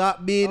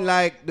 Stop being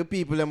like the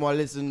people that were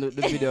listening to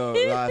the video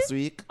last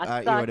week. I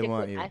hear thought them you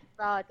on could, you. I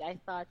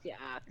thought you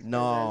asked.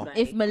 No. I was like,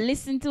 If me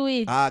listen to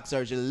it, Ask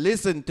her, she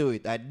listened to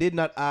it. I did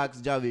not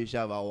ask Javi if she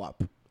have a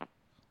WAP.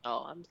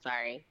 oh, I'm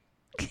sorry.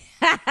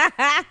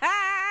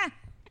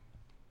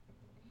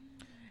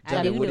 I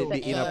Javi, do would it know.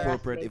 be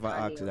inappropriate if I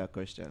harassment ask you on that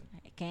question?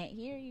 I can't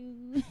hear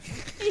you.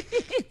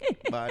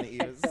 Barney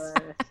ears.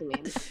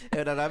 Harassment.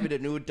 Yeah, that'll be the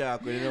new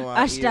talk. You know,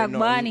 Hashtag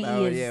Barney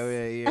ears.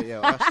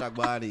 Yeah. Hashtag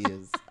Barney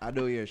ears. I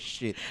know your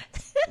shit.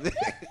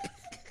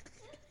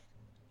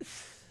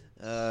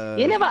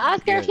 You never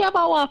asked her if you have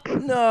a WAP.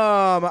 No,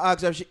 I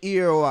asked her if she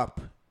ear WAP.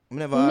 I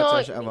never asked her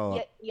if she have a No,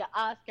 WAP. you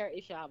asked her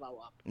if you have a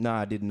WAP. No,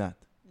 I did not.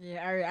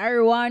 Yeah, I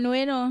want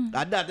to know.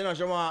 At that, you know,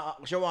 she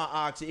want to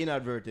ask you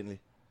inadvertently.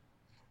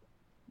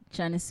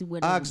 Trying to see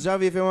what. Ask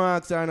Javi if you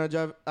want to ask her, no,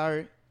 Javi.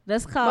 Alright.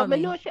 Just call But me.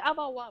 me know she have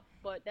a WAP,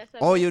 but that's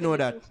Oh, you know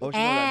that. Oh, she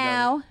know that,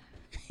 Ow.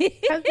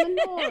 Because me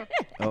know. Javi.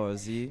 Oh,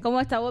 see? Come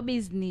on, our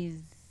business.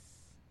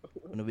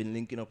 When you've been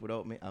linking up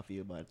without me, I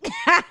feel bad.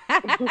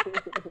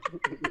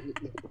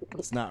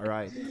 It's not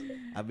right.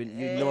 I've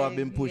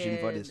been pushing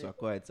for this for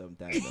quite some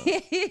time now.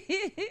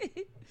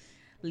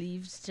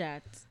 Leaves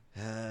chat.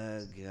 Oh,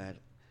 God.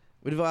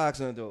 But if I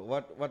ask you, though,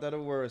 what are the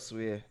worst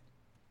way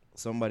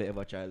somebody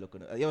ever try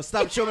looking at? Yo,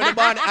 stop showing me the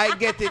Barney. I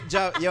get it,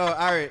 Yo,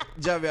 alright,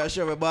 Javi, I'll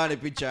show me Barney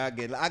picture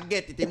again. I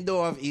get it. Him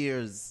don't have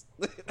ears.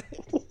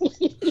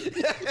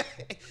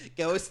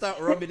 Can we stop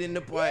rubbing in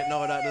the point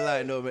now that the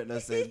line don't make no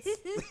sense?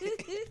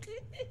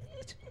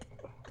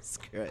 Jesus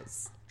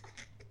Christ.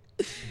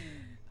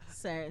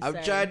 Sorry.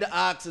 I've tried to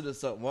ask you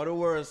something. What the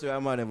worst way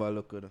a man ever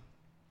look at?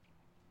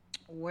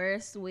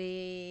 Worst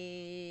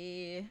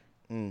way.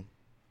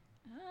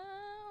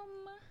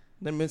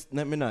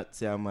 Let me not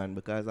say a man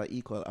because it's an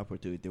equal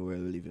opportunity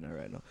world we live in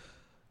right now.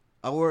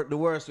 The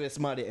worst way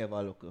somebody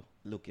ever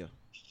look you.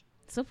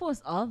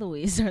 Suppose all the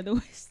ways are the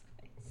worst.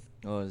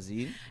 Oh,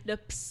 see? The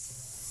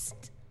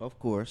psst. Of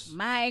course.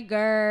 My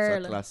girl.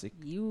 It's a classic.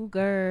 You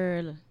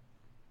girl.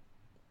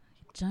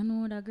 You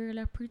know that girl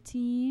are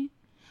pretty.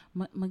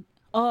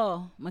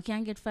 I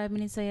can't get 5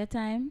 minutes of your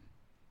time?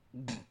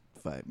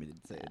 5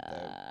 minutes of your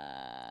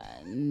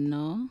time.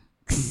 No.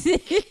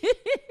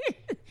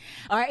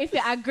 Or if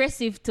you're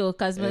aggressive too,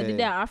 because I did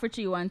that offer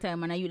to you one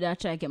time and I used to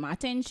try to get my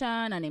attention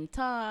and him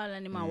tall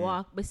and him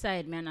walk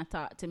beside me and I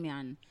talk to me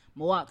and I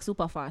walk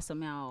super fast so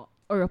I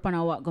hurry up and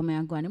I walk go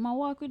and him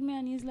walk with me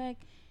and he's like,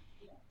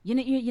 you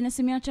know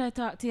see me I try to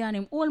talk to you and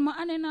him hold my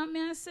hand and me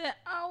and say,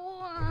 I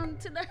want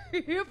to the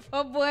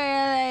ripper boy,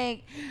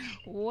 like,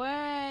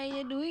 why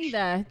you doing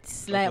that?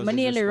 Like, I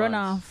nearly run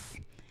off.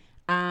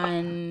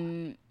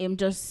 And him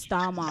just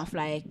storm off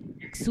like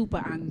super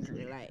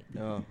angry, like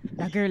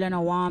that girl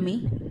and want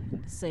me.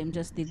 So him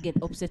just did get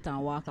upset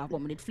and walk off,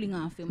 but me did fling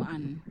off him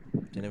and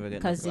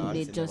because him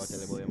did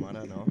just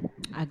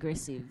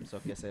aggressive.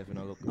 Suck yourself, you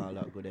don't look all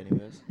that good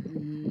anyways.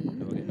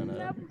 Never get none of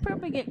that. I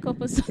probably get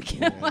couple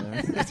sucking.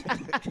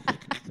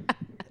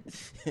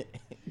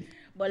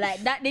 But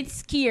like that did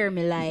scare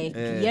me, like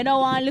you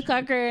don't want to look at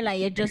a girl and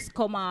you just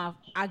come off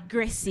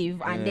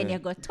aggressive and then you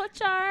go touch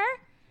her.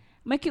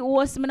 Make it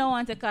worse, I don't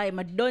want to call him.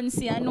 I don't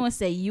see, I know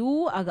say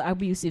you are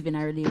abusive in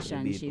a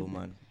relationship. Beautiful,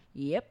 man.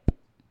 Yep.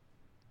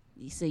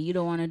 You say you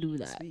don't want to do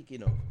that.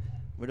 Speaking of,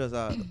 we just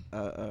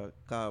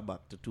call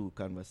back to 2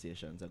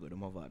 conversations ago, the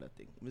Mavada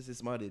thing.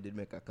 Mrs. Marty did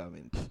make a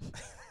comment.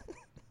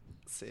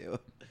 Say,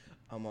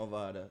 I'm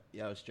Mavada,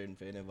 you have strength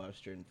for you never have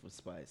strength for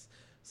spice.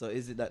 So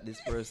is it that this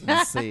person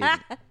is saying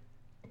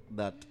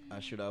that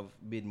I should have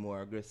been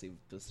more aggressive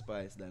to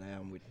spice than I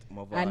am with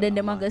Mavada? And then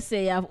they're going to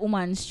say you have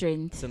woman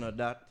strength. So not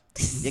that.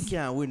 You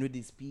can't win with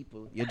these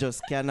people. You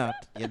just cannot.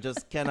 You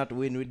just cannot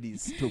win with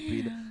these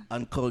stupid,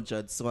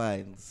 uncultured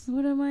swines.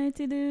 What am I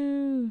to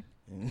do?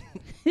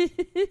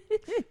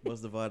 What's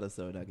the father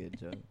sound again,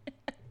 John?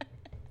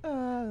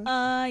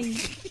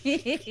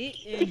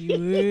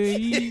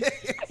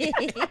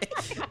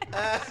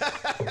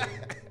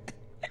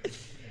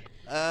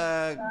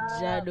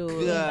 Jado.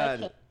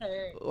 God.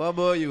 What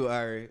about you,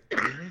 Ari?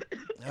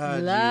 Oh,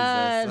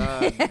 Lord.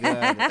 Jesus. Oh,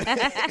 God.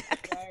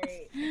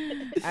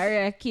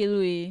 Ari, I kill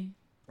we.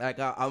 Like,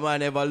 a man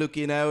never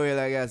looking that way,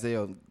 like I say,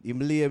 yo, you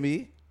blame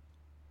me?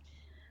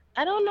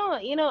 I don't know.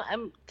 You know,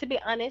 to be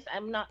honest,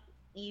 I'm not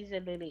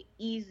easily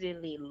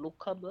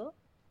lookable.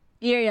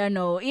 Here you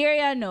know.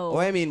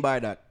 What I mean by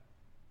that?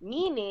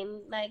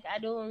 Meaning, like, I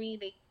don't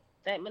really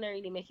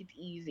make it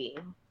easy.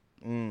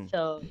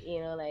 So,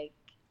 like,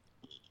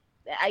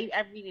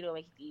 I really don't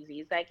make it easy.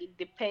 It's like it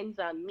depends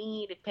on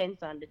me,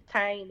 depends on the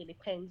time, it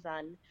depends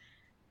on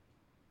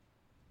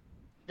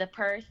the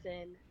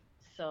person.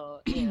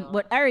 So,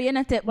 But Ari, you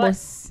not take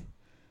bus.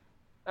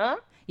 Huh?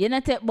 You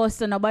not take bus,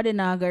 so nobody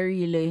naga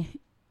really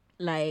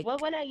like. Well,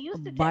 when I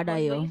used to take bother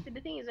bus, you. but you see,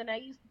 the thing is, when I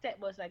used to take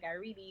bus, like I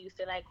really used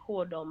to like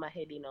hold on my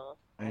head,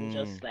 and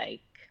just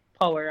like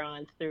power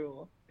on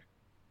through.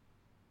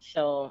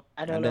 So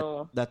I don't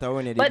know. That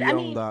when you did But I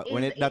younger, mean,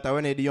 when is it that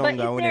when you did but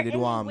younger, is when you there did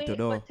any warm way? to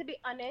do. But to be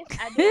honest,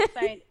 I don't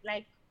find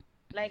like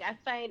I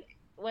find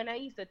when I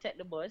used to take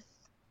the bus,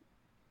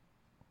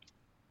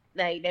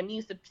 like them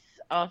used to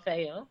off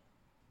you.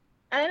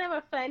 I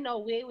never find no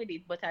way with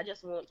it, but I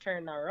just won't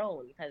turn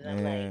around because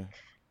I'm like,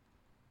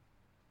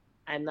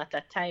 I'm not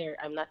a tired.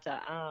 I'm not a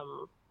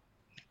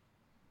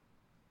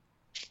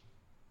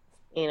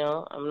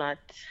I'm not.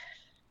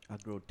 I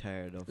grow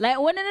tired of. Like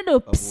when you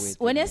do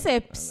when you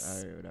say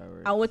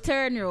I will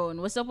turn around,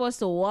 we're supposed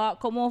to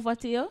walk, come over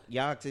to you. You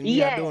asking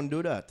me, I don't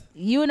do that.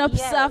 You not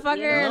off a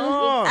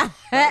girl.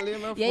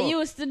 No, you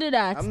used to do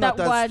that. I'm Stop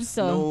not going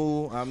so.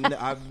 No,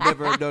 I've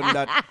never done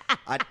that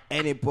at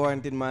any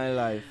point in my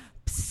life.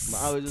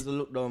 I always just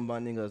look down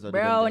on niggas.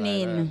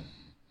 Browning.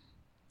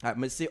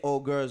 I see all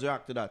girls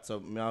react to that,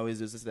 so I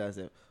always used to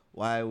say,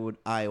 why would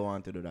I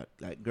want to do that?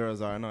 Like,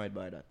 girls are annoyed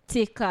by that.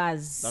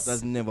 Tickers. That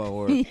has never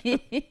worked.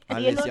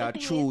 Unless you're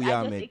true,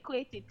 I just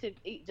equate it to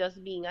it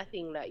just being a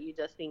thing that you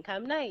just think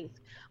I'm nice.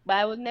 But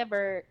I would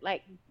never,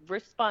 like,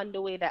 respond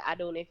the way that I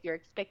don't know if you're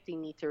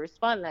expecting me to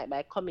respond, like,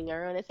 by coming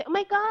around and say, oh,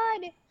 my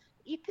God,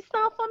 it's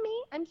not for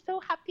me. I'm so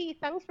happy.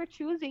 Thanks for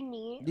choosing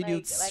me. Did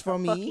you like for a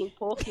me?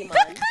 Fucking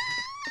Pokemon.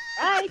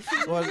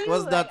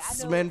 Was that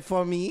meant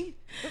for me?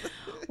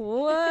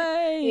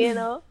 Why?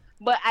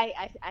 But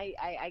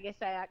I guess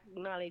I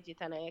acknowledge it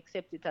and I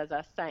accept it as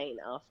a sign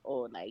of,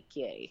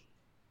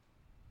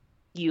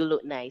 you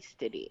look nice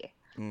today.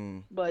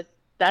 But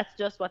that's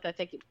just what I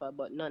take it for,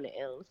 but none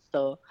else.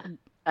 So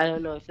I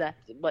don't know if that's,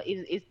 but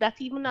is that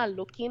even not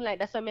looking like,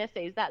 that's what I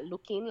say, is that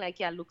looking like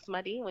you look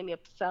smarty when you're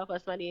self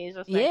as smarty is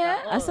just like,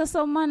 I saw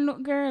some man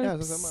look girl. Yeah,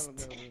 some man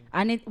look girl.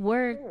 And it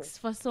works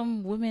for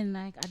some women,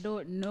 like, I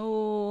don't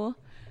know.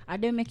 I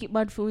don't make it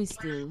bad for you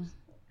still.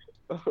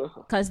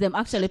 Because them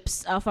actually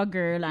pissed off a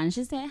girl and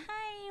she say,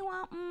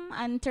 hi,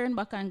 and turn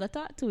back and go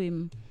talk to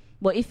him.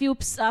 But if you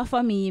pissed off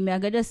of me, I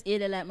go just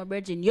eat it like my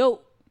virgin. Yo!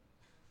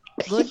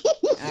 Good?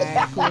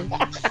 Alright, cool.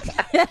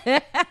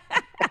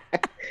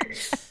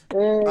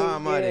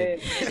 Man.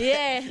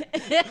 Yeah.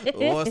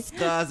 What's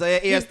cause of your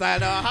hairstyle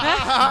now?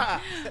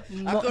 I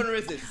couldn't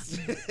resist.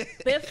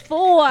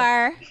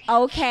 Before,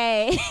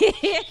 okay.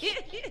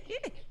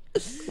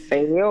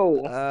 Say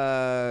yo.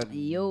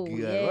 Yo, God.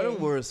 yeah. What the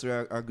worst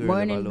are girls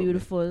Morning ever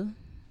beautiful.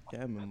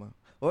 Can't remember.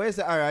 Oh, yes,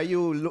 are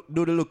you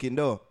do the looking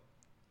though?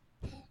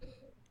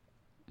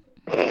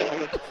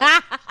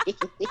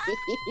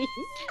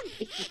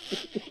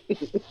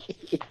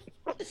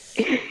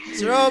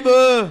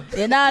 Trouble.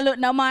 You not look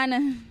no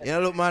man. You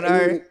don't look man,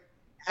 Ari.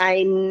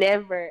 I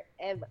never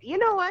ever. You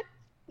know what?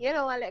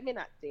 Let me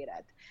not say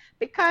that.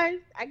 Because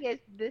I guess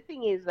the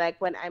thing is,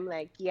 like, when I'm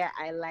like, yeah,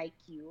 I like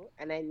you,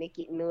 and I make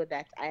it know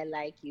that I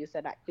like you,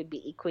 so that could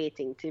be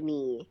equating to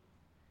me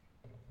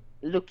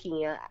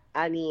looking at,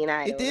 I don't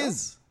know. It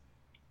is.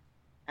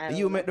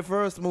 You make the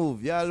first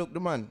move. Yeah, look the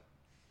man.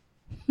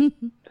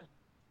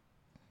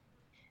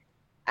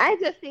 I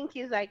just think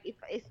it's like,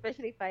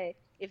 especially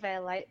if I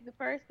like the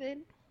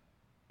person,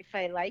 if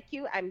I like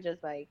you, I'm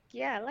just like,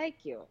 yeah, I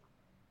like you,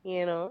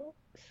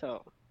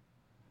 so.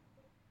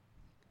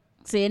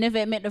 So you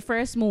never make the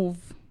first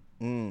move.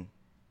 You're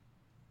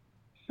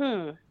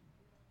the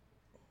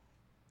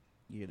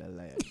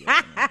liar.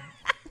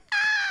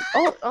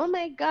 Oh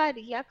my God,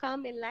 you call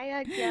me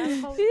liar,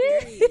 girl. How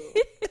dare you?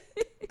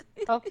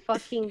 How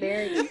fucking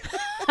dare you?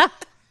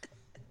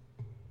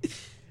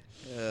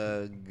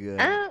 Oh,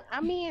 God. I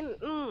mean,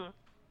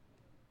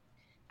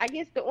 I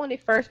guess the only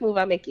first move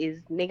I make is,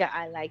 nigga,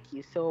 I like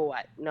you, so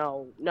what?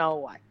 No,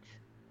 what?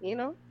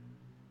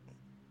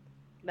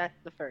 That's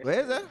the first. Where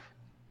is that?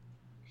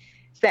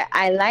 Say,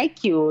 I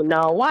like you,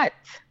 now what?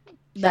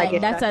 So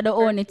That's the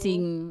only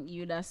thing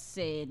you just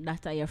say,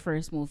 that's your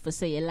first move, for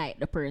say you like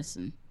the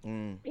person.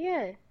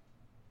 Yeah.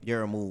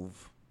 Your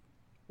move.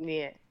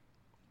 Yeah.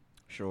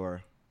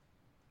 Sure.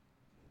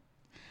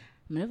 I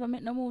never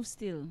make no move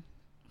still.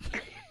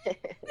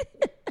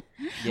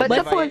 But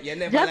suppose,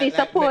 Javi,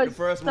 suppose the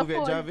first move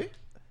at Javi?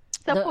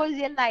 Suppose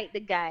you like the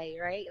guy,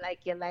 right? Like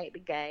you like the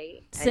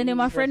guy. Send him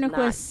a friend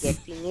request.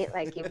 Not getting it,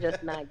 like you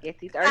just not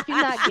get it, or if you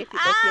not get it, but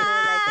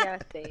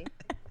like you say.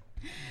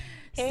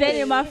 Send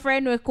him a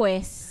friend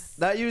request.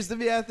 That used to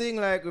be a thing.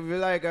 Like if you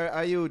like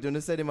are you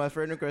to send him a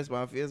friend request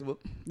on Facebook?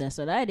 That's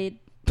what I did.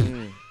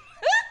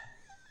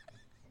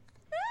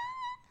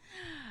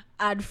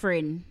 Add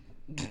friend.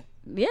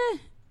 Yeah,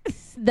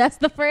 that's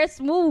the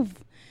first move.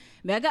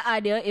 Mega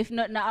audio. If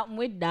not happen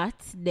with that,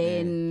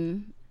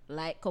 then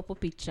like couple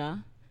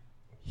picture.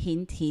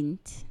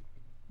 Hint.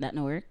 That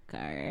no work.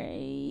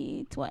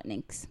 Alright. What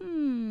next?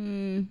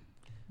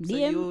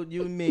 So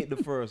you make the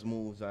first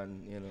moves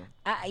and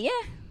Yeah.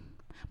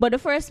 But the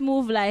first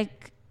move,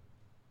 like,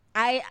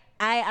 I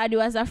add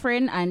you as a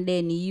friend and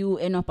then you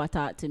end up a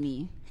talk to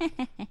me.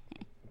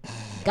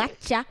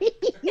 Gotcha.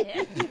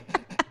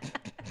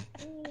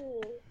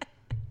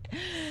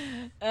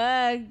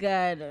 Oh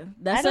God,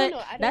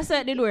 that's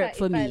what did work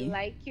for me. If I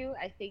like you,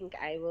 I think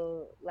I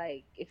will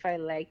like. If I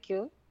like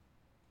you,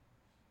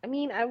 I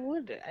mean, I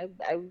would.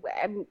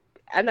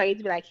 I'm not going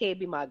to be like, hey,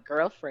 be my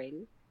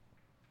girlfriend.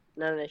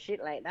 None of the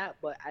shit like that.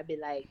 But I'd be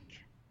like,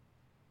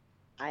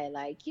 I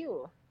like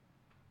you.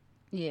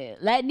 Yeah,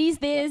 like these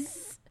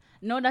days,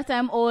 now that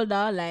I'm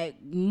older,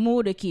 like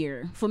more the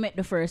care for make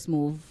the first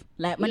move.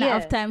 Like when I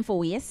have time for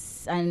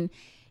waste, and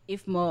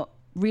if I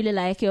really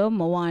like you, I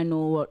want to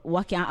know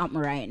what can happen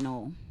right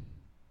now.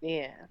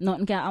 Yeah.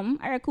 Nothing can happen.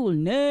 Alright, cool.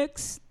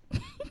 Next.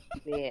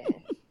 Yeah.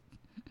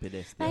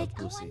 Like, I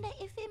wonder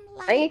if him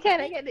like. And you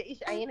kind of get the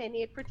issue. And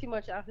then pretty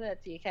much after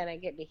that, you kind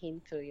of get the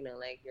hint to,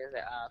 like you're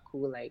like,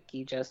 cool, like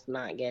you just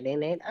not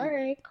getting it. All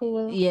right,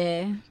 cool.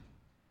 Yeah.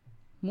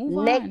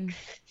 Move Next. on.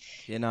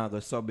 You know, go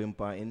sub him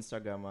on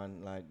Instagram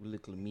and like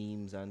little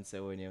memes and say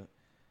when you're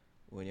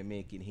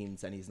making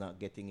hints and he's not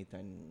getting it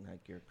and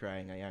like you're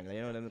crying and young.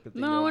 You know them thing.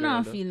 No, I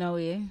don't feel no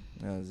way.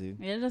 Yeah,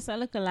 just a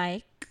look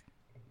alike.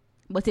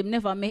 But him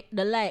never make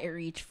the light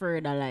reach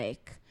further,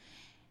 like.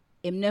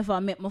 Him never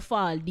make me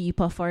fall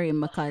deeper for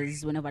him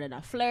because whenever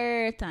they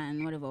flirt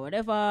and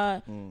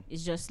whatever,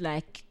 it's just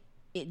like,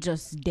 it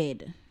just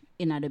dead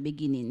in at the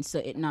beginning. So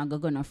it not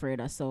go no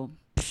further. So,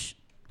 psh.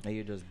 And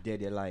you just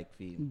dead your like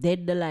feel.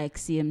 Dead the like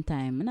same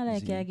time. I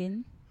like you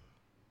again.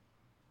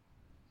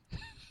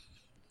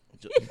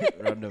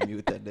 Random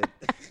muted that.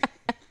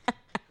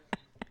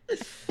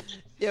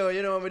 Yo,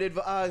 you know what we did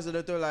for us? So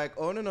they told like,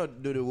 oh no,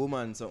 do the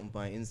woman something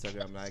on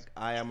Instagram. Like,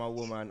 I am a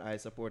woman, I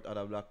support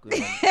other black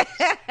women.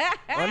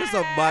 Why is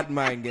a bad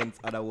mind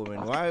against other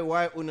women? Why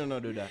would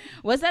not do that?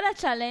 Was that a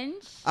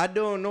challenge? I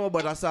don't know,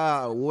 but I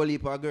saw a whole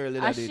heap of girl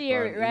that I did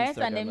share it, right?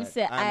 Instagram, And then like,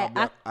 say,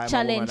 I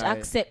challenge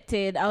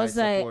accepted. I was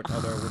I like, support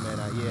other women.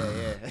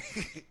 Yeah.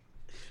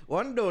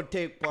 One don't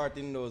take part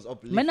in those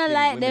uplifting I don't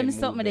like them women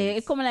something there.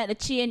 movements. It come like the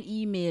chain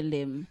email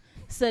them.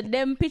 So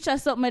them picture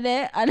something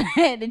there and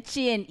the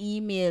chain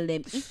email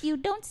them. If you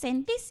don't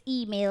send this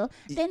email,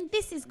 then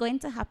this is going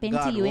to happen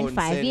God to you in won't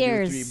 5 send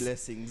years. You 3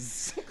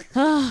 blessings.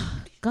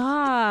 Oh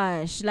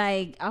gosh.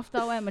 Like after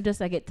a while I just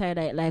get tired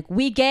of it. Like,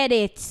 we get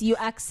it. You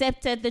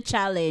accepted the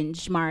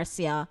challenge,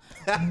 Marcia.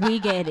 We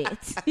get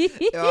it.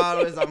 You're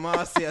always a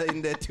Marcia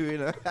in there too, you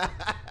know.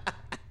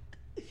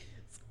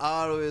 It's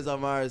always a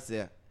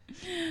Marcia.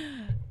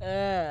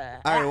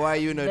 Alright, why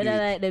you not do it?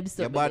 Like them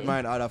Your bad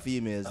mind other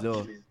females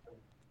though.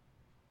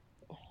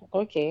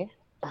 Okay.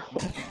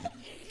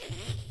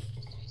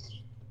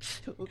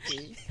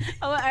 Okay.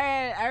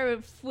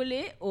 I'm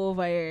fully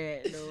over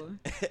here though.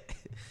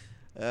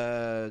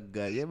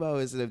 God, you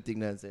always them thing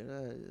that say,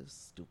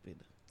 stupid.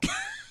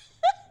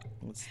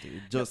 It's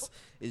just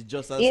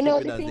as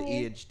stupid as the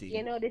age thing.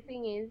 You know, the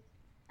thing is,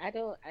 I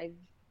don't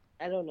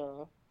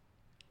know.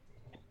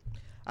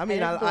 I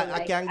mean,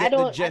 I can get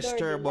the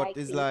gesture, really but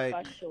it's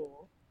like.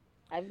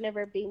 I've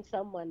never been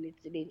someone that's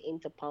been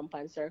into pomp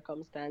and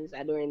circumstance.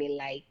 I don't really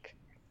like,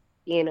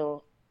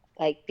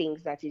 like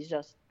things that is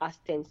just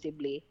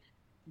ostensibly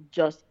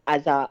just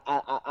as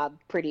a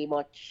pretty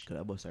much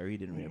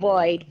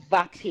void,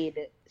 vapid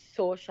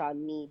social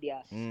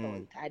media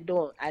stunt. I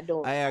don't.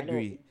 I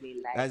agree.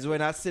 Really like As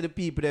when I see the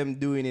people them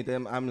doing it,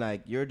 I'm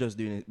like, you're just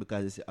doing it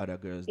because it's other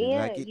girls doing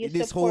yeah, it. Like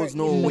this holds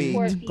no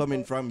weight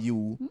coming from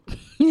you.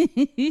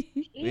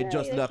 We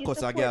just like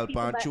cause a girl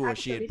pan show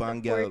shade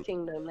pan girl.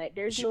 Like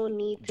there's no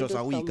need to just do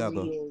a week some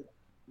ago. real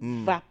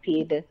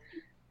vapid,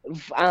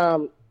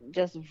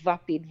 just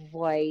vapid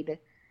void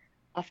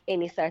of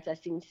any sort of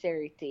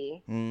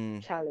sincerity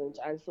challenge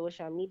on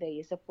social media.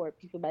 You support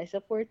people by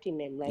supporting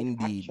them, like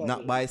indeed, actually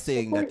not by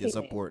saying that you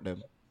supporting support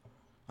them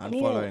and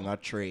following a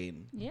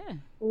train. Yeah.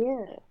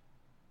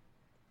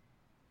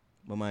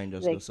 My mind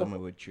just Like, goes somewhere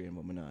with train,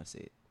 but I'm not say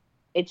it.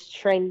 It's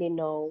trending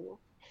now.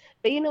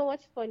 But you know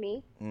what's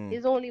funny?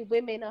 It's only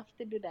women have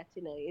to do that,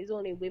 It's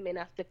only women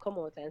have to come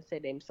out and say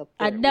them support.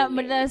 And that,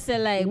 but that's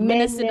like,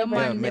 Men see the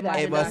man never-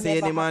 never Ever see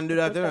any man do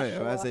that?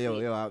 Never I say,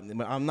 yo,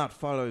 I'm not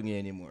following you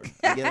anymore.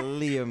 I get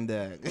lame,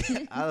 dog.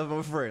 I have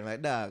a friend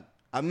like that.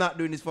 I'm not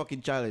doing this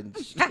fucking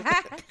challenge.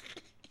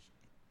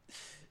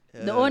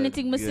 The only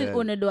thing I still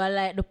want to do, I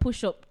like the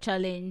push-up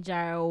challenge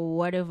or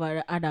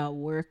whatever other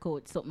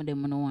workout. Something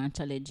them don't want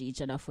to challenge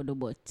each other for the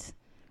butt.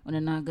 And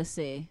then I'm going to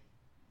say,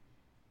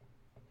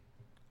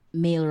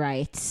 male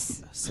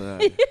rights. So,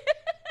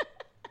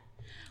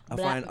 I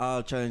find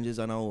all challenges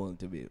on our own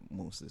to be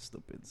mostly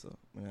stupid. So,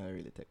 I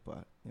really take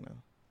part,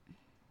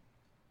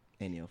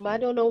 Any of But I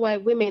them. don't know why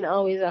women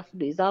always have to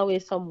do. It's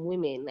always some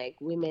women, like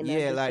women. that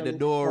Yeah, do like the some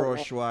door stuff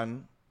rush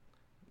one.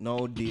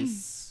 No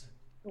this.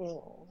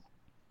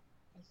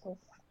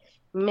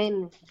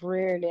 Men I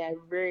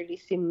rarely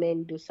see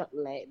men do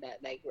something like that,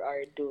 like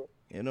or do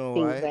You know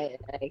things why?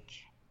 like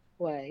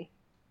why?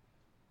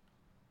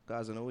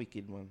 Because I'm a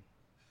wicked man.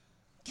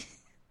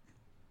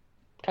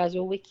 Cause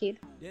we're wicked.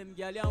 Dem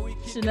Gyal Yah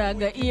Wicked. She not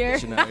got ear.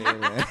 She not here,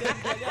 man. Dem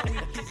Gyal Yah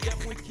Wicked.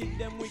 Them wicked.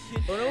 Them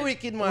wicked. Oh, no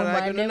wicked, man. Oh, Like,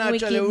 man, you them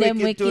naturally wicked, them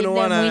wicked to wicked,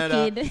 one them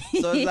another. wicked.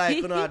 So it's like,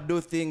 you know, I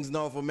do things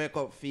now for make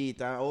up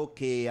feet. And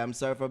okay, I'm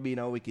sorry for being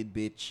a wicked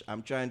bitch.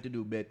 I'm trying to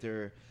do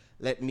better.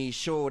 Let me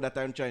show that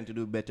I'm trying to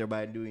do better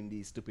by doing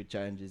these stupid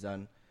challenges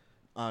on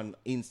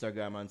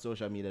Instagram and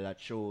social media that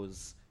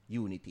shows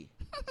unity.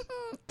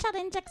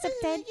 Challenge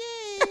accepted.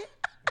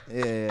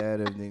 Yeah, I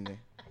don't think that.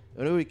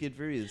 You're the wicked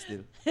for real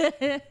still.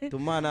 To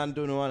man and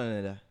to one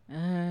another.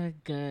 Oh,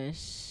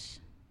 gosh.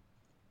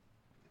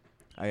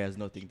 I has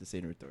nothing to say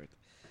in retort.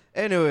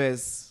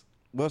 Anyways,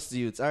 Bust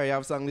Youths. Alright, you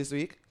have a song this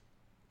week?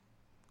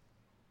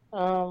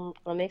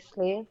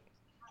 Honestly,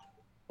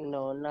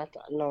 not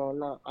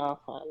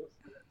often.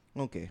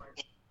 Okay.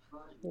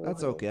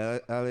 That's okay.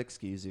 I'll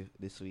excuse you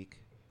this week.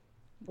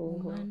 Oh,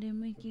 man,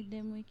 them wicked.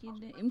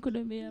 Him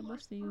couldn't be a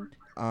Bust Youth.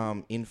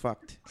 In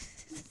fact,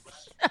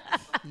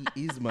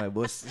 he is my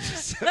boss.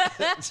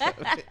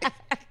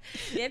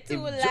 You're too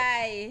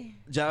lie.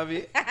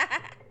 Javi,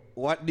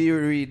 what do you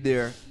read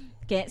there?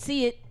 Can't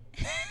see it.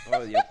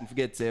 Oh, you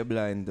forget to say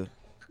blind.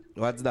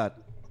 What's that?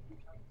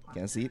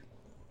 Can see it?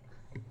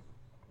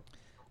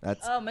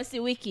 That's Oh,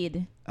 Mr.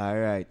 Wicked. all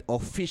right.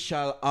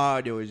 Official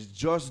audio is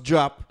just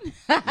dropped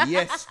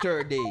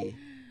yesterday.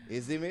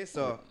 You see me?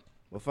 So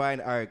we'll find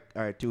our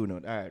tune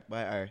out. All right,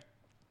 bye.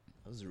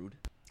 That was rude.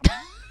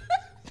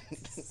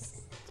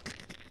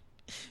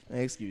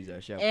 Excuse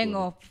us, chef. Hang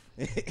up.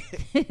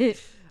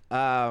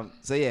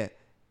 So yeah,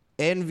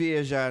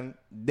 Invasion,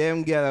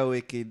 Dem Gyal Yah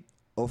Wicked,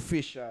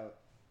 official.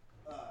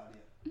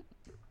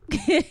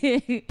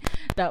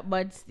 That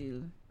bad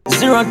still.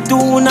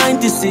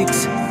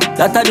 0296.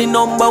 That are the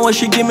number when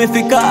she give me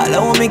fi call. I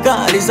want me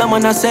call is a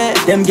man I say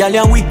Dem Gyal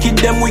Yah Wicked,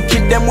 them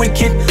wicked, them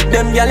wicked.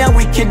 Dem Gyal Yah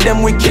Wicked,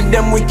 them wicked,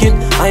 them wicked.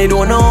 I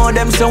don't know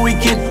them so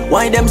wicked,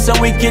 why them so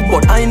wicked,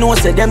 but I know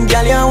say Dem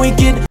Gyal Yah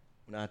Wicked.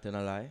 Not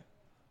gonna lie,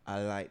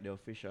 I like the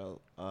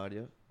official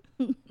audio,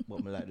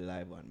 but I like the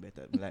live one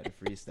better. I like the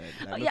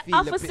freestyle. Like, Yeah,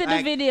 opposite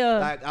the video.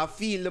 Like I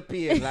feel the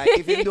pain. Like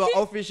if you do an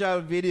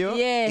official video,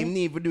 Yeah. you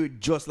need to do it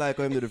just like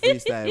how him do the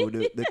freestyle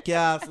with the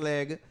cast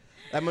leg.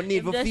 Like I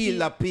need to Just feel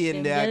the pain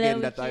them there gyal again are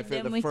that I wicked,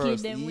 felt them the wicked,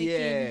 first. them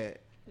Yeah.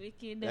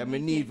 Wicked, I them need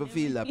wicked, to them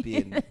feel the wicked.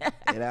 pain.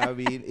 You know what I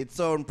mean? It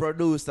sound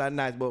produced and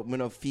nice, but I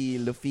don't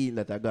feel the feel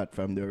that I got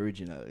from the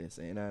original. You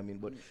know what I mean?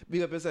 But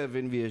big up yourself,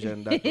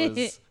 Invasion. That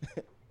was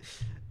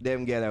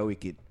Dem Gyal Yah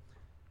Wicked.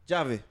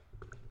 Javi,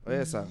 what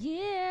your song?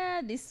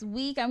 Yeah, this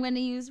week I'm gonna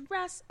use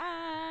Ras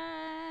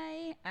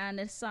Eye, and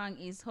the song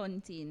is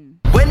Hunting.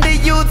 When the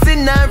youths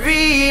in a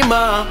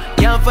Rima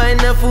can't find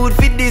no food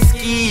for the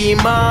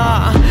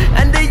schema,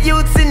 and the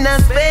youths in a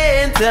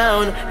Spain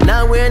town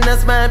now we're not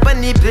smart on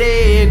the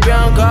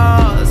playground,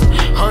 cause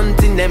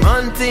hunting them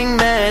hunting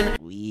man.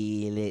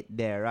 Wheel it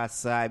there,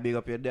 Rasai, big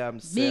up your damn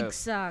self. Big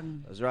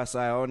song. That's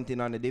Rasai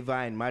Hunting on the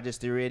Divine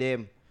Majesty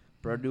Rhythm,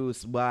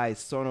 produced by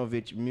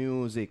Sonovich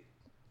Music.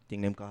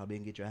 Think them call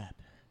Bengi Trap.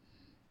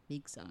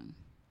 Big song.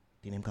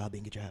 Think them call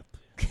Bengi Trap.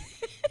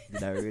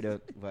 Did I read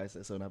that voice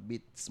that sound a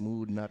bit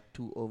smooth, not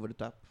too over the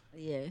top?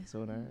 Yeah.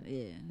 So now,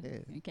 Yeah.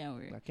 It can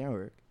work. that can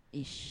work.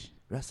 Ish.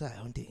 Rasai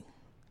Hunting.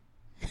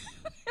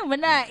 But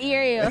not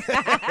hear you.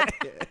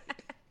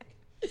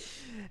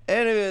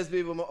 Anyways,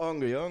 people, I'm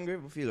hungry. You hungry?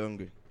 I feel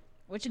hungry.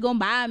 What you gonna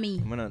buy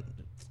me? I'm not.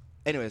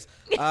 Anyways,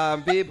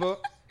 people,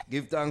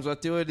 give thanks for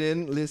tuning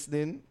in,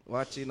 listening,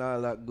 watching all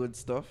that good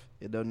stuff.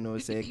 You don't know,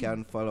 so you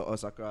can follow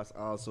us across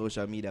all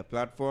social media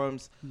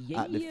platforms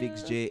at the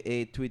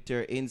FixJA,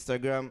 Twitter,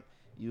 Instagram.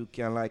 You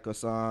can like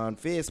us on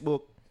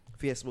Facebook,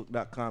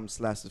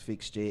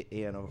 facebook.com/thefixja,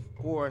 and of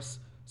course,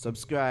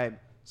 subscribe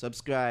to our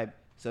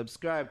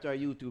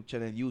YouTube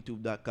channel,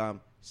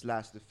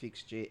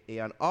 youtube.com/thefixja,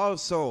 and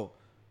also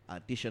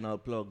additional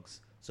plugs.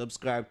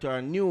 Subscribe to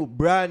our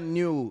brand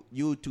new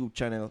YouTube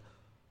channel,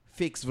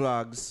 Fix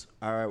Vlogs.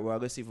 All right, we're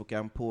gonna see if we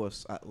can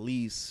post at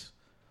least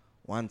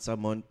once a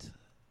month.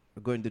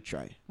 We're going to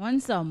try.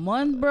 Once a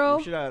month, bro.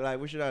 We should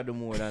have do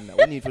more than that.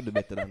 We need to do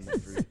better than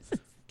that.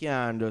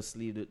 Can't just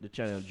leave the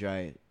channel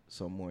dry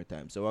some more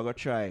time. So we're gonna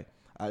try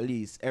at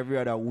least every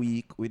other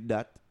week with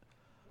that.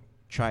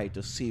 Try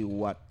to see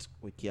what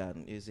we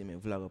can. You see me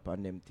vlog up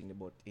on them thing.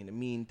 But in the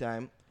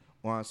meantime,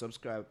 want to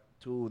subscribe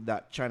to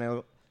that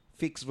channel,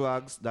 Fix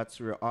Vlogs. That's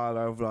where all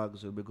our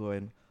vlogs will be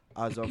going.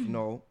 As of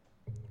now,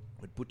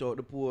 we put out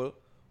the poll.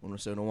 We want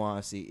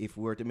to see if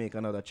we were to make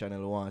another channel.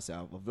 We want to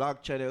have a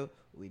vlog channel.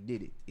 We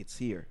did it. It's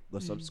here. Go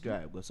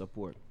subscribe. Go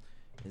support.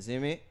 You see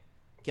me?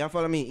 Can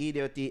follow me,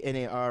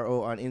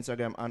 EDOTNARO, on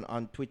Instagram and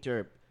on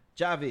Twitter.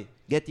 Javi,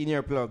 get in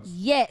your plugs.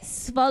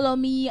 Yes, follow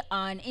me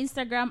on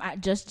Instagram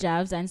at Just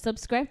Javs and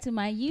subscribe to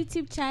my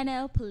YouTube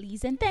channel,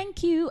 please and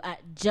thank you, at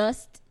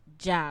Just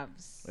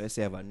Javs. Let's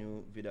say I have a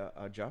new video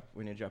drop.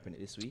 When you're dropping it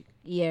this week?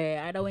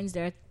 Yeah, either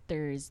Wednesday or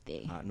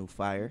Thursday. Hot new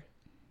fire.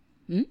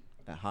 Hmm?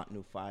 A hot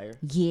new fire.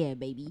 Yeah,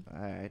 baby.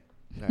 All right.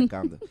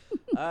 Calm down.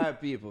 All right,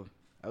 people.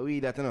 Are we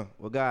that know?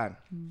 We're gone.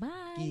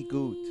 Bye. Keep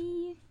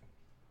good.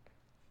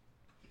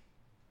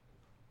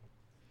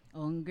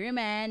 Hungry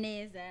man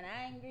is an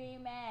angry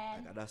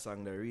man. That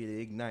song that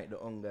really ignite the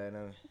hunger, you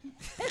know.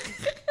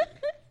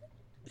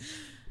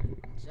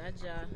 Jaja.